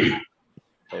கொடுப்பீங்க.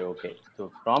 ஓகே, ஸோ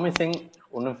ப்ராமிசிங்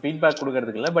ஒன்றும் ஃபீட்பேக்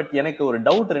கொடுக்கறதுக்கு இல்லை. பட் எனக்கு ஒரு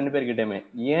டவுட் ரெண்டு பேர்கிட்டயுமே.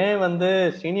 ஏன் வந்து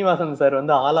ஸ்ரீனிவாசன் சார்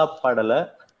வந்து ஆலாப் பாடல,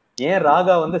 ஏன்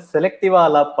ராகா வந்து செலக்டிவா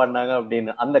ஆலாப் பண்ணாங்க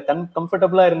அப்படின்னு அந்த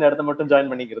கம்ஃபர்டபுளா இருந்த இடத்த மட்டும்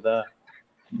ஜாயின் பண்ணிக்கிறதா?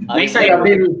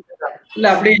 இல்ல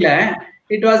அப்படி இல்ல.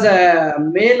 It was a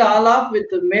male alap with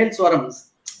male swarams.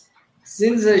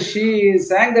 Since she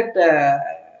sang that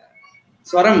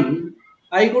swaram,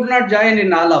 I could not join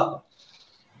in alap.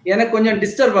 எனக்கு கொஞ்சம்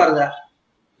டிஸ்டர்ப் ஆகுது.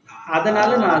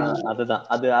 அதனால நான் அதுதான்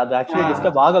அது ஆக்சுவலி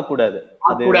டிஸ்டர்ப் ஆக கூடாது.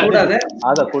 அது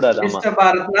ஆக கூடாது. ஆமா, டிஸ்டர்ப்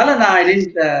ஆகிறதுனால நான் I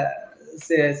didn't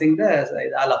sing the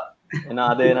alap. ஏன்னா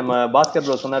அது நம்ம பாஸ்கர்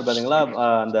ப்ரோ சொன்னார் பாத்தீங்களா,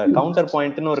 அந்த கவுண்டர்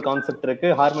பாயிண்ட்னு ஒரு கான்செப்ட் இருக்கு,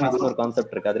 ஹார்மோனிக்ஸ்னு ஒரு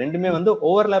கான்செப்ட் இருக்கு. அது ரெண்டுமே வந்து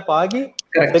ஓவர்லாப் ஆகி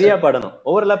சரியா பாடணும்.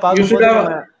 ஓவர்லாப் ஆகி you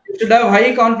should have high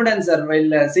confidence, sir,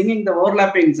 while singing the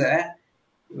overlappings,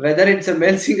 whether it's a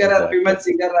male singer or female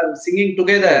singer are singing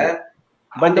together,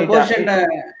 but the portion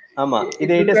ஆமா,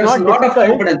 it is not lot of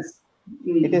confidence.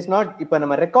 It is not. இப்ப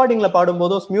நம்ம ரெக்கார்டிங்ல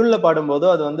பாடும்போதோ ஸ்மியூல்ல பாடும்போதோ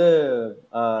அது வந்து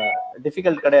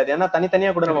difficult கிடையாது. ஏன்னா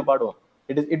தனித்தனியா கூட நம்ம பாடுவோம்.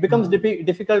 It becomes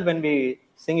difficult when we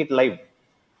sing it live.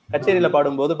 கச்சேரியில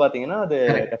பாடும்போது பாத்தீங்கன்னா அது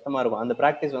கஷ்டமா இருக்கும். அந்த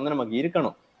பிராக்டிஸ் வந்து நமக்கு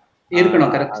இருக்கணும்.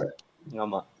 கரெக்ட்.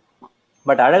 ஆமா,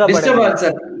 பட் அழகா பாடுறீங்க.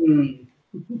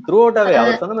 த்ரூ அவுட்டாவே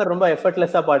அவர் சொன்ன மாதிரி ரொம்ப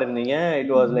எஃபர்ட்லெஸ்ஸா பாடிருந்தீங்க.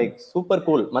 It was like super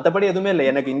cool. மத்தபடி எதுவுமே இல்லை.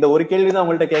 எனக்கு இந்த ஒரு கேள்விதான்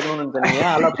உங்கள்ட்ட கேட்கணும்னு சொன்னீங்க,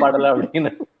 ஆலா பாடல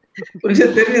அப்படின்னு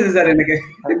தெரியுது சார் எனக்கு.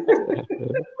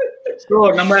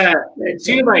 நம்ம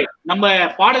சீனுபாய், நம்ம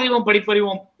பாடறிவோம்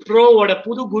படிப்பறிவோம் ப்ரோவோட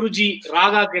புது குருஜி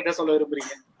ராகா கேட்ட சொல்ல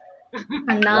விரும்புறீங்க?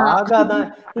 ராகா தான்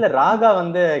இல்ல, ராகா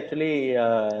வந்து actually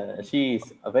she is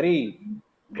very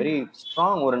very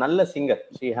strong, ஒரு நல்ல சிங்கர்.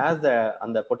 ஷீ ஹேஸ்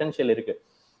அந்த பொட்டன்ஷியல் இருக்கு.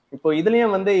 இப்போ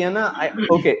இதுலயும் வந்து ஏன்னா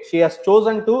okay, she has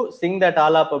chosen to sing that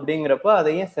alaap அப்படிங்கிறப்ப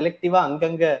அதை ஏன் செலக்டிவா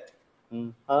அங்கங்க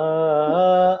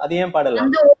அது ஏன் பாடல?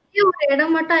 அந்த ஒரு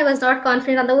இடம் மட்டும் I was not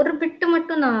confident. அந்த ஒரு பிட்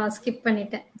மட்டும் நான் ஸ்கிப்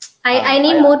பண்ணிட்டேன். I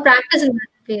need more practice in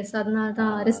that place. அதனால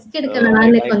தான் ரிஸ்க் எடுக்க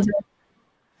நான் கொஞ்சம்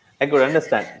I could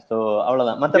understand. So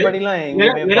அவ்வளவுதான். மத்தபடிலாம்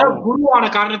எங்கேயுமே குருவான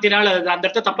காரணத்தினால அந்த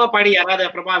இடத்த தப்பா பாடி யாராவது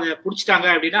அப்புறமா அதை புடிச்சிட்டாங்க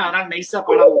அப்படின்னா அதனால நைஸா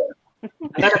பாடுவோம்.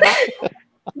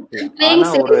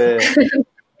 ஒரு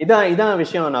இதான்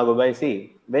விஷயம் நாகுபாய். C,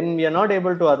 when we are not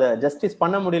able to அதை ஜஸ்டிஸ்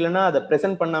பண்ண முடியலன்னா அதை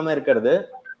பிரசன்ட் பண்ணாம இருக்கிறது,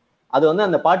 அது வந்து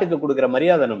அந்த பாட்டுக்கு கொடுக்குற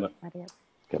மரியாதை. நம்ம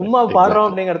சும்மா பாடுறோம்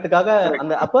அப்படிங்கிறதுக்காக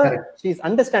அந்த அப்ப she is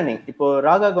understanding. இப்போ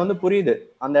ராகாக்கு வந்து புரியுது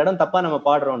அந்த இடம் தப்பா நம்ம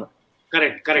பாடுறோம்னு.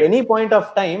 Any point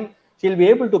of time she will be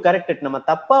able to correct it. நம்ம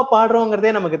தப்பா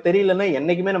பாடுறோங்கிறதே நமக்கு தெரியலன்னா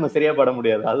என்னைக்குமே நம்ம சரியா பாட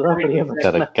முடியாது. அதுதான் பெரிய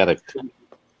பிரச்சனை. கரெக்ட்.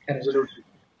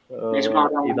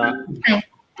 இதான்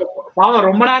பாவம்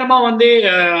ரொம்ப நேரமா வந்து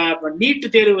நீட்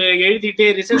தேர்வு எழுதிட்டு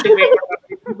ரிசல்ட்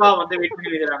வந்து வெயிட்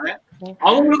பண்ணி வைக்கிறாங்க.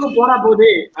 அவங்களுக்கு போனா போகுது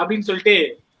அப்படின்னு சொல்லிட்டு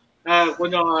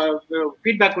கொஞ்சம்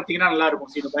ஃபீட்பேக் கொடுத்தீங்கன்னா நல்லா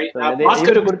இருக்கும். சீனுபாய்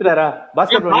பாஸ்கர் கொடுத்துறாரா?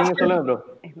 பாஸ்கர் ப்ரோ நீங்க சொல்லுங்க ப்ரோ.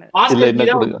 பாஸ்கர்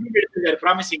எடுத்துட்டாரு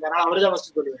ப்ராமிசிங், அதனால அவர்தான்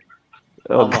ஃபர்ஸ்ட் சொல்லுவாரு.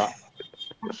 ஆமா,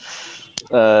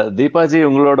 தீபாஜி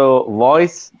உங்களோட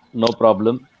voice no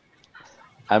problem.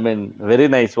 I mean, very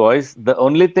nice voice. The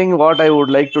only thing what I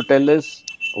would like to tell is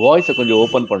voice கொஞ்சம்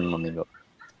ஓபன் பண்ணணும் நீங்க.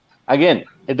 Again,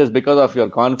 it is because of your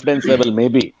confidence level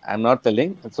maybe. I'm not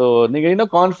telling. So நீங்க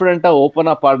இன்னும் கான்ஃபிடென்ட்டா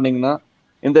ஓபனா பாடுனீங்கன்னா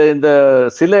இந்த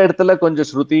சில இடத்துல கொஞ்சம்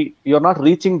ஸ்ருதி you are not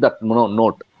reaching that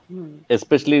note.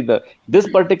 Especially this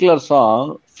particular song,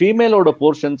 female oda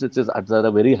portions which is at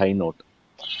a very high note.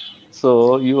 So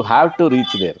you have to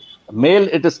reach there. Male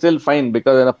it is still fine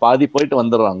because பாதி போயிட்டு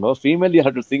வந்துடுறாங்க. Female you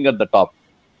have to sing at the top.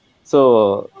 So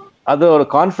அது ஒரு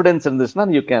confidence இருந்துச்சுன்னா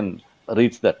you can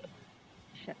reach that.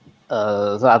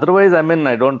 So otherwise I mean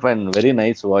I don't find very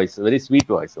nice voice, very sweet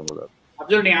voice.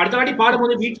 நீங்க அடுத்த வாட்டி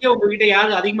பாடும்போது வீட்லயே உங்ககிட்ட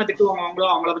யாரு அதிகமா திட்டுவாங்களோ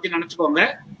அவங்கள பத்தி நினைச்சுக்கோங்க.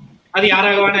 அது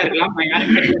யாராக வேணா இருக்கலாம். நான்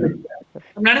யாரும்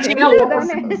நினைச்சீங்கன்னா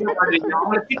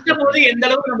அவங்களை திட்டும் போது எந்த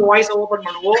அளவுக்கு நம்ம வாய்ஸ் ஓபன்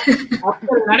பண்ணுவோம்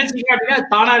அப்ப நினைச்சீங்க அப்படின்னா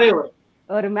தானாவே வரும்.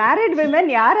 ஒரு மேரிட் விமன்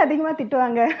யார் அதிகமா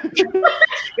திட்டுவாங்க?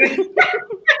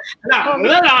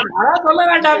 சொல்ல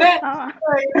வேண்டாமே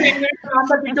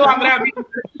திட்டுவாங்க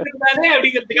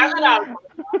அப்படிங்கிறதுக்காக.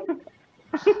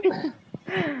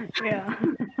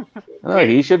 No,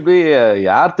 he should be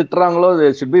யார் திட்டுறாங்களோ they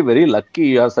should be very lucky.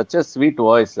 You have such a sweet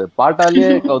voice.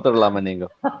 பாட்டாலே கவுத்தரலாமே நீங்க.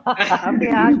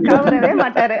 அப்படியே கவரவே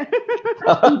மாட்டாரு.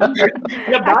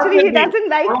 Actually he doesn't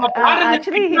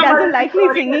like me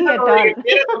singing at all.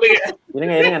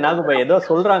 இருங்க நாகுபாய் ஏதோ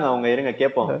சொல்றாங்க அவங்க, இருங்க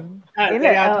கேப்போம்.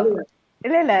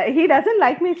 இல்ல he doesn't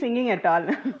like me singing at all.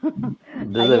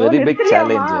 This is a very big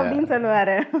challenge. அப்படினு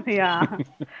சொல்வாரு. Yeah.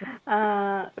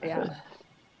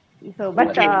 So but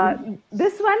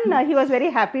this one he was very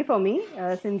happy for me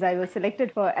since I was selected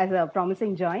for as a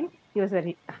promising join. He was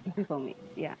very happy for me.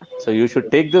 Yeah. So you should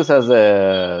take this as a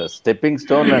stepping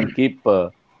stone and keep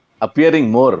appearing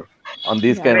more on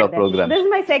these kind of programs. This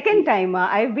is my second time.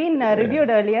 I've been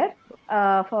reviewed earlier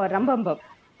for Rambambam.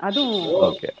 Adu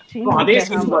okay.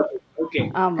 Okay.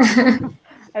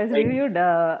 I was reviewed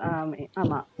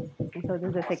so this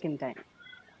is the second time.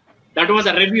 That was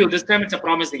a review. This time it's a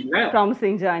promising.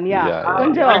 Promising join. Yeah.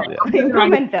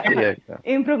 Improvement.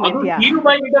 Improvement. Yeah.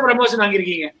 Keeravaani கிட்ட promotion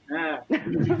வாங்கிருக்கீங்க.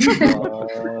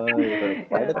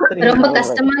 ரொம்ப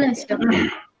கஷ்டமான விஷயம்.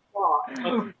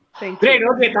 Great.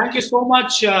 Okay. Thank you so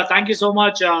much. Thank you so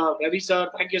much, Ravi sir.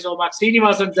 Thank you so much,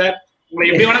 Srinivasan sir. உங்களை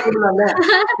எப்படி வேணா கூப்பிடலாம்ல?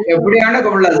 எப்படி வேணா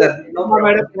கூப்பிடலாம் சார். ரொம்ப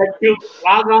madam. Thank you.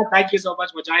 Raga, thank you so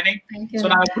much for joining. So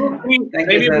now group 3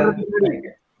 review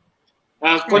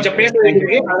கொஞ்சம் பேசுறீங்க,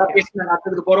 நல்லா பேசி நான்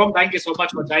அடுத்துக்கு போறோம். Thank you so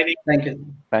much for joining. Thank you.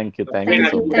 Thank you.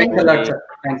 Thanks a lot sir.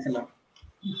 Thanks a lot.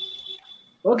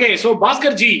 Okay, so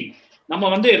Bhaskar G, நம்ம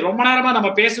வந்து ரொம்ப நேரமா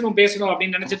நம்ம பேசணும்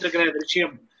அப்படின்னு நினைச்சிட்டு இருக்கிற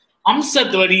விஷயம்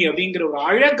அம்சத்வனி அப்படிங்கிற ஒரு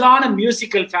அழகான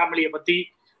மியூசிக்கல் ஃபேமிலியை பத்தி.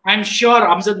 I am sure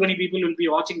Hamsadhwani people will be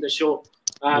வாட்சிங் த ஷோ.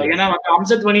 ஏன்னா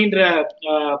அம்சத்வனின்ற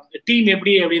டீம்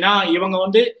எப்படி அப்படின்னா இவங்க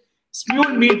வந்து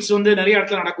ஸ்மியூல் மீட்ஸ் வந்து நிறைய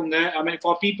இடத்துல நடக்குங்க. ஐ mean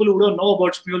for people who don't know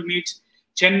about Smule meets,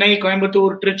 Chennai,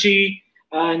 Coimbatore, Trichy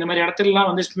இந்த மாதிரி இடத்துலலாம்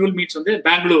வந்து ஸ்மியூல் மீட்ஸ் வந்து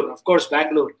பெங்களூர், அஃப்கோர்ஸ்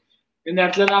பெங்களூர், இந்த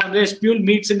இடத்துலலாம் வந்து ஸ்மியூல்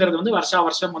மீட்ஸ்ங்கிறது வந்து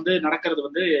வருஷம் வந்து நடக்கிறது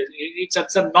வந்து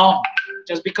it's a norm.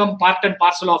 It has become part and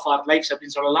parcel of our lives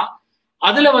அப்படின்னு சொல்லலாம்.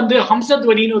 அதுல வந்து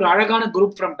ஹம்சத்வனின்னு ஒரு அழகான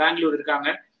குரூப் ஃப்ரம் பெங்களூர் இருக்காங்க.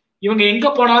 இவங்க எங்க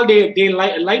போனாலும் தே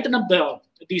லைட்டன் அப்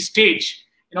தி ஸ்டேஜ்.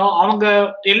 அவங்க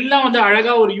எல்லாம் வந்து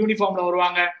அழகா ஒரு யூனிஃபார்ம்ல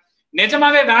வருவாங்க.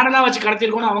 நிஜமாவே வேனெல்லாம் வச்சு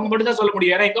கடத்திருக்கோம்னு அவங்க மட்டும் தான் சொல்ல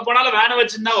முடியும். ஏன்னா எங்க போனாலும் வேனை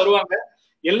வச்சுன்னு தான் வருவாங்க.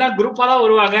 எல்லாம் குரூப்பா தான்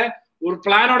வருவாங்க, ஒரு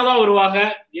பிளானோட தான் வருவாங்க.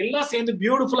 எல்லாம் சேர்ந்து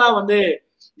பியூட்டிஃபுல்லா வந்து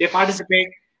தே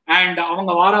பார்ட்டிசிபேட் அண்ட்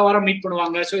அவங்க வாரம் மீட்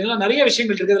பண்ணுவாங்க. ஸோ இதெல்லாம் நிறைய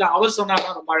விஷயங்கள் இருக்கு. இதுல அவர்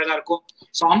சொன்னாங்கன்னா ரொம்ப அழகா இருக்கும்.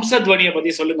 ஸோ ஹம்சத்வனியை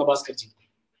பத்தி சொல்லுங்க Bhaskar G.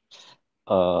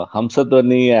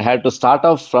 Hamsadvani, I had to start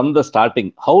off from the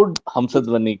starting. How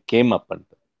Hamsadvani came up?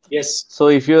 Yes. So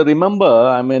if you remember,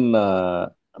 I mean,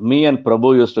 me and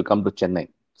Prabhu used to come to Chennai.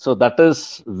 So that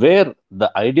is where the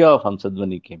idea of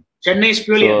Hamsadvani came. Chennai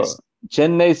Smulians. So,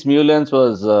 Chennai Smulians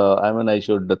was, I mean, I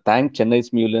should thank Chennai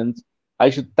Smulians. I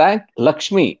should thank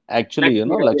Lakshmi. Actually,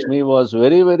 Lakshmi was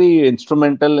very, very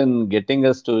instrumental in getting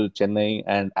us to Chennai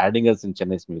and adding us in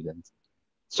Chennai Smulians.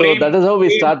 So that is how we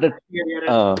started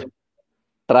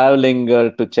traveling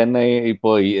to Chennai.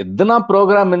 இப்போ எதுனா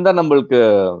program இருந்தா நம்மளுக்கு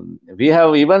we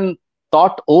have even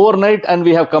thought overnight and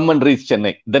we have come and reached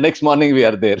Chennai. The next morning we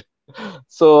are there.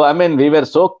 So I mean we were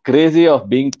so crazy of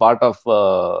being part of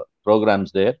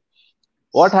programs there.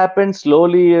 What happened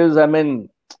slowly is, I mean,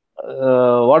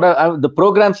 the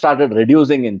program started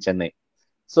reducing in Chennai.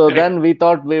 So then we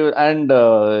thought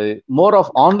more of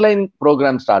online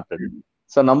programs started.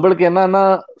 So நம்மளுக்கு என்னன்னா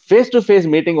face-to-face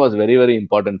meeting was very, very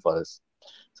important for us.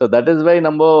 So that is why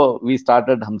we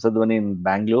started Hamsadvani in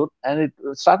Bangalore, and it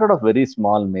started off very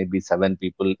small, maybe 7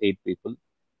 people, 8 people.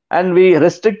 And we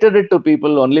restricted it to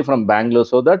people only from Bangalore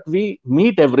so that we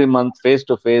meet every month face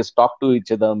to face, talk to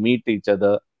each other, meet each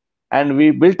other. And we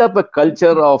built up a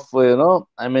culture of,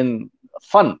 I mean,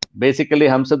 fun. Basically,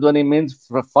 Hamsadvani means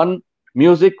fun,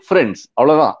 music, friends.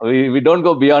 We don't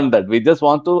go beyond that. We just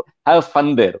want to have fun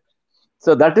there.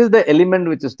 So that is the element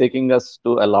which is taking us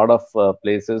to a lot of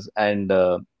places. And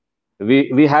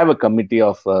we have a committee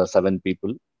of 7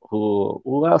 people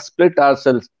who have split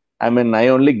ourselves. I mean, I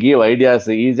only give ideas,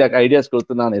 easy ideas to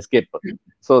non escape.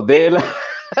 So they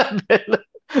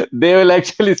will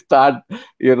actually start,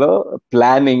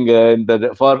 planning.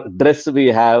 For dress, we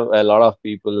have a lot of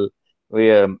people. We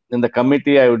in the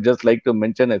committee, I would just like to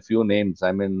mention a few names.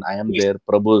 I mean, I am there,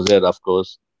 Prabhu is there, of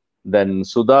course. then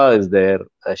Sudha is there,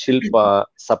 Shilpa,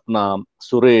 Sapna,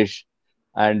 Suresh,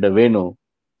 and Venu.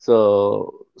 So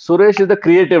Suresh is the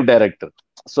creative director.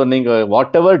 So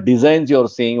whatever designs you're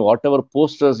seeing, whatever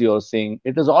posters you're seeing,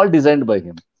 it is all designed by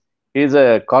him. He's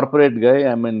a corporate guy.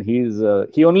 I mean,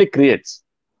 he only creates.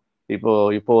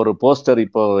 இப்போ ஒரு poster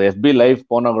இப்போ FB live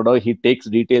போனா கூட he takes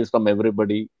details from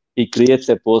everybody. He creates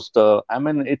a poster. I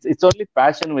mean, it's only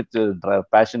passion which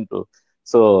passion to.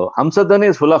 So Hamsadhwani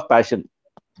is full of passion.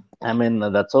 I mean,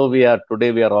 that's how we are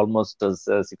today. We are almost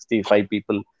 65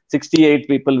 people, 68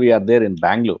 people. We are there in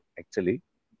Bangalore actually.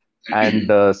 And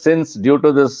since due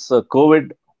to this COVID,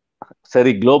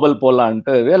 global poland,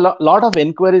 we have a lot of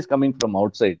inquiries coming from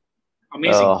outside.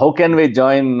 Amazing. How can we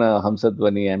join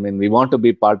Hamsadhwani? I mean, we want to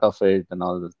be part of it and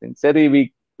all those things.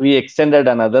 We extended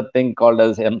another thing called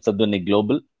as Hamsadhwani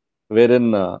Global, wherein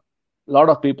a lot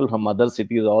of people from other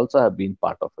cities also have been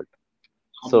part of it.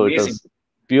 So it is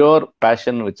pure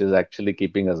passion which is actually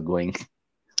keeping us going.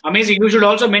 Amazing. You should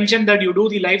also mention that you do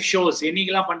the live shows.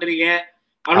 என்னைக்கெல்லாம் பண்றீங்க?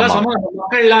 அவ்வளவு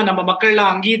சொன்னா நம்ம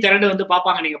மக்கள்லாம் அங்கேயே திரண்டு வந்து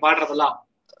பாப்பாங்க நீங்க பாடுறதெல்லாம்.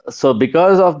 So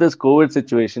because of this COVID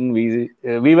situation,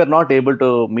 we were not able to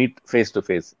meet face to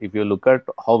face. If you look at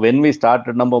how when we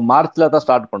started, number March la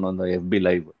start pannom the FB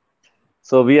live.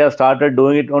 So we have started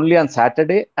doing it only on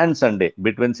Saturday and Sunday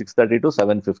between 6:30 to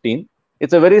 7:15.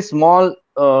 It's a very small.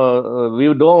 We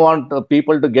don't want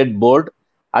people to get bored.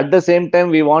 At the same time,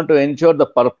 we want to ensure the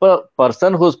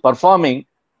person who's performing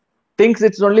thinks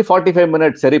it's only 45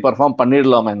 minutes. Seri perform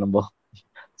pannidalama number.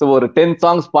 So ஒரு 10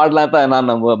 songs பாடலாம் தான்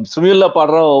நம்ம ஸ்மியூல்ல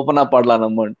பாடுறோம் ஓப்பனா பாடலாம்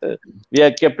நம்மன்ட்டு we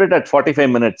have kept it at 45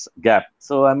 minutes gap.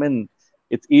 So I mean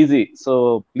it's easy. So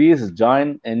please join,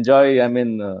 enjoy. I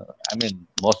mean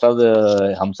most of the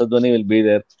Hamsadhwani will be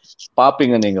there.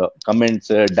 பாப்பீங்க நீங்க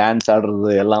comments dance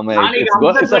ஆடுறது எல்லாமே.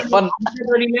 It's a fun.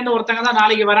 Hamsadhwaniல ஒருத்தங்க தான்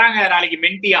நாளைக்கு வராங்க, நாளைக்கு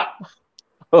மென்டியா.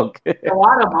 Okay.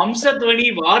 வாரம் Hamsadhwani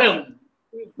வாரம்.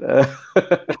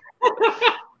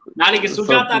 Naliki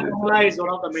Sujata Kamala is one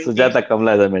of the mentors. Sujata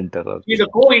Kamala is a mentor. She's a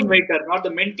co-invitor, not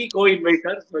the mentee,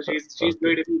 co-invitor. So she's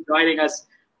going to be joining us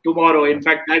tomorrow. In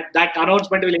fact, that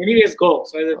announcement will anyways go.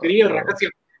 So it's a very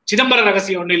ரகசியம். சிதம்பர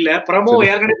ரகசியம் ஒண்ணும் இல்ல. Promo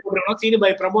ஏற்கனவே போடுறோம். சீனு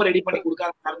பாய் promo ready பண்ணி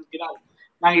கொடுக்காத காரணத்தினால்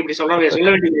நாங்க இப்படி சொல்ல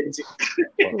வேண்டியது இருந்துச்சு.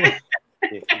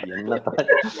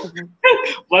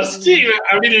 ஃபர்ஸ்ட்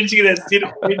அப்படி நினைச்சுக்கிறேன் சீனு.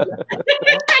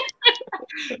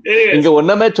 இங்க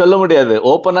ஒண்ணுமே சொல்ல முடியாது.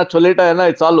 ஓபனா சொல்லிட்டா என்ன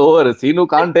it's all over. Seenu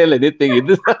can't del anything.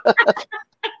 இது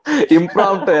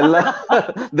இம்ப்ராம்ப்ட் எல்லாம்.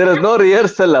 there is no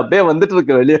rehearsal. அப்படியே வந்துட்டு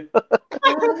இருக்கு வெளிய.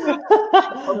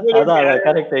 அதான்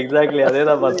கரெக்ட் எக்ஸாக்ட்லி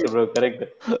அதேதான் past bro correct.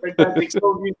 So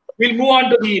we'll move on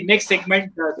to the next segment.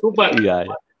 Super.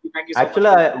 Yeah.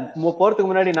 ஆக்சுவலா போறதுக்கு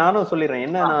முன்னாடி நானும் சொல்லிடுறேன்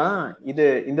என்னன்னா இது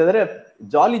இந்த தடவை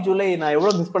ஜாலி ஜூலை நான்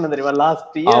எவ்வளவு மிஸ் பண்ண தெரியுமா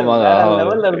லாஸ்ட் இயர்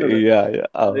லெவல்ல இருந்தது.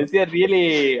 this year really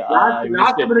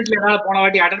லாஸ்ட் மினிட்ல என்னால போன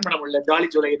வாட்டி அட்டெண்ட் பண்ண முடியல ஜாலி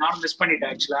ஜூலை. நானும் மிஸ்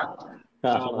பண்ணிட்டேன் ஆக்சுவலா.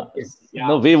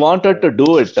 No, we wanted to do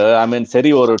it. I mean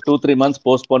சரி ஒரு 2-3 months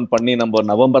postpone பண்ணி நம்ம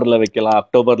நவம்பர்ல வைக்கலாம்,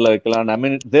 அக்டோபர்ல வைக்கலாம். I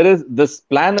mean this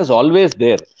plan is always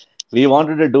there. We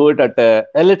wanted to do it at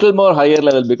a little more higher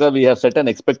level because we have set an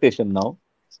expectation now.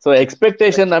 So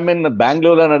expectation, I mean,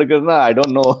 Bangalore nadukudna, I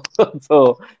don't know. So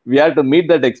we have to meet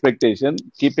that expectation,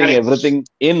 keeping everything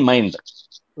in mind.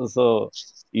 So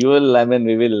you will, I mean,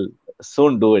 we will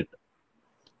soon do it.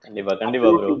 Kandipa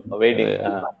bro, waiting.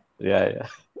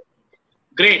 Yeah.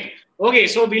 Great. Okay,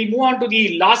 so we'll move on to the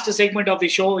last segment of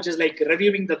the show, which is like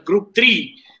reviewing the group 3.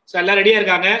 So alla ready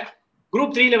irukanga.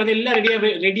 Group 3 ல வந்து எல்லாம்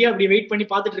ரெடியா அப்படி wait பண்ணி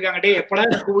பாத்துட்டு இருக்காங்க. டே எப்படா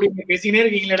கூடி பேசினே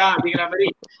இருக்கீங்களா அப்படிங்கிற மாதிரி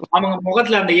அவங்க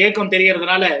முகத்துல அந்த ஏக்கம்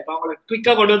தெரியறதுனால இப்ப அவங்களை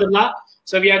குவிக்கா கொண்டு வந்துடலாம்.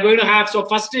 So we are going to have, so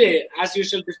first as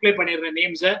usual display பண்ணிடுறேன்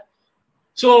names.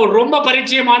 So ரொம்ப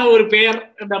பரிச்சயமான ஒரு பெயர்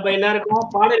நம்ம எல்லாருக்கும்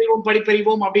பாடறிவோம்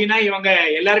படிப்பறிவோம் அப்படின்னா இவங்க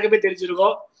எல்லாருக்குமே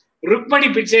தெரிஞ்சிருக்கும். ருக்மணி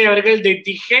பிச்சை அவர்கள்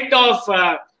தி head of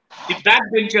the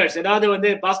back benchers. அதாவது வந்து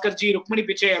பாஸ்கர்ஜி ருக்மணி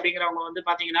பிச்சை அப்படிங்கிறவங்க வந்து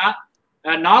பாத்தீங்கன்னா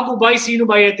நாகுபாய்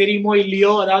சீனுபாய தெரியுமோ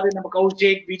இல்லையோ, அதாவது நம்ம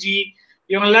கௌஷிக் விஜி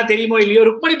இவங்க எல்லாம் தெரியுமோ இல்லையோ,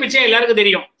 ருக்மணி பிச்சை எல்லாருக்கும்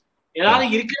தெரியும். ஏதாவது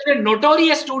இருக்கிறது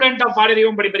நோட்டோரியஸ் ஸ்டூடெண்ட் ஆஃப்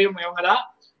பாடறிவோம் படிப்பறிவோம் இவங்க தான்.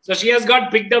 So she has got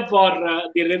picked up for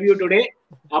the review today.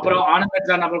 அப்புறம் ஆனந்த்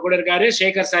சார் நம்ம கூட இருக்காரு,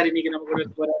 சேகர் சார் இன்னைக்கு நம்ம கூட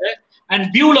இருக்காரு, அண்ட்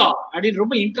பியூலா அப்படின்னு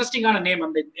ரொம்ப இன்ட்ரெஸ்டிங்கான நேம்.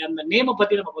 அந்த நேமை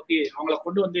பத்தி அவங்கள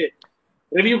கொண்டு வந்து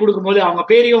ரிவ்யூ கொடுக்கும்போது அவங்க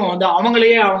பேரையும் வந்து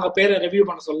அவங்களையே அவங்க பேரை ரிவ்யூ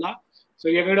பண்ண சொல்லலாம். So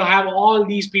we are going to have all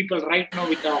these people right now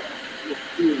with our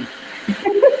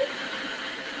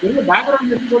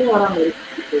background கூட வராங்க.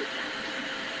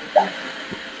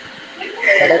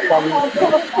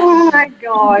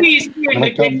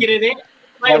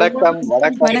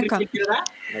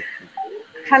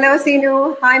 Hello Seenu.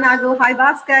 Hi Nagu. Hi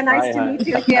Bhaskar. Nice to meet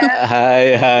you here.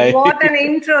 Hi. What an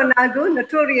intro, Nagu.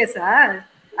 Notorious, huh?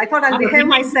 I thought I'll behave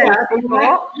myself.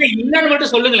 இல்ல இல்லன்னு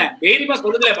மட்டும் சொல்லுங்களேன், தைரியமா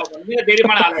சொல்லுங்களேன் பாப்போம். நீங்க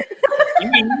தைரியமான ஆளு.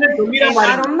 நீங்க இல்ல சொல்லிதான்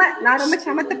பாருங்க. நான் ரொம்ப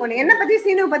சமத்து பொண்ணு. என்ன பத்தி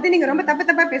சீனு பத்தி நீங்க ரொம்ப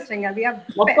தப்பா பேசுறீங்க. We have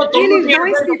மொத்தம் really 97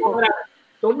 nice பேர் people. பாக்குறாங்க.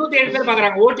 97 பேர்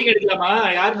பாக்குறாங்க. ஓட்டிங் எடுக்கலாமா?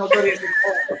 யார் நோட்டோரியஸ்?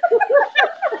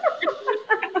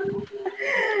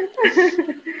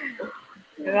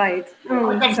 Right.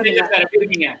 சார் எப்படி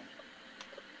இருக்கீங்க?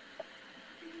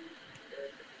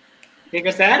 கேக்க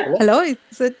சார். Hello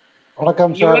sir.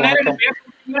 வணக்கம் சார். வணக்கம்.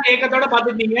 ஏகத்தோட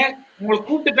பாத்துட்டீங்க. உங்களை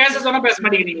கூப்பிட்டு பேச சொன்னா பேச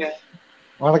மாட்டேங்கிறீங்க.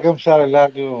 வணக்கம் சார்,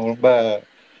 எல்லாருக்கும் ரொம்ப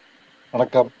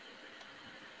வணக்கம்.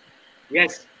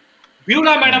 எஸ்,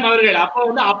 பியூலா மேடம் அவர்கள்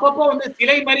அப்பப்போ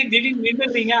சிலை மாதிரி திடீர்னு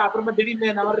நின்றுறீங்க, அப்புறமா திடீர்னு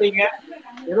நவர்றீங்க.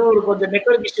 ஏதோ ஒரு கொஞ்சம்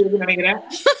நெட்வொர்க் இஷ்யூ இருக்குன்னு நினைக்கிறேன்.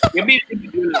 எப்படி இருக்கீங்க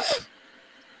பியூலா?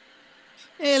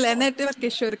 இல்ல நெட்வொர்க்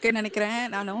இஷ்யூ இருக்குன்னு நினைக்கிறேன்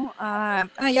நானும்.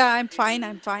 Yeah I'm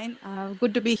fine.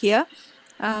 Good to be here.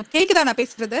 கேக்குதா நான்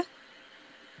பேசுறது?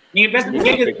 நீங்க பேசுறது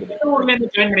கேக்குது. எந்த ஊர்ல இருந்து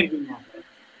ஜாயின் பண்ணிருக்கீங்க?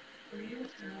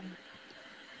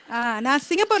 நான்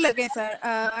சிங்கப்பூர்ல இருக்கேன் sir.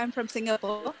 I am from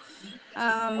Singapore.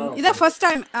 இதான் ஃபர்ஸ்ட்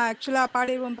டைம் ஆக்சுவலா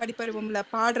பாடிடுவோம் படிப்பறிவோம்ல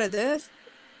பாடுறது.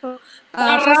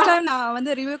 ஃபர்ஸ்ட் டைம் நான்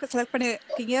ரிவ்யூக்கு செலக்ட்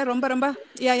பண்ணிருக்கீங்க. ரொம்ப ரொம்ப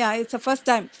yeah it's a first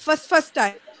time. first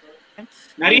time.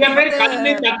 நிறைய பேர்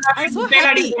கண்ணு தக்காளி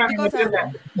அடிக்குறாங்க.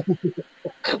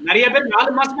 நிறைய பேர்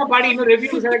 4 மாசமா பாடி இன்னும்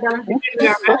ரிவ்யூ செலக்ட்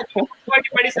ஆகணும்.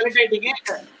 பாடி செலக்ட் ஆயிட்டீங்க.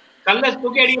 கல்ல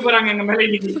தூக்கி அடிக்க போறாங்க எங்க மேல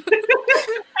இன்னைக்கு.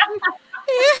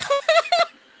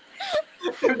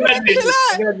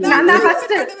 நான்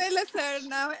ஃபர்ஸ்ட் இல்ல சார்,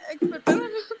 நான் எக்ஸ்பெக்ட்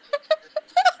பண்ணுவேன்.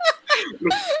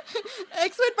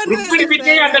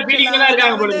 அந்த ஃபீலிங்ல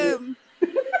இருக்காங்க போல.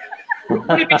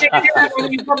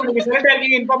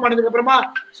 இன்ஃபார்ம் பண்ணதுக்கு அப்புறமா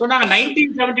சொன்னாங்க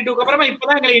 1972 அப்புறமா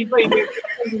இப்பதான் எங்களை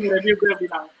ரிவ்யூக்கு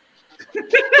அப்படினாங்க.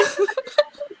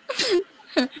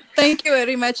 Thank you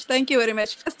very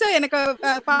much. First எனக்கு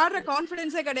பாடுற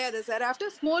கான்ஃபிடன்ஸே கிடையாது சார்.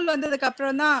 ஆஃப்டர் ஸ்மூல் வந்ததுக்கு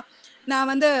அப்புறம் தான்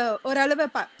நான் ஓரளவு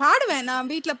பாடுவேன். நான்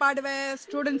வீட்ல பாடுவேன்,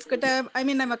 ஸ்டூடெண்ட்ஸ் கிட்ட, ஐ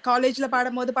மீன் நம்ம காலேஜ்ல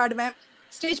பாடும்போது பாடுவேன்,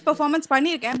 ஸ்டேஜ் பெர்ஃபார்மன்ஸ்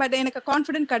பண்ணியிருக்கேன். பட் எனக்கு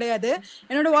கான்ஃபிடென்ட் கிடையாது.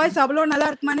 என்னோட வாய்ஸ் அவ்வளோ நல்லா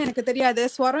இருக்குமான்னு எனக்கு தெரியாது.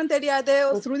 ஸ்வரம் தெரியாது,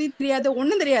 ஸ்ருதி தெரியாது,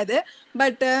 ஒன்றும் தெரியாது.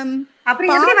 பட்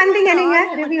அப்புறம் எப்படி வந்தீங்க நீங்க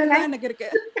ரிவ்யூல? எனக்கு இருக்கு.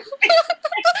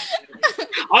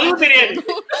 அதுவும் தெரியாது.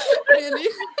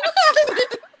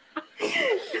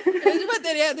 நிஜமா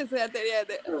தெரியாது சார்,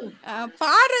 தெரியாது.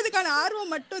 பாடுறதுக்கான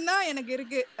ஆர்வம் மட்டும்தான் எனக்கு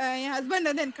இருக்கு. என்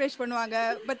ஹஸ்பண்ட் என்கரேஜ் பண்ணுவாங்க.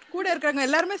 பட் கூட இருக்கிறவங்க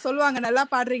எல்லாருமே சொல்லுவாங்க நல்லா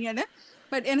பாடுறீங்கன்னு.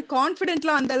 பட் எனக்கு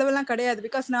கான்ஃபிடென்ட்லாம் அந்த அளவுலாம் கிடையாது.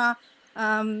 பிகாஸ் நான்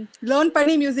லேர்ன்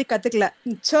பண்ணி மியூசிக் கத்துக்கல.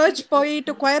 சர்ச்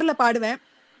போயிட்டு கொயர்ல பாடுவேன்.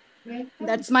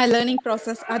 That's my learning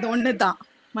process. அது ஒண்ணுதான்,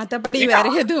 மத்தபடி வேற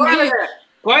எதுவுமே.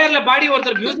 கோயர்ல பாடி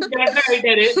ஒருத்தர் மியூசிக் டைரக்டர்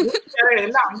ஆயிட்டாரு.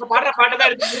 எல்லாம் அங்க பாடுற பாட்டு தான்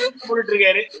எடுத்து போட்டுட்டு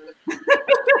இருக்காரு.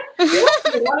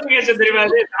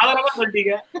 தெரியாது, சாதாரணமா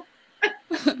சொல்லிட்டீங்க.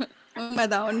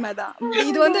 உண்மைதான்.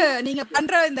 இது நீங்க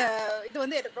பண்ற இந்த இது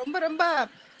எனக்கு ரொம்ப ரொம்ப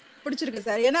பிடிச்சிருக்கு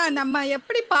சார். ஏன்னா நம்ம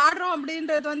எப்படி பாடுறோம்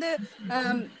அப்படின்றது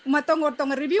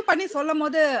ஒருத்தவங்க ரிவ்யூ பண்ணி சொல்லும்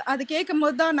போது அது கேட்கும்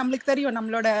போது தான் நம்மளுக்கு தெரியும்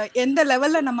நம்மளோட எந்த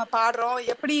லெவல்ல நம்ம பாடுறோம்,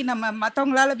 எப்படி நம்ம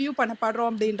மத்தவங்களால வியூ பண்ண பாடுறோம்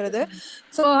அப்படின்றது.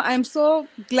 So I am so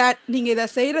glad நீங்க இதை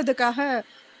செய்யறதுக்காக.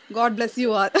 God bless you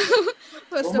all.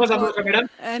 ரொம்ப சந்தோஷம் மேடம்.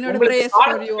 என்னோட பிரேயர்ஸ்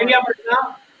ஃபார் யூ.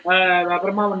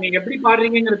 அப்புறமா நீங்க எப்படி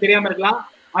பாடுறீங்கங்கிறது தெரியாம இருக்கலாம்.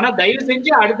 ஆனா தயவு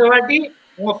செஞ்சு அடுத்த வாட்டி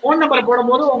உங்க போன் நம்பர்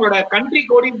போடும்போது உங்களோட கண்ட்ரி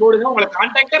கோடிங் போடுங்க. உங்களை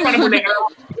கான்டாக்டே பண்ண முடியல.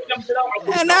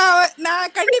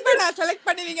 நான் கண்டிப்பா நான் செலக்ட்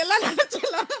பண்ணுவீங்கல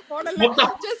நினைச்சலாம் போடல.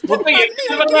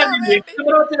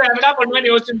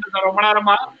 பண்ணுவேன்னு யோசிச்சுட்டு இருக்கேன் ரொம்ப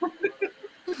நேரமா.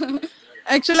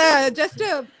 ஆக்சுவலா ஜஸ்ட்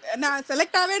நான்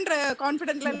செலக்ட் ஆவேன்ற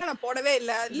கான்ஃபிடென்ட்ல நான் போடவே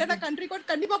இல்லை. இல்லைன்னா கண்ட்ரி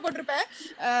கோட் கண்டிப்பா போட்டிருப்பேன்.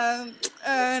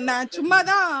 நான் சும்மா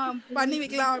தான் பண்ணி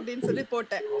வைக்கலாம் அப்படின்னு சொல்லி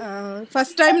போட்டேன்.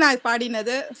 ஃபர்ஸ்ட் டைம் நான்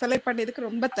பாடினது செலக்ட் பண்ணதுக்கு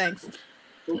ரொம்ப thanks.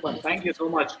 Super, thank you so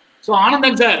much. So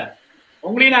Anandan sir,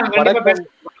 உங்களையும் நான் கண்டிப்பா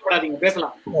பேசக்கூடாதீங்க,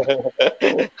 பேசலாம்.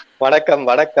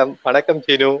 வணக்கம்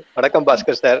சீனு, வணக்கம்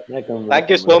Bhaskar sir. Thank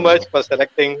you so much for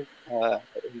selecting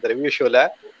இந்த ரிவ்யூ ஷோல.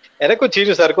 எனக்கும்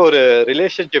சீனு சாருக்கும் ஒரு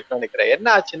ரிலேஷன்ஷிப் நினைக்கிறேன். என்ன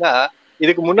ஆச்சுன்னா,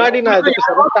 இதுக்கு முன்னாடி நான் இதுக்கு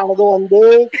செலக்ட் ஆனதும்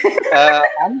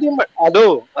அந்திம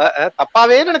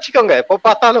தப்பாவே நினைச்சுக்கோங்க எப்ப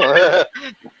பார்த்தாலும்.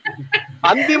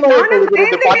 அந்திமழை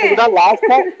பொழிகிறது பாட்டுதான்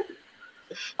லாஸ்டா,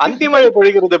 அந்திமழை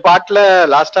பொழிகிறது பாட்டுல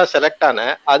லாஸ்டா செலக்ட்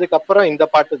ஆனேன். அதுக்கப்புறம் இந்த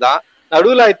பாட்டு தான்.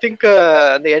 நடுவுல ஐ திங்க்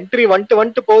அந்த என்ட்ரி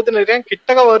வந்துட்டு போகுதுன்னு நினைக்கிறேன்.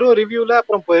 கிட்டக வரும் ரிவ்யூல,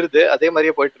 அப்புறம் போயிருது. அதே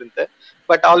மாதிரியே போயிட்டு இருந்து.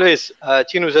 பட் ஆல்வேஸ்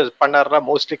சீனு சார் பண்ணாருன்னா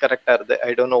மோஸ்ட்லி கரெக்டா இருந்து.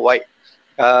 I don't know why.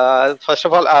 First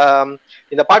of all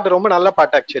இந்த பாட்டு ரொம்ப நல்ல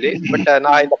பாட்டு ஆக்சுவலி. பட்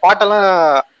நான் இந்த பாட்டெல்லாம்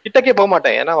கிட்டக்கே போக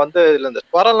மாட்டேன். ஏன்னா இதுல இந்த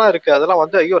ஸ்வரம்லாம் இருக்கு. அதெல்லாம்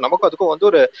ஐயோ நமக்கும் அதுக்கும்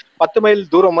ஒரு 10 மைல்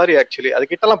தூரம் மாதிரி ஆக்சுவலி.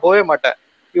 அது கிட்டலாம் போகவே மாட்டேன்.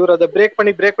 இவர் அதை பிரேக்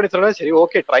பண்ணி சொன்னா சரி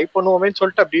ஓகே ட்ரை பண்ணுவோமேன்னு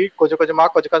சொல்லிட்டு அப்படி கொஞ்சம்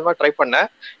கொஞ்சமா ட்ரை பண்ணேன்.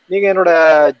 நீங்க என்னோட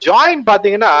ஜாயின்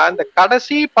பாத்தீங்கன்னா இந்த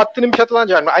கடைசி 10 நிமிஷத்துல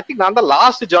தான் ஜாயின். ஐ திங்க் நான் தான்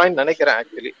லாஸ்ட் ஜாயின் நினைக்கிறேன்.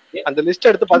 ஆக்சுவலி அந்த லிஸ்ட்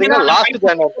எடுத்து பாத்தீங்கன்னா லாஸ்ட்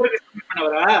ஜாயின்.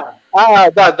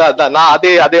 நான்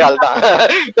அதே ஆள் தான்.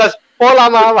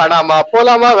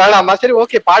 போலாமா வேணாமா சரி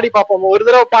ஓகே பாடி பாப்போம். ஒரு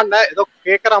தடவை பாடினேன், ஏதோ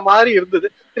கேக்குற மாதிரி இருந்தது.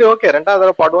 சரி ஓகே 2வது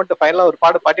தடவை பாடுவோன்ட்டு ஃபைனலா ஒரு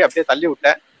பாடி அப்படியே தள்ளி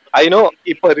விட்டேன். ஐநோ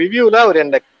இப்ப ரிவ்யூல அவர்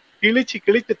என்ன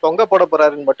கிழிச்சு தொங்க போட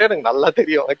போறாருன்னு மட்டும் எனக்கு நல்லா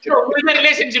தெரியும்.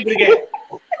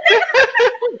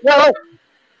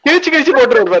 கிழிச்சு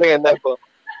போட்டுருவாரு பாருங்க. என்ன இப்போ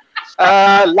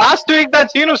லாஸ்ட் வீக் தான்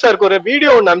சீனு சாருக்கு ஒரு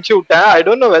வீடியோ ஒன்னு அனுப்பிச்சு விட்டேன். I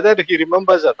don't know whether he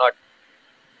remembers R not.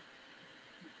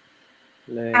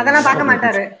 அதெல்லாம் பார்க்க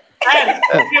மாட்டாரு.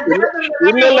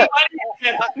 இல்ல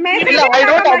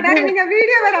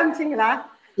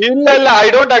I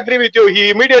don't agree with you. He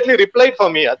immediately replied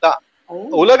for me. அதான்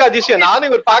உலக அதிசயம். நானும்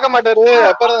இவர் பார்க்க மாட்டாரு.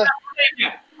 அப்புறம்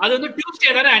அது வந்து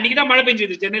டியூஸ்டே தானே, அன்னைக்கு தான் மழை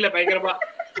பெஞ்சது சென்னையில பயங்கரமா.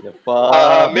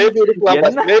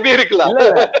 மேபி இருக்கலாம்.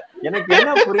 எனக்கு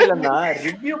என்ன புரியலன்னா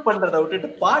ரிவ்யூ பண்றத விட்டுட்டு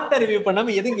பாட்டை ரிவ்யூ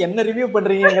பண்ணாம எதுக்கு என்ன ரிவ்யூ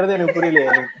பண்றீங்கங்கறது எனக்கு புரியல.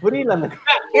 எனக்கு புரியல.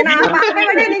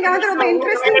 நீங்க வந்து ரொம்ப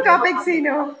இன்ட்ரஸ்டிங் டாபிக்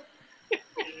சீனு.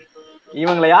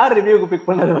 இவங்களை யார் ரிவ்யூக்கு பிக்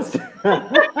பண்ணது ஃபர்ஸ்ட்?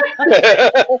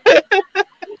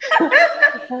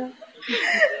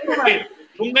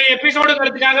 உங்க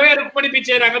எபிசோடுங்கிறதுக்காகவே ருக்மணி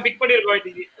பிச்சைறாங்க பிக் பண்ணிருக்கோம்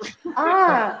இன்னைக்கு.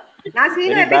 நான்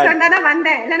சீனு எபிசோட் தான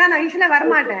வந்தேன். இல்லனா நான் யூசுவலா வர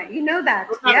மாட்டேன். You know that.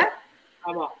 Yeah.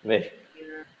 ஆமா.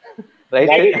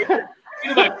 Right.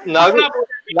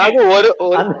 Nagu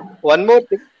one more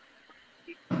thing.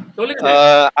 சொல்லுங்க.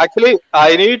 Actually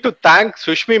I need to thank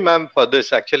Sushmi ma'am for this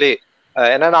actually.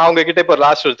 ஏன்னா நான் அவங்க கிட்ட இப்போ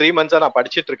லாஸ்ட் ஒரு 3 months நான்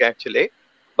படிச்சிட்டு இருக்கேன் ஆக்சுவலி.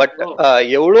 பட்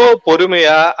எவ்வளோ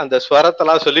பொறுமையா அந்த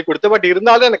ஸ்வரத்தெல்லாம் சொல்லி கொடுத்து, பட்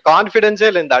இருந்தாலும் எனக்கு கான்ஃபிடன்ஸே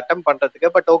இல்லை இந்த அட்டம் பண்றதுக்கு.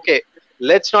 But okay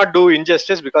let's not two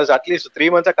injustice because at least 3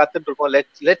 months கத்துட்டு இருக்கோம்.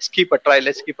 லெட்ஸ் கீப் அ ட்ரை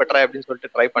அப்படின்னு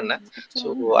சொல்லிட்டு ட்ரை பண்ணேன். So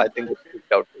I think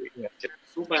it's out to me.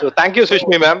 So thank you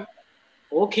Sushmi ma'am.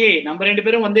 Okay, நம்ம 2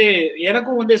 பேரும் வந்து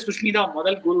எனக்கும் வந்து சுஷ்மி தான்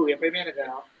முதல் குரு. எப்பயுமே எனக்கு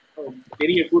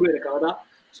பெரிய குரு எனக்கு அவதான்.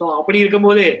 ஸோ அப்படி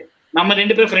இருக்கும்போது நம்ம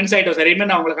 2 பேரும் ஃப்ரெண்ட்ஸ் ஆயிட்டோம் சார். இனிமே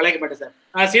நான் உங்களை கலாய்க்க மாட்டேன் சார்.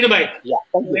 சீனு பாய்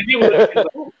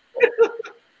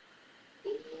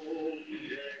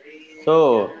சோ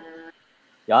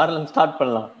யார்ல இருந்து ஸ்டார்ட்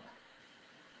பண்ணலாம்?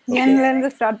 என்ல இருந்து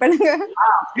ஸ்டார்ட் பண்ணுங்க.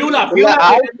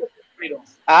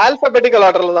 ஆல்பபெட்டிக்கல்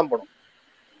ஆர்டர்ல தான் போணும்.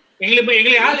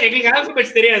 எங்களுக்கு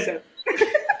ஆல்பபெட்ஸ் தெரியாது சார்.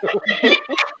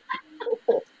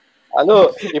 ஹலோ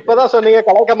இப்பதான் சொன்னீங்க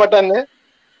கலாய்க்க மாட்டேன்னு.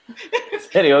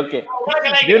 சரி ஓகே.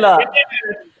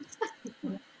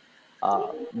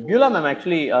 பியூலா மேம்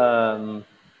ஆக்சுவலி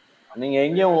நீங்க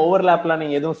எங்கேயும் ஓவர்லாப்லாம்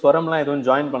நீங்க எதுவும் ஸ்வரம்லாம் எதுவும்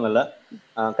ஜாயின் பண்ணல.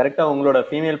 கரெக்டா உங்களோட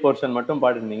ஃபீமேல் போர்ஷன் மட்டும்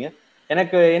பாடிருந்தீங்க.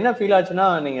 எனக்கு என்ன ஃபீல் ஆச்சுன்னா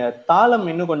நீங்க தாளம்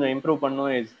இன்னும் கொஞ்சம் இம்ப்ரூவ்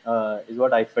பண்ணும் இஸ்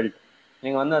வாட் ஐ ஃபெல்ட்.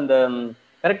 நீங்க வந்து அந்த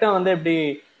கரெக்டா வந்து எப்படி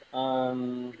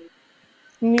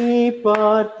நீ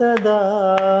பார்த்ததா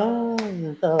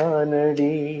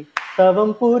தானடி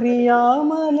தவம்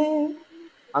புரியாமலே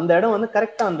அந்த இடம் வந்து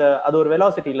கரெக்டா அந்த அது ஒரு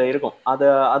வெலாசிட்டியில இருக்கும்.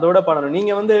 அதோட பாடணும்.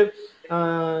 நீங்க வந்து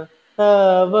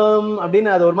தவம் அப்படின்னு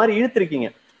அது ஒரு மாதிரி இழுத்துருக்கீங்க.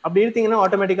 அப்படி இழுத்தீங்கன்னா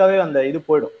ஆட்டோமேட்டிக்காவே அந்த இது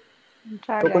போயிடும்.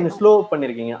 கொஞ்சம் ஸ்லோ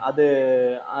பண்ணிருக்கீங்க.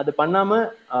 அது பண்ணாம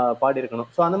பாடி இருக்கணும்.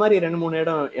 ஸோ அந்த மாதிரி 2-3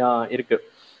 இடம் இருக்கு.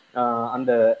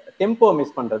 அந்த டெம்போ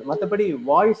மிஸ் பண்றது. மற்றபடி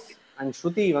வாய்ஸ் அண்ட்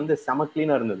ஸ்ருதி வந்து செம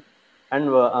கிளீனா இருந்தது. And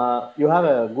you have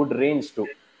a good range two.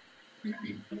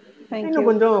 இன்னும்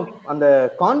கொஞ்சம் அந்த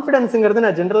கான்ஃபிடன்ஸுங்கிறது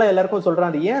நான் ஜென்ரலா எல்லாருக்கும்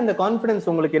சொல்றேன். அது ஏன் அந்த கான்ஃபிடன்ஸ்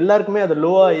உங்களுக்கு எல்லாருக்குமே அது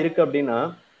லோவா இருக்கு அப்படின்னா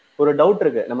ஒரு டவுட்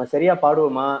இருக்கு. நம்ம சரியா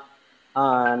பாடுவோமா,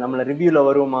 நம்மள ரிவ்யூல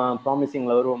வருவோமா,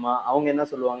 ப்ராமிசிங்ல வருவோமா, அவங்க என்ன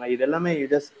சொல்லுவாங்க, இது எல்லாமே you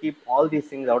just keep all these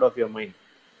things out of your mind.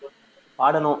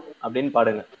 பாடணும் அப்படின்னு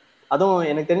பாடுங்க. அதுவும்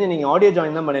எனக்கு தெரிஞ்சு நீங்க ஆடியோ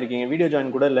ஜாயின் தான் பண்ணிருக்கீங்க, வீடியோ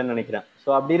ஜாயின் கூட இல்லைன்னு நினைக்கிறேன். ஸோ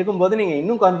அப்படி இருக்கும்போது நீங்க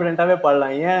இன்னும் கான்ஃபிடென்ட்டாவே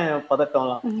பாடலாம். ஏன்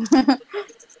பதட்டம்லாம்?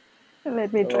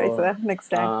 Let me try sir next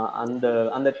time.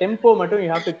 அந்த டெம்போ மட்டும் you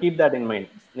have to keep that in mind.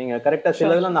 நீங்க கரெக்ட்டா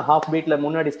சிலதுல அந்த ஹாஃப் பீட்ல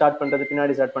முன்னாடி ஸ்டார்ட் பண்றது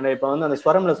பின்னாடி ஸ்டார்ட் பண்றது. இப்போ வந்து அந்த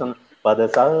ஸ்வரம்ல சொன்ன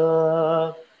பதசா,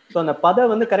 ஸோ அந்த பத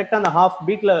வந்து கரெக்டா அந்த ஹாஃப்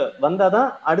பீட்ல வந்தாதான்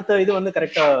அடுத்த இது வந்து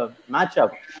கரெக்டா மேட்ச்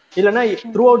ஆகும். இல்லைன்னா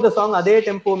த்ரூ அவுட் த சாங் அதே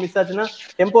டெம்போ மிஸ் ஆச்சுன்னா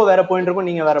டெம்போ வேற போயிட்டு இருக்கும்,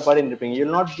 நீங்க வேற பாடிட்டு இருப்பீங்க. You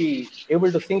will not be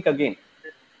able to sink again.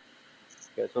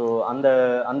 So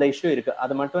அந்த இஷ்யூ இருக்கு.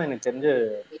 அது மட்டும் எனக்கு தெரிஞ்சு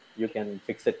you can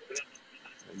fix it.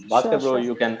 Bhaskar bro,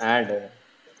 you can add.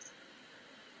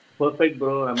 Perfect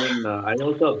bro. I mean, I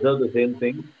also observe the same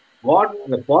thing. What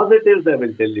the positives I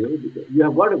will tell you, you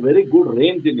have got a very good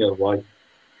range in your voice.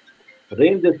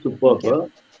 Range is superb,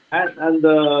 and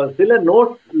the still a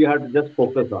note you have to just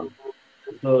focus on.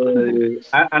 So,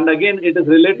 and again, it is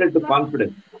related to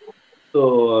confidence. So,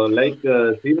 like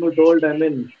Seenu told, I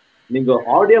mean, நீங்க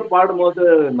audio பாடும்போது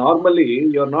normally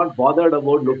you are not bothered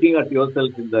about looking at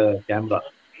yourself in the camera.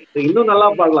 இன்னும் நல்லா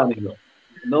பாடலாம். நீங்க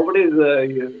nobody is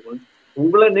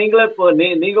உங்களை நீங்களே இப்போ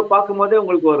நீங்க பார்க்கும் போதே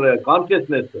உங்களுக்கு ஒரு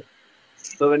consciousness.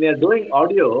 So when you are doing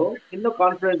audio, இன்னும்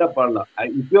கான்ஃபிடென்ட்டா பாடலாம்.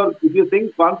 If you think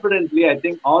confidently, I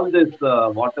think all this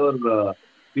whatever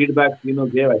feedback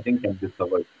gave, I think can be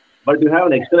covered. But you have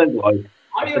an excellent voice.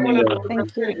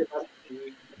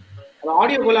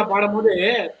 Audio Cola பாடும்போது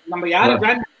நம்ம யாரு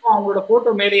plan பண்ணோம் அவங்களோட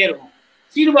photo மேலேயே இருக்கும்.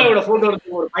 சீனுபாயோட photo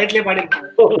இருக்கும், ஒரு ஃபைட்லயே பாடி இருக்காங்க.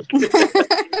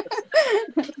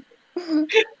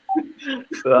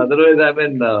 So otherwise, I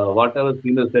mean, whatever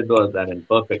Seenu said was, I mean,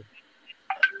 perfect.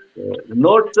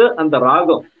 Notes and the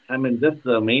ragam, I mean, just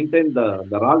maintain the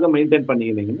ragam maintain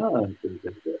பண்ணிக்கிட்டீங்கன்னா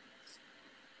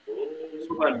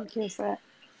super. Okay sir.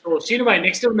 So சீனுபாய்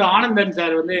next வந்து ஆனந்தன்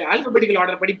சார் வந்து alphabetical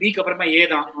order படி பிக்கு அப்புறமா ஏ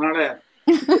தான். அதனால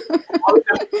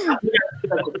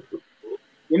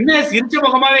என்ன சிரிச்ச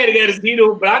முகமாவே இருக்காரு சீனு.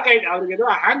 பிளாக் ஆயிட்டு அவருக்கு ஏதோ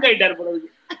ஹேங் ஆயிட்டாரு போல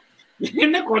இருக்கு.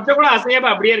 என்ன கொஞ்சம் கூட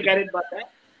அசையாம அப்படியே இருக்காருன்னு பார்த்தேன்.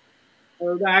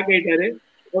 ஹேங் ஆயிட்டாரு.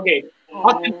 ஓகே,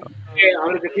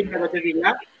 அவருக்கு ஃபீட்பேக்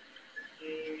வச்சிருக்கீங்களா?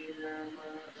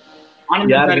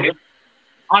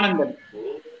 Anandan.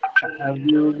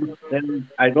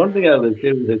 I don't think I have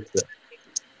received this.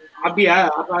 அப்படியா?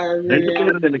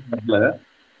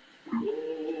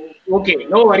 Okay,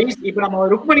 no worries. இப்போ நம்ம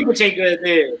ருக்மணி பிச்சைக்கு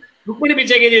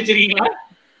வச்சிருக்கீங்களா?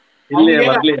 இல்லையா,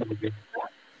 வரலையா?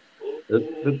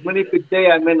 Rukmani Pichai,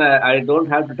 I mean, I don't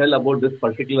have to tell about this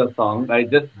particular song. I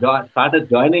just started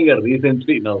joining her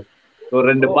recently now. So,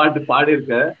 ரெண்டு பாட்டு பாடி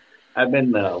இருக்க. I mean,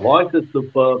 voice is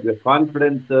super, your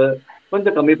confidence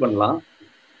கொஞ்சம் கம்மி பண்ணலாம்.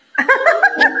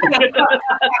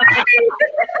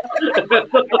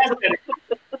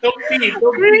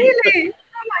 Really?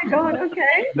 Oh my God,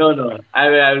 okay. No, I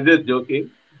was just joking.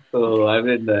 So, I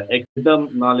mean, exam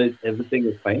knowledge, everything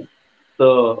is fine. So,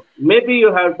 maybe you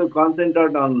have to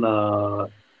concentrate on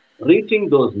reaching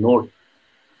those notes,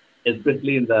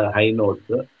 especially in the high notes.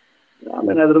 I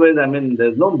mean, otherwise, I mean,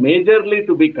 there's no majorly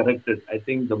to be corrected. I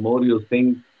think the more you sing,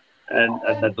 and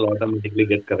that will automatically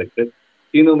get corrected.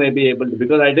 Seenu may be able to,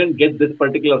 because I didn't get this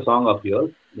particular song of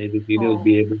yours, maybe Seenu will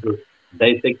be able to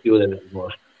dissect you a little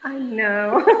more. I know.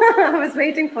 I was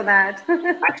waiting for that.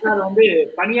 Actually, வந்து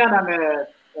பனியா நாங்க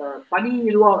பனி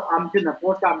இதுவா அமிச்சிருந்தேன்,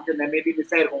 post அமிச்சிருந்தேன். Maybe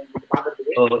miss ஆயிருக்கும் உங்களுக்கு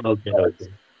பாக்குறதுக்கு. Okay,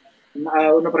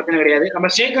 ஒன்றும் பிரச்சனை கிடையாது. நம்ம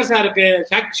சேகர் சாருக்கு,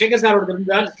 சேகர் சாரோட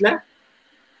இருந்தா லிஸ்ட்ல?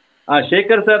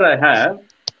 Shekhar sir, I have.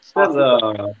 Sir,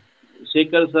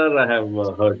 Shekhar sir, I have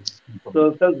heard. So,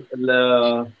 sir,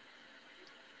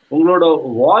 உங்களோட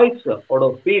வாய்ஸ் ஓட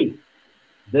feel,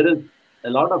 there is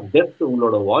a lot of depth.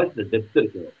 உங்களோட வாய்ஸ் டெப்த்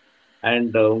இருக்கு.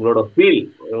 அண்ட் உங்களோட ஃபீல்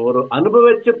ஒரு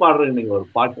அனுபவிச்சு பாடுறீங்க. நீங்க ஒரு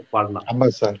பாட்டு பாடலாம். ஆமா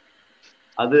சார்.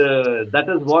 அது that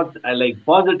is what I like.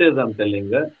 Positives I'm telling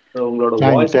you. So உங்களோட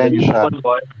வாய்ஸ்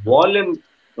வால்யூம்,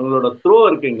 உங்களோட த்ரோ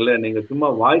இருக்கீங்களே, நீங்க சும்மா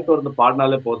வாய்ஸ் திறந்து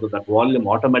பாடினாலே போதும், தட் வால்யூம்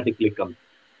ஆட்டோமேட்டிக்லி கம்.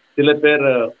 சில பேர்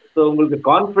உங்களுக்கு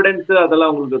கான்ஃபிடென்ஸ்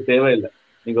அதெல்லாம் உங்களுக்கு தேவையில்லை,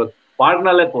 நீங்க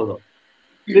பாடினாலே போதும்.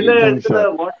 சில இடத்துல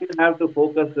what you have to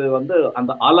focus வந்து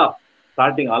அந்த ஆலாப்,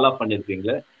 ஸ்டார்டிங் ஆலாப்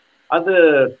பண்ணிருக்கீங்களே, அது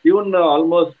டியூன்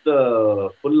ஆல்மோஸ்ட்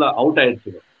ஃபுல்லா அவுட்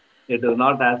ஆயிடுச்சு. It is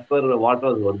not as per what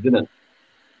was original.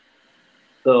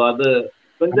 So அது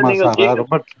கொஞ்சம் நீங்க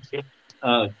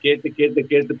கேட்டு கேட்டு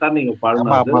கேட்டு தான் நீங்க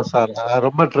பாடணும். ஆமா சார்,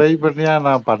 ரொம்ப ட்ரை பண்ணியா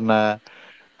நான் பண்ணேன்.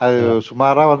 அது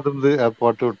சுமாரா வந்து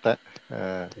போட்டு விட்டேன்.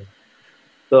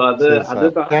 ஸோ அது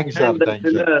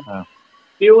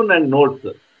டியூன் அண்ட்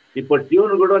நோட்ஸ். இப்போ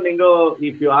டியூன் கூட நீங்க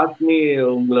இஃப் யூ ஆஸ்க் மீ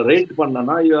உங்களை ரேட்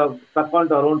பண்ணனா, you have stuck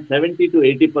on around 70 to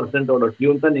 80%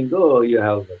 tune தான் நீங்க யூ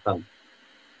ஹேவ் சங்.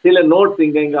 சில நோட்ஸ்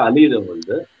இங்க அழியுது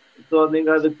உங்களுக்கு. ஸோ நீங்க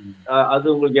அது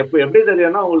உங்களுக்கு எப்படி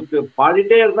தெரியும்னா, உங்களுக்கு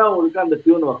பாடிட்டே இருந்தா உங்களுக்கு அந்த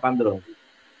டியூன் உக்காந்துரும்.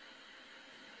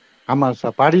 ஆமா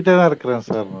சார், பாடிட்டே தான் இருக்கிறேன்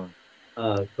சார்.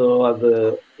 ஸோ அது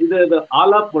இது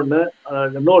ஆலாப் ஒன்று,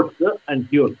 நோட்ஸ் அண்ட்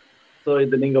டியூன். ஸோ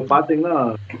இது நீங்க பாத்தீங்கன்னா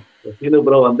சீனு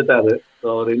ப்ரோ வந்துட்டாரு. ஸோ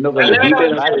அவர் இன்னும்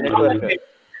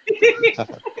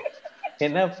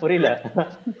என்ன புரியல,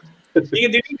 நீங்க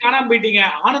திடீர்னு காணாம போயிட்டீங்க.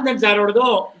 ஆனந்தன்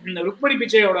சாரோடதும் ருக்மணி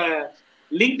பிச்சையோட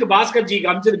லிங்க் பாஸ்கர் ஜி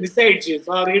காமிச்சது மிஸ் ஆயிடுச்சு. ஸோ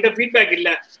அவர்கிட்ட ஃபீட்பேக் இல்ல,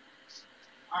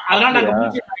 அதனால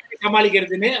நாங்க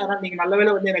சமாளிக்கிறதுன்னு. அதனால நீங்க நல்ல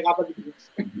வேலை வந்து என்ன காப்பாத்திட்டீங்க.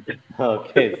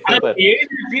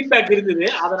 ஃபீட்பேக் இருந்தது,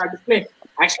 அதை நான் டிஸ்பிளே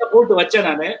ஆக்சுவலா போட்டு வச்சேன்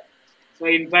நானு. ஸோ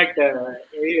இன்ஃபேக்ட்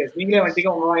நீங்களே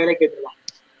வந்துட்டீங்க, உங்க வாயிலே கேட்டுக்கலாம்.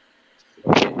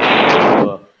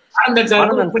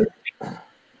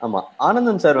 ஆமா,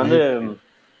 ஆனந்தன் சார் வந்து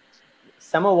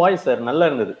செம வாய்ஸ் சார், நல்லா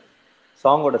இருந்தது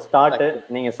சாங்கோட ஸ்டார்ட்.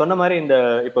 நீங்க சொன்ன மாதிரி இந்த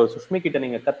இப்போ சுஷ்மி கிட்ட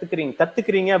நீங்க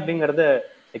கத்துக்கிறீங்க அப்படிங்கறத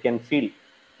ஐ கேன் ஃபீல்.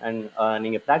 அண்ட்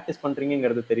நீங்க பிராக்டிஸ்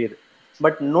பண்றீங்கிறது தெரியுது.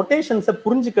 பட் நொட்டேஷன்ஸை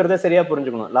புரிஞ்சுக்கிறத சரியா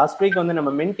புரிஞ்சுக்கணும். லாஸ்ட் வீக் வந்து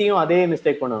நம்ம மென்ட்டியும் அதே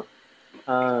மிஸ்டேக் பண்ணோம்.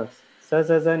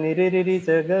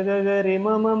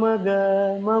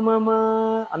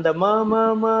 அந்த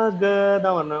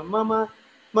தான் வரணும்.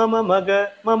 மம மக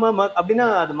மம மக அப்படின்னா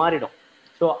அது மாறிடும்.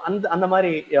 ஸோ அந்த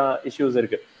மாதிரி இஷ்யூஸ்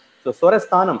இருக்கு. ஸோ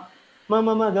ஸ்வரஸ்தானம்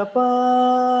மம மக பா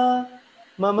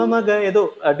மம மக ஏதோ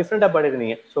டிஃப்ரெண்டா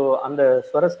பாடிருந்தீங்க. ஸோ அந்த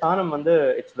ஸ்வரஸ்தானம் வந்து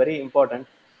இட்ஸ் வெரி இம்பார்ட்டன்ட்.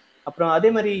 அப்புறம் அதே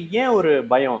மாதிரி ஏன் ஒரு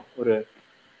பயம், ஒரு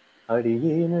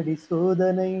அடியே நடி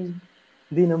சோதனை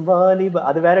தினம் வாலிப,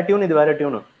 அது வேற டியூன் இது வேற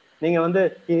டியூனு. நீங்க வந்து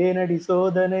ஏனடி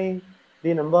சோதனை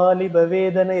தினம் வாலிப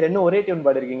வேதனை ரெண்டும் ஒரே டியூன்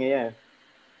பாடிருக்கீங்க ஏன்?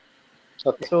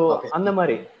 ஸோ அந்த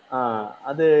மாதிரி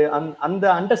அது அந்த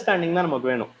அண்டர்ஸ்டாண்டிங் தான்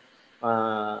நமக்கு வேணும்.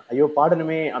 ஐயோ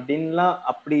பாடணுமே அப்படின்லாம்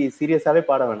அப்படி சீரியஸாவே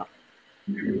பாட வேணாம்.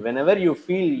 whenever you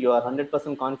feel you are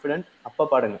 100% confident அப்ப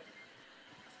பாடுங்க.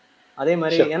 அதே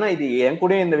மாதிரி ஏன்னா இது என்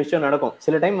கூட இந்த விஷயம் நடக்கும்.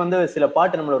 சில டைம் வந்து சில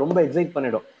பாட்டு நம்மள ரொம்ப எக்ஸைட்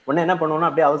பண்ணிடும். உடனே என்ன பண்ணுவோம்னா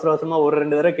அப்படியே அவசர அவசரமா ஒரு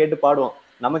 2 தடவை கேட்டு பாடுவோம்.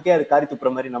 நமக்கே அது காரி துப்புற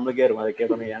மாதிரி நம்மளுக்கே இருக்கும். அதை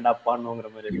கேட்கணும் ஏன்டா பாடணுங்கிற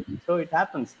மாதிரி இருக்கும். So it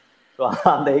happens. ஸோ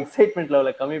அந்த எக்ஸைட்மெண்ட்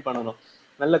லெவலை கம்மி பண்ணணும்.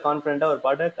 நல்ல கான்ஃபிடென்ட்டா ஒரு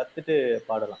பாட்டை கத்துட்டு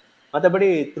பாடலாம். மற்றபடி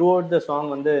த்ரூ அவுட் த சாங்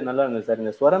வந்து நல்லா இருந்தது சார்.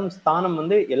 இந்த ஸ்வரம் ஸ்தானம்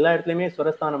வந்து எல்லா இடத்துலயுமே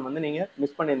ஸ்வரஸ்தானம் வந்து நீங்க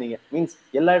மிஸ் பண்ணியிருந்தீங்க. மீன்ஸ்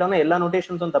எல்லா இடம்னா எல்லா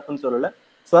நோட்டேஷன்ஸும் தப்புன்னு சொல்லல.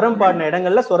 ஸ்வரம் பாடின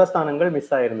இடங்கள்ல ஸ்வரஸ்தானங்கள்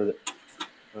மிஸ் ஆயிருந்தது.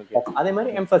 அதே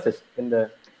மாதிரி எம்பசிஸ் இந்த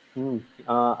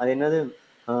அது என்னது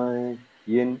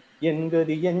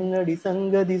என்கதி என்னடி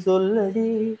சங்கதி சொல்லடி,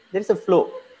 there is a flow.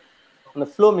 அந்த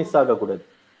ஃப்ளோ மிஸ் ஆகக்கூடாது.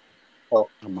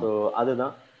 ஸோ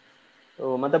அதுதான். ஸோ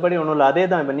மற்றபடி ஒன்றும் இல்லை, அதே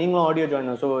தான். இப்போ நீங்களும் ஆடியோ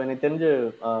ஜாயின், ஸோ எனக்கு தெரிஞ்சு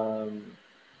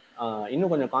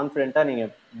இன்னும் கொஞ்சம் கான்ஃபிடென்ட்டாக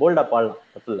நீங்கள் போல்டாக பாடலாம்,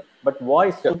 தப்பு இல்லை. பட்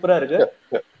வாய்ஸ் சூப்பராக இருக்கு.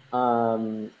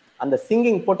 அந்த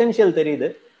சிங்கிங் பொட்டென்ஷியல் தெரியுது.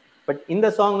 பட் இந்த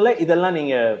சாங்ல இதெல்லாம்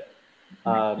நீங்கள்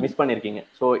மிஸ் பண்ணியிருக்கீங்க.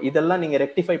 ஸோ இதெல்லாம் நீங்கள்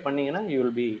ரெக்டிஃபை பண்ணீங்கன்னா you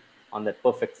will be on that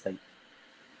perfect side.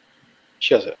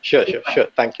 Sure, sir. Sure.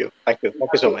 Thank you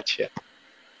so much. Yeah.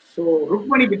 So,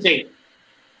 Rukmani பிச்சை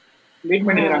வெயிட்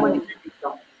பண்ணிக்கிறாங்க.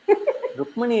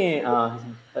 Rukmani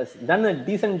done a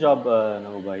decent job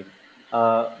நவுபாய்.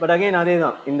 But again அதே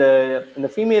தான். இந்த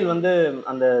ஃபீமேல் வந்து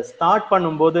அந்த ஸ்டார்ட்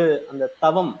பண்ணும்போது அந்த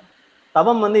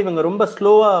தவம் வந்து இவங்க ரொம்ப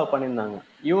ஸ்லோவா பண்ணியிருந்தாங்க.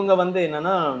 இவங்க வந்து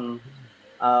என்னன்னா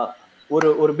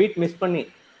ஒரு பீட் மிஸ் பண்ணி,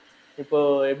 இப்போ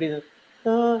எப்படி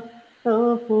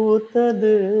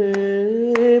பூத்தது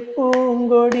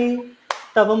பூங்கொடி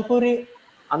தவம் புரி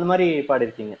அந்த மாதிரி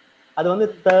பாடிருக்கீங்க. அது வந்து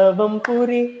தவம்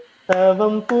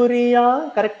புரியா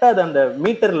கரெக்டா அது அந்த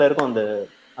மீட்டர்ல இருக்கும் அந்த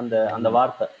அந்த அந்த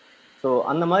வார்த்தை. ஸோ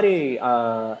அந்த மாதிரி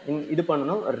இது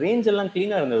பண்ணணும். ரேஞ்ச் எல்லாம்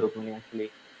கிளீனா இருந்தது இருக்கும். ஆக்சுவலி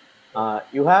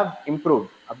யூ ஹேவ் இம்ப்ரூவ்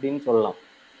அப்படின்னு சொல்லலாம்.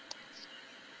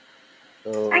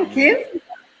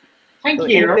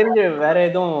 தெரிஞ்சு வேற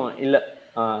எதுவும் இல்ல.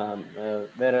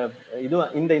 வேற இது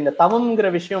இந்த தவம்ங்கிற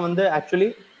விஷயம் வந்து ஆக்சுவலி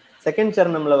செகண்ட்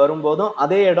சரணம்ல வரும்போதும்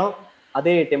அதே இடம்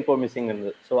அதே டெம்போ மிஸ்ஸிங்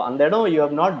இருந்தது. ஸோ அந்த இடம் you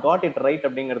have not got it right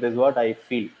அப்படிங்கிறது is what I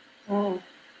feel.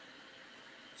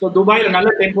 So துபாயில நல்ல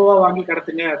டெம்போவா வாங்கி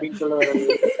கடத்துங்க அப்படின்னு சொல்ல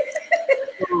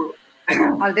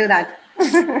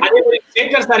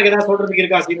சேகர் சாருக்கு ஏதாவது சொல்றதுக்கு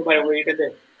இருக்கா சீனுபாய் உங்ககிட்ட இருந்து?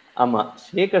 ஆமா,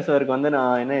 சேகர் சாருக்கு வந்து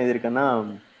நான் என்ன எழுதியிருக்கேன்னா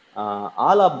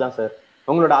ஆல் ஆப் தான் சார்.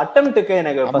 உங்களோட அட்டெம்ப்ட்டுக்கு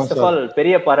எனக்கு ஃபர்ஸ்ட் ஆஃப் ஆல்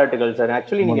பெரிய பாராட்டுகள் சார்.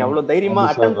 ஆக்சுவலி நீங்க அவ்வளவு தைரியமா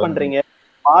அட்டெம்ப்ட் பண்றீங்க,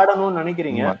 பாடணும்னு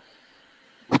நினைக்கிறீங்க.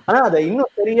 ஆனா அதை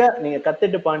இன்னும் சரியா நீங்க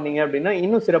கத்துட்டு பாடினீங்க அப்படின்னா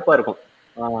இன்னும் சிறப்பா இருக்கும்.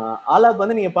 ஆலாப்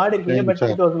வந்து நீங்க பாடிருக்கீங்க, பட்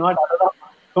இட் வாஸ் நாட்.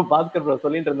 அதான் பாஸ்கர் ப்ரோ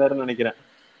சொல்லிட்டு இருந்தாருன்னு நினைக்கிறேன்.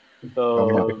 ஸோ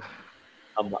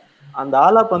ஆமா, அந்த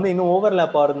ஆலாப் வந்து இன்னும்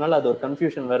ஓவர்லேப் ஆகுறதுனால அது ஒரு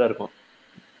கன்ஃபியூஷன் வேற இருக்கும்.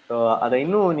 ஸோ அதை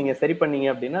இன்னும் நீங்க சரி பண்ணீங்க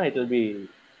அப்படின்னா இட் வில் பி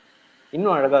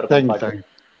இன்னும் அழகா இருக்கும்.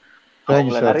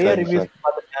 நிறைய ரிவ்யூஸ்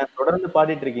பார்த்துருக்கேன், தொடர்ந்து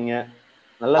பாடிட்டு இருக்கீங்க,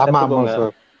 நல்லா கத்துக்கோங்க.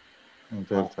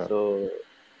 ஸோ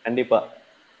கண்டிப்பா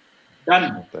டன்.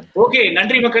 ஓகே,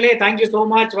 நன்றி மக்களே, தேங்க்யூ சோ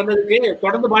மச் வந்ததுக்கு.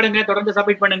 தொடர்ந்து பாடுங்க, தொடர்ந்து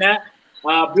சப்மிட் பண்ணுங்க.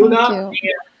 பியூலா, நீங்க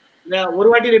ஒரு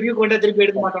வாட்டி ரிவ்யூ கொண்டு திருப்பி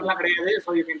எடுக்க மாட்டோம்லாம் கிடையாது. So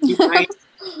you can keep trying.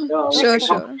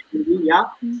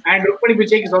 And Rukmani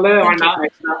பிச்சைக்கு சொல்லவே வேண்டாம்.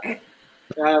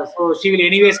 So she will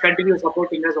anyways continue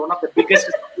supporting us, one of the biggest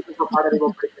supporters of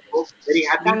Padarivom. Very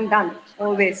happy. Done.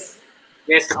 Always.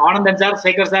 Yes, Anandan sir,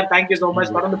 Sekhar sir, thank you so much.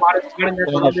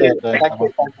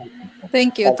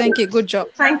 Thank you. Good job.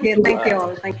 Thank you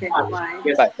all. Bye.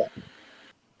 Yes. Bye.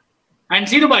 And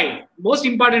Seenu bhai, most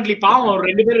importantly, பாவம்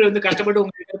ரெண்டு பேர் வந்து கஷ்டப்பட்டு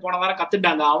உங்களுக்கு போன வாரம்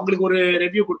கத்துட்டாங்க. அவங்களுக்கு ஒரு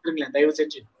ரிவ்யூ கொடுத்துருங்களேன் தயவு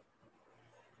செஞ்சு.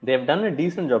 They have done a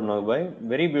decent job now, boy.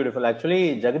 Very beautiful. Actually,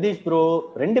 Jagdish bro,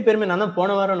 ரெண்டு பேருமே நான் தான் போன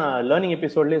வாரம் நான் லேர்னிங்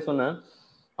எபிசோட்லயே சொன்னேன்,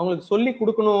 அவங்களுக்கு சொல்லி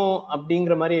கொடுக்கணும்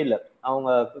அப்படிங்கிற மாதிரி இல்லை. அவங்க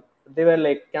they were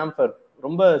like camper,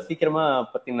 ரொம்ப சீக்கிரமா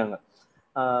பத்தினாங்க.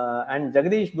 And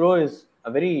Jagadish bro is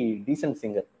a very decent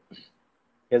singer.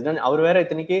 அவர் வேற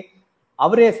இத்தனைக்கு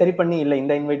அவரே சரி பண்ணி இல்லை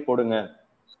இந்த இன்வைட் போடுங்க,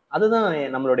 அதுதான்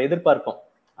நம்மளோட எதிர்பார்ப்போம்.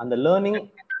 அந்த லேர்னிங்,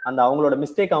 அந்த அவங்களோட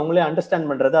மிஸ்டேக் அவங்களே அண்டர்ஸ்டாண்ட்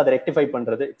பண்றது, அதை ரெக்டிஃபை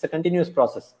பண்றது, it's a continuous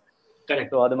process.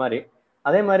 So அது மாதிரி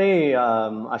அதே மாதிரி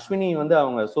அஸ்வினி வந்து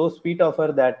அவங்க so sweet of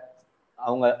her that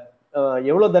அவங்க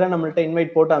எவ்வளவு தடவை நம்மள்ட்ட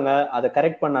இன்வைட் போட்டாங்க, அதை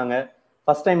கரெக்ட் பண்ணாங்க.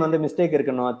 ஃபர்ஸ்ட் டைம் வந்து மிஸ்டேக்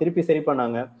இருக்கணும், திருப்பி சரி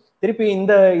பண்ணாங்க, திருப்பி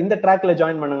இந்த ட்ராக்ல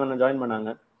ஜாயின்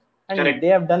பண்ணாங்க. And they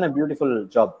have done a beautiful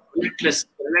job.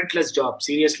 Relentless job.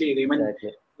 Seriously,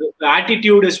 the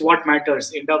attitude is what matters.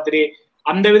 End of the day,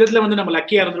 அந்த விதத்துல வந்து நம்ம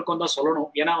லக்கியா இருந்திருக்கோம் தான் சொல்லணும்.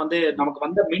 ஏன்னா வந்து நமக்கு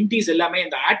வந்த மென்டீஸ் எல்லாமே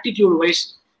இந்த attitude wise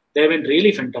they have been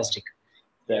really fantastic.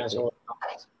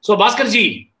 So Bhaskar G,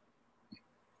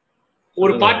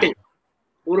 ஒரு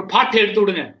பாட்டு எடுத்து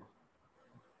விடுங்க.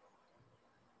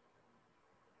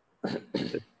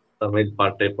 தமிழ்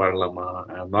பாட்டை பாடலாமா?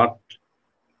 I am not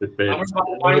prepared.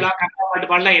 பாடலாம், கன்னட பாட்டு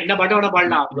பாடலாம், என்ன பாட்டு வேணா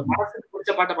பாடலாம். உங்க மனசுக்கு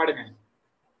பிடிச்ச பாட்டை பாடுங்க.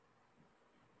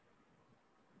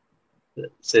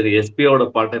 சரி, எஸ்பியோட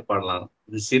பாட்டை பாடலாம்.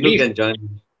 Seenu can join.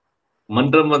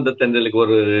 மன்றம் வந்த தென்றலுக்கு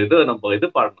ஒரு நம்ம இது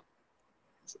பாடணும்.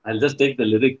 I'll just take the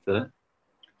lyrics.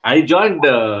 I joined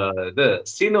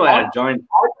Seenu had joined.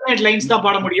 Alternate lines தான்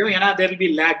பாட முடியும், ஏன்னா there will be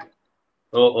lag.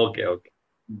 Oh, okay.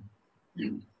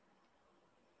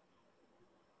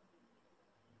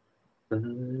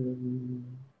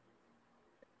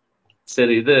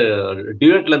 சரி, இது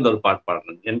டியூட்ல இருந்து ஒரு பாட்டு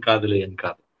பாடுறேன். என் காதலி என்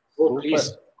காதல். Oh please.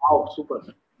 Wow, super.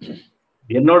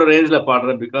 என்னோட ரேஞ்ச்ல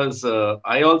பாடுறேன் because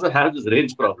I also have this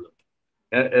range problem.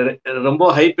 ரொம்ப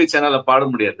ஹை பிட்ச் என்னால பாட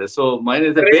முடியாது. So mine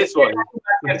is a bass voice.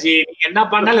 G, என்ன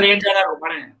பண்ணாலும் ரேஞ்சா தான் இருக்கும்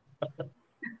பாருங்க.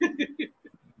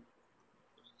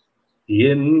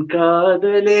 என்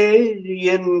காதலே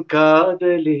என்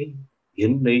காதலே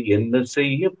என்னை என்ன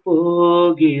செய்ய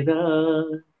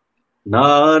போகிறாய்,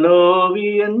 நான்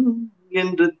ஓவியன்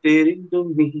என்று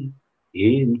தெரிந்தும் நீ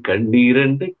ஏன்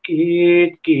கண்ணீரண்டு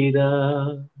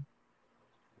கேட்கிறாய்,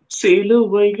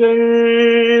 சிலுவைகள்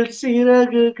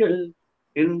சிறகுகள்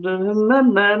என்று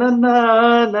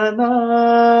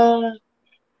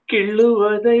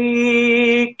கிள்ளுவதை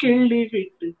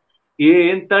கிள்ளிவிட்டு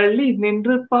ஏன் தள்ளி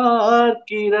நின்று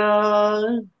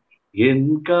பார்க்கிறாய், என்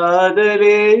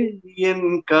காதலே என்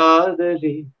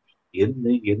காதலே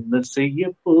என்னை என்ன செய்ய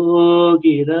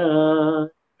போகிறாய்,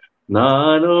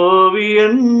 நான்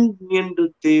ஓவியன் என்று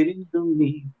தெரிந்தும்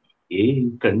நீ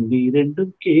ஏன்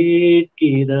கண்ணீரெண்டும்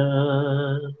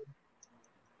கேட்கிறாய்.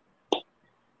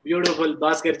 Beautiful,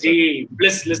 Bhaskar ji.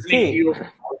 Bliss listening to you.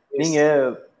 நீங்க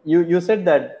you said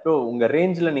that bro, உங்க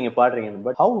ரேஞ்ச்ல நீங்க பாடுறீங்க,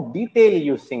 but how detail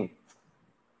you sing,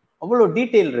 அவ்வளோ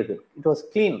டீடைல் இருக்கு. It was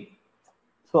clean.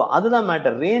 ஸோ அதுதான்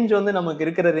மேட்டர். ரேஞ்ச் வந்து நமக்கு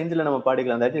இருக்கிற ரேஞ்சில் நம்ம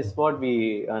பாடிக்கலாம். தட் இஸ் வாட் வி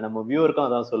நம்ம வியூவருக்கும்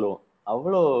அதான் சொல்லுவோம்.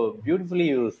 அவ்வளோ beautifully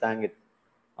you song it.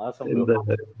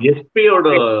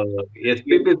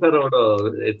 SPB சாரோட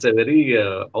இட்ஸ் a very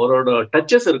அவரோட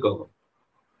டச்சஸ் இருக்கும்.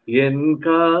 என்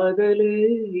காதலே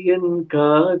என்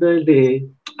காதலே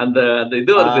அந்த அந்த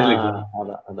இது வருது இல்லைங்களா,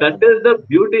 that is the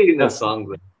beauty in the song.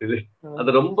 இது அது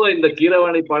ரொம்ப இந்த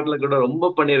கீரவாணி பாட்டுல கூட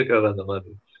ரொம்ப பண்ணியிருக்காரு அந்த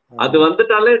மாதிரி. அது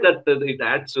வந்துட்டாலே that it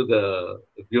adds to the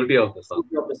beauty of the song.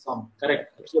 Correct,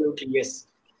 absolutely, yes.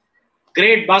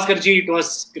 Great, Bhaskar ji, it was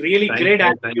really great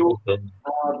having you.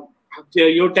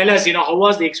 You tell us, how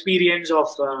was the experience of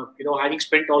having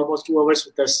spent almost 2 hours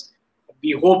with us.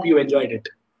 We hope you enjoyed it.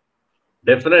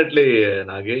 Definitely,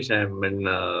 Nagesh. I mean,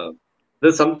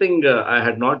 there's something I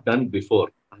had not done before.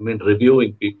 I mean,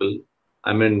 reviewing people.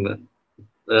 I mean,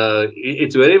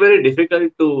 it's very, very difficult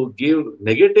to give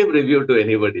negative review to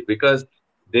anybody because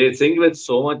they sing with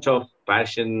so much of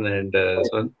passion and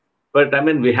so on. But I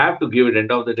mean, we have to give it.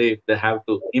 End of the day, if they have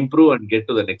to improve and get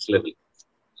to the next level.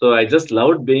 So I just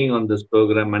loved being on this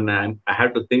program, and I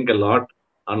had to think a lot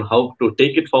on how to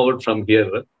take it forward from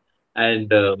here. And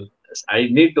I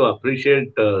need to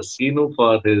appreciate Seenu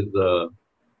for his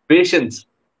patience.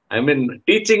 I mean,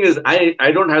 teaching is, I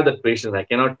don't have that patience. I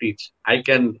cannot teach. I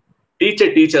can teach a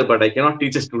teacher, but I cannot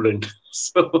teach a student.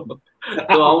 So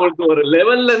அவங்களுக்கு ஒரு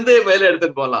லெவல்ல இருந்து மேல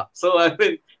எடுத்துட்டு போகலாம். So I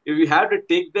mean, if you have to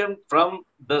take them from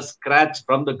the scratch,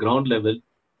 from the ground level,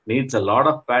 needs a lot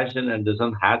of passion, and this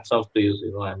one hats off to you.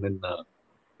 I mean,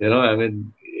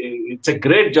 it's a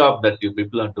great job that you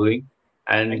people are doing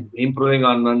and improving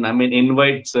on. I mean,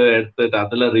 invites எடுத்துட்டு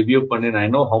அதுல review பண்ணி, I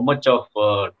know how much of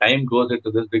time goes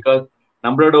into this because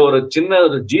நம்மளோட ஒரு சின்ன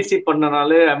ஒரு GC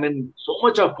பண்ணனாலே I mean so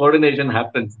much of coordination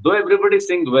happens, though everybody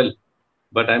sings well,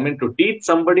 but I mean to teach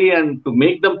somebody and to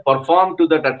make them perform to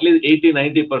that at least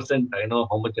 80-90%, I know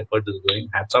how much effort is going.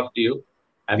 Hats off to you.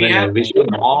 I mean, I wish you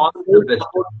all the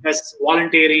best.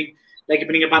 Volunteering, like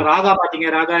இப்ப நீங்க ராகா பாத்தீங்க,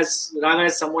 Raaga is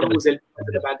someone who is helping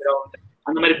in the background.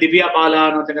 அந்த மாதிரி திவ்யா பாலா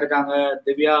ஒருத்தங்க இருக்காங்க,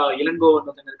 திவ்யா இளங்கோ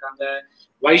ஒருத்தங்க இருக்காங்க,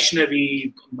 Vaishnavi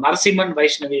Narasimhan,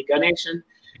 Vaishnavi Ganesan.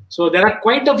 So there are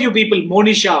quite a few people.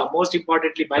 Monisha, most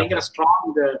importantly, பயங்கர strong,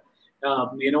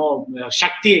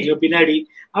 சக்தி பின்னாடி.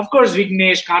 Of course,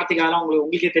 Vignesh, Karthikala,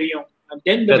 உங்களுக்கே தெரியும். And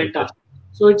then the mentor.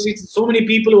 So it's so many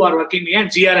people who are working, and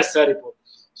GRS sir இப்போ.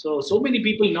 So many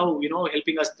people now,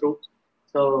 helping us through.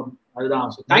 So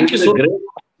அதுதான். So thank you so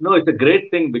much. No, it's a great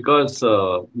thing because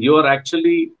you are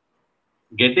actually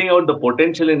getting out the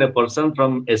potential in a person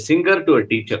from a singer to a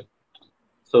teacher.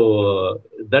 So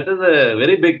that is a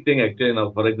very big thing actually. Now,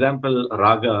 for example,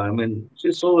 Raga, I mean,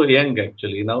 she's so young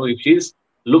actually. Now, if she's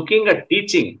looking at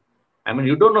teaching, I mean,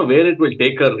 you don't know where it will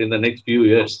take her in the next few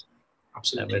years.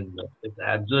 Absolutely. I mean, it's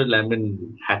absolutely, I mean,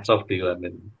 hats off to you. I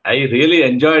mean, I really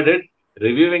enjoyed it.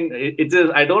 Reviewing, it is,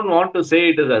 I don't want to say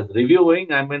it is as reviewing.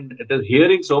 I mean, it is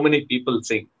hearing so many people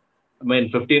sing. I mean,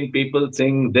 15 people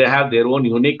sing, they have their own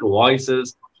unique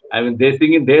voices. I mean, they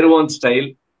sing in their own style.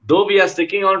 Though we are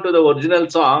sticking on to the original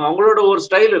song, அவங்களோட ஒரு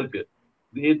style இருக்கு.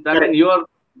 I mean,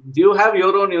 you have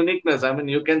your own uniqueness. I mean,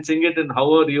 you can sing it in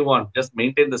however you want. Just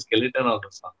maintain the skeleton of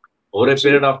the song. Over a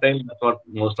period of time, that's what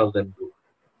most of them do.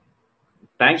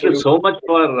 Thank you so much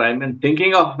for, I mean,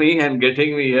 thinking of me and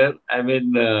getting me here. I mean,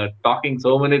 talking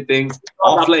so many things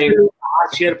offline. Our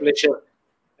sheer pleasure,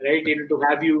 right? To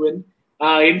have you in.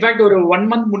 In fact, ஒரு 1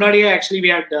 month முன்னாடியே actually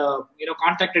we had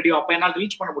contacted you. அப்ப என்னால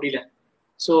reach பண்ண முடியல.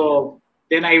 So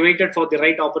then I waited for the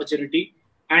right opportunity.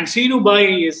 And Seenu Bhai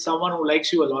is someone who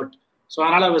likes you a lot. So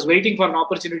I was waiting for an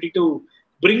opportunity to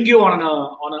bring you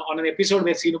on an episode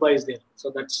where Seenu Bhai is there. So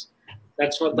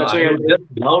that's why I would just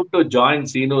love to join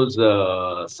Seenu's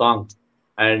songs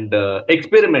and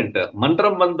experiment.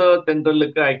 Mantram Bandha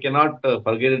Tendulukku, I cannot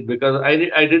forget it because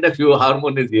I did a few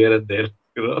harmonies here and there.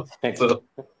 So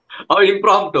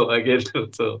impromptu again.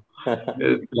 So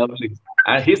it's lovely.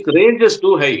 And his range is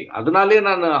too high. Adanale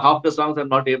nan half the songs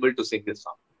I'm not able to sing this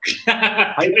song.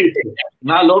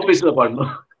 Na low pitch la padnu.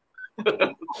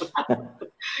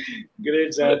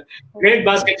 Great, sir. Great,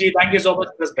 Bhaskar ji. Thank you so much.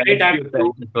 It was great having you.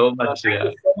 Thank you so much. Thank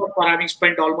you so much for having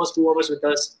spent almost 2 hours with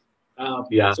us.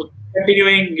 Yeah. So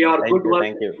continuing your good work.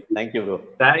 Thank you, bro.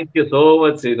 Thank you so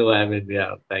much, Seenu. I mean,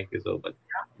 yeah, thank you so much.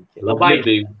 Bye.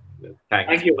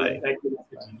 Thank you. Bye. Thank you.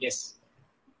 Yes.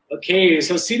 Okay,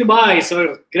 so Seenu Bhai, sir,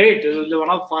 great.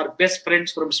 One of our best friends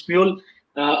from Smule.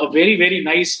 A very, very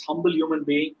nice, humble human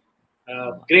being.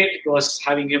 Great it was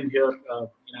having him here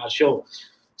in our show.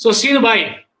 So Seenu Bhai,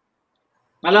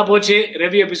 நல்லா போச்சு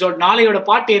review episode. நாளையோட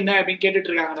பாட்டு என்ன அப்படின்னு கேட்டுட்டு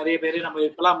இருக்காங்க நிறைய பேர். நம்ம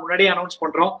இப்பெல்லாம் முன்னாடியே அனௌன்ஸ்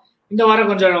பண்றோம். இந்த வாரம்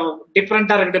கொஞ்சம்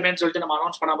டிஃப்ரெண்டா இருக்கட்டுமேன்னு சொல்லிட்டு நம்ம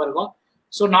அனௌன்ஸ் பண்ணாம இருக்கோம்.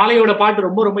 ஸோ நாளையோட பாட்டு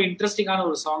ரொம்ப ரொம்ப இன்ட்ரெஸ்டிங்கான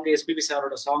ஒரு சாங். எஸ்பிபி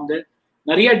சாரோட சாங்,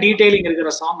 நிறைய டீடைலிங்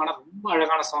இருக்கிற சாங், ஆனா ரொம்ப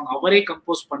அழகான சாங். அவரே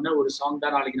கம்போஸ் பண்ண ஒரு சாங்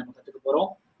தான் நாளைக்கு நம்ம கத்துக்க போறோம்.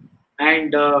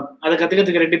 அண்ட் அதை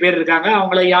கத்துக்கிறதுக்கு 2 பேர் இருக்காங்க.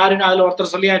 அவங்கள யாருன்னு அதுல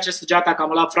ஒருத்தர் சொல்லியாச்சு, Sujatha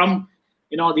Kamala from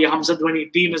the Hamsadwani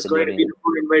team is going to be the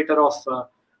full inviter of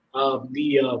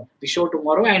the show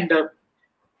tomorrow. And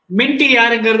minty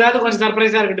யாருங்கிறதாவது கொஞ்சம்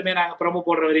சர்ப்ரைஸா இருக்கட்டுமே, நாங்க ப்ரோமோ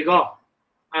போடுற வரைக்கும்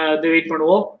அதை வெயிட்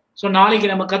பண்ணுவோம். ஸோ நாளைக்கு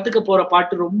நம்ம கத்துக்க போற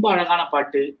பாட்டு ரொம்ப அழகான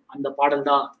பாட்டு. அந்த பாடல்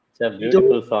தான்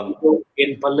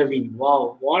என் பல்லவி. Wow,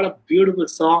 what a beautiful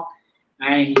song.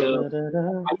 And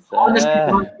I honestly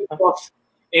can't think of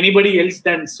anybody else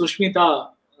than Sushmita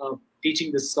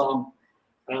teaching this song.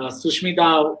 Sushmita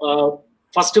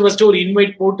first ஒரு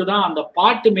இன்வைட் போட்டு தான் அந்த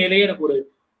பாட்டு மேலே எனக்கு ஒரு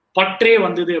பற்றே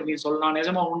வந்தது அப்படின்னு சொல்லலாம்.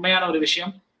 நிஜமா உண்மையான ஒரு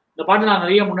விஷயம். இந்த பாட்டு நான்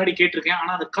நிறைய முன்னாடி கேட்டிருக்கேன்,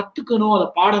 ஆனா அதை கத்துக்கணும், அதை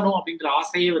பாடணும் அப்படின்ற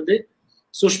ஆசையே வந்து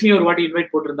சுஷ்மி ஒரு வாட்டி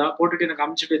இன்வைட் போட்டுட்டு எனக்கு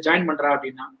அமிச்சுட்டு ஜாயின் பண்றா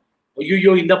அப்படின்னா,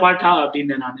 ஐயோ இந்த பாட்டா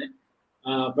அப்படின்னு நானு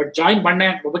பட் ஜாயின்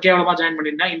பண்ணேன். ரொம்ப கேவலமா ஜாயின்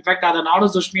பண்ணிருந்தேன். இன்ஃபேக்ட் அதை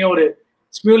நானும் சுஷ்மியா ஒரு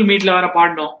ஸ்மியூல் மீட்ல வேற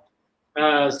பாடினோம்.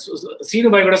 சீனு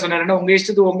பாய் கூட சொன்னாருன்னா, உங்க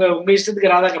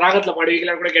இஷ்டத்துக்கு ராகத்துல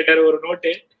பாடுவீங்களான்னு கூட கேட்டாரு. ஒரு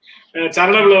நோட்டு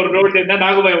சரணம்ல ஒரு நோட்டு என்ன,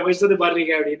 நாகபாய் உங்க இஷ்டத்துக்கு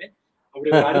பாடுறீங்க அப்படின்னு.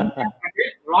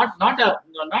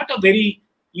 Not a very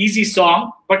easy song,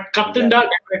 but கத்துண்டா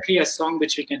definitely a song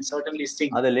which we can certainly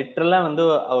sing. அது லிட்டரலா வந்து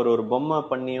அவர் ஒரு பொம்மை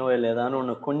பண்ணியோ இல்ல ஏதாவது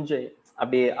ஒண்ணு கொஞ்சம்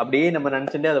அப்படியே நம்ம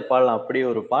நினைச்சுட்டே அதை பாடலாம். அப்படியே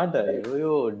ஒரு பாட்டு,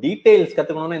 ஐயோ டீடைல்ஸ்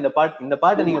கத்துக்கணும்னா இந்த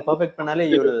பாட்டு நீங்க பெர்ஃபெக்ட் பண்ணாலே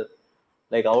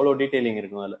லைக் அவ்வளவு டீடைலிங்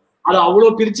இருக்கும் அதுல. அது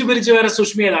அவ்வளவு பிரிச்சு வேற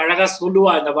சுஷ்மி அதை அழகா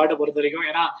சொல்லுவா இந்த பாட்டை பொறுத்த வரைக்கும்.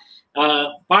 ஏன்னா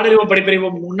பாடறிவோம்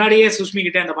படிப்பறிவோம் முன்னாடியே சுஷ்மி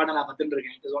கிட்ட இந்த பாட்டை நான் கத்துட்டு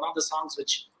இருக்கேன். It is one of the songs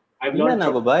which I've learned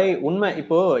from. பாய் உண்மை.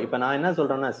 இப்போ நான் என்ன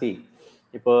சொல்றேன்னா,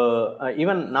 இப்போ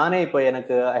ஈவன் நானே இப்போ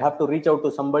எனக்கு I have to reach out to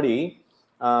somebody,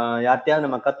 யார்கிட்டயாவது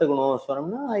நம்ம கத்துக்கணும்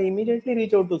சொன்னோம்னா ஐ immediately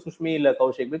reach out to Sushmi இல்ல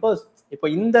கௌஷிக். பிகாஸ் இப்போ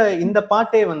இந்த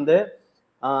பாட்டே வந்து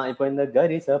இப்போ இந்த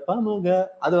கரி சபமக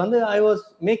அது வந்து I was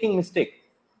making mistake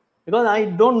because I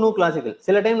don't know classical.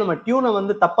 சில டைம் நம்ம டியூனை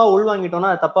வந்து தப்பா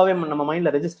உள்வாங்கிட்டோம்னா அது தப்பாவே நம்ம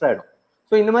மைண்ட்ல ரெஜிஸ்டர் ஆயிடும்.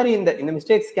 ஸோ இந்த மாதிரி இந்த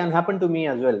mistakes can happen to me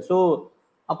as well. So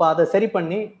அப்போ அதை சரி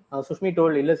பண்ணி சுஷ்மி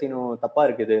டோல் இல்லை சீனு தப்பா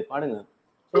இருக்குது பாடுங்க.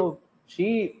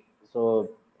 ஸோ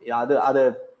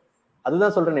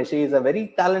அதுதான் சொல்றேன். She is a very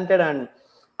talented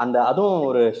and அதுவும்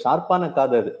ஒரு ஷார்ப்பான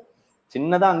காது. அது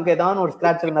சின்னதா அங்க ஏதாவது ஒரு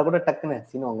ஸ்கிராட்ச் இருந்தா கூட டக்குன்னு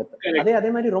சீனு அவங்க அதே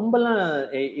மாதிரி ரொம்பலாம்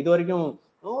இது வரைக்கும்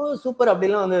சூப்பர்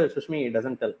அப்படிலாம் வந்து சுஷ்மி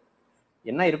டசன்ட் டெல்.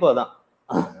 என்ன இருக்கோ அதான்.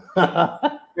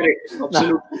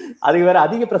 அதுக்கு வேற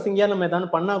அதிக பிரசங்கியா நம்ம ஏதாவது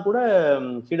பண்ணா கூட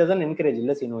she doesn't encourage.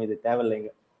 இல்ல சீனு இது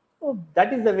தேவையில்லைங்க.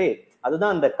 தட் இஸ் த வே.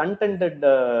 அதுதான் அந்த கண்டென்டட்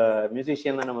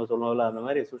மியூசிஷியன் தான் நம்ம சொல்லுவோம்ல, அந்த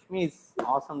மாதிரி Sushmi is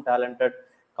awesome talented.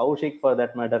 Kaushik for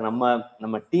that matter.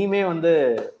 நம்ம டீமே வந்து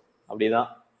அப்படிதான்,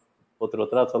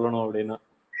 ஒருத்தரா சொல்லணும் அப்படின்னா.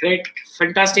 Great,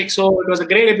 fantastic. So it was a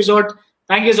great episode.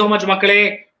 Thank you so much மக்களே.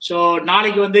 ஸோ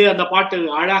நாளைக்கு வந்து அந்த பாட்டு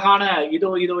அழகான இதோ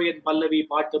இதோ என் பல்லவி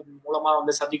பாட்டு மூலமா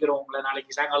வந்து சந்திக்கிறோம் உங்களை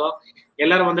நாளைக்கு சாயங்காலம்.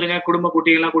 எல்லாரும் வந்துருங்க, குடும்ப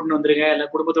குட்டிகள்லாம் கூட்டின்னு வந்துருங்க. எல்லா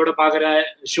குடும்பத்தோட பாக்குற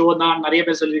ஷோ தான் நிறைய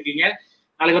பேர் சொல்லியிருக்கீங்க.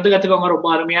 நாளைக்கு வந்து கத்துக்கோங்க. ரொம்ப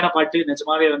அருமையான பாட்டு.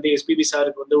 நிஜமாவே வந்து எஸ்பிபி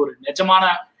சாருக்கு வந்து ஒரு நிஜமான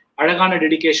அழகான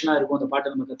டெடிகேஷனா இருக்கும் அந்த பாட்டை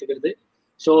நம்ம கத்துக்கிறது.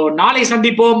 ஸோ நாளை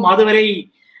சந்திப்போம்.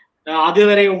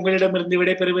 அதுவரை உங்களிடமிருந்து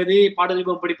விடைபெறுவது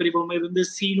பாடறிவோம் படிப்பறிவோம் இருந்து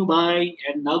சீனு பாய்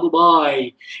அண்ட் நாகு பாய்.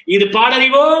 இது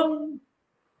பாடறிவோம்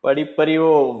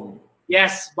படிப்பறிவோம்.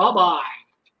 எஸ், பாய்.